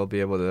maybe they'll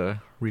be able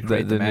to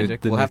recreate the,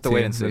 magic. We'll have to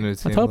wait and see.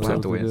 Let's hope We'll so.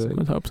 have to wait and see.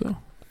 Let's hope so.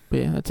 But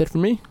yeah, that's it for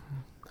me.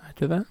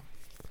 After that,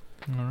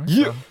 All right.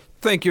 Yeah.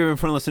 Thank you everyone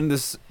for listening to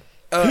this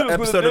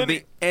episode of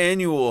the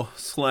annual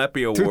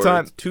Slappy Awards.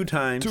 times. Two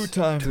times.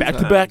 times. Back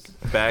to back.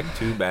 Back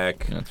to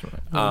back. That's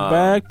right.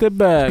 back to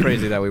back.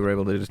 Crazy that we were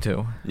able to do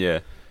two. Yeah.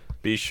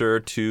 Be sure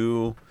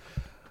to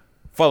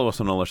follow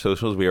us on all our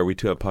socials. We are We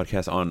Too Have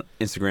Podcast on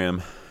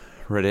Instagram,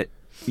 Reddit,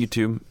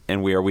 YouTube,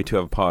 and we are We Too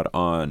Have a Pod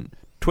on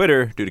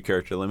Twitter due to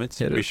character limits.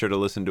 Hit it. Be sure to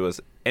listen to us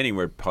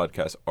anywhere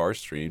podcasts are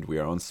streamed. We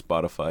are on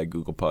Spotify,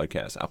 Google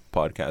Podcasts, Apple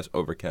Podcasts,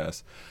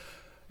 Overcast,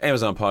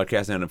 Amazon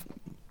Podcasts, and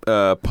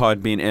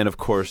Podbean, and of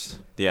course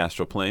the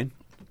Astral Plane.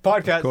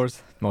 Of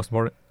course, most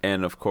important.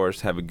 And of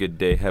course, have a good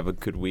day, have a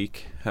good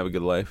week, have a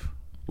good life.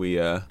 We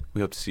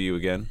hope to see you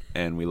again,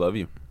 and we love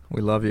you.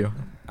 We love you.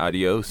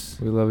 Adios.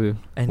 We love you.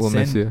 And We'll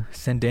miss you.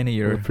 send Danny We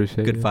your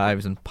appreciate good you.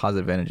 vibes and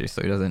positive energy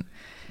so he doesn't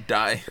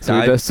Die.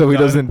 So he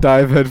doesn't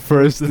dive head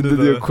first into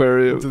the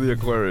aquarium. the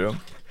aquarium.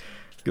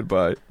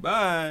 Goodbye.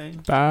 Bye.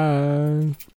 Bye.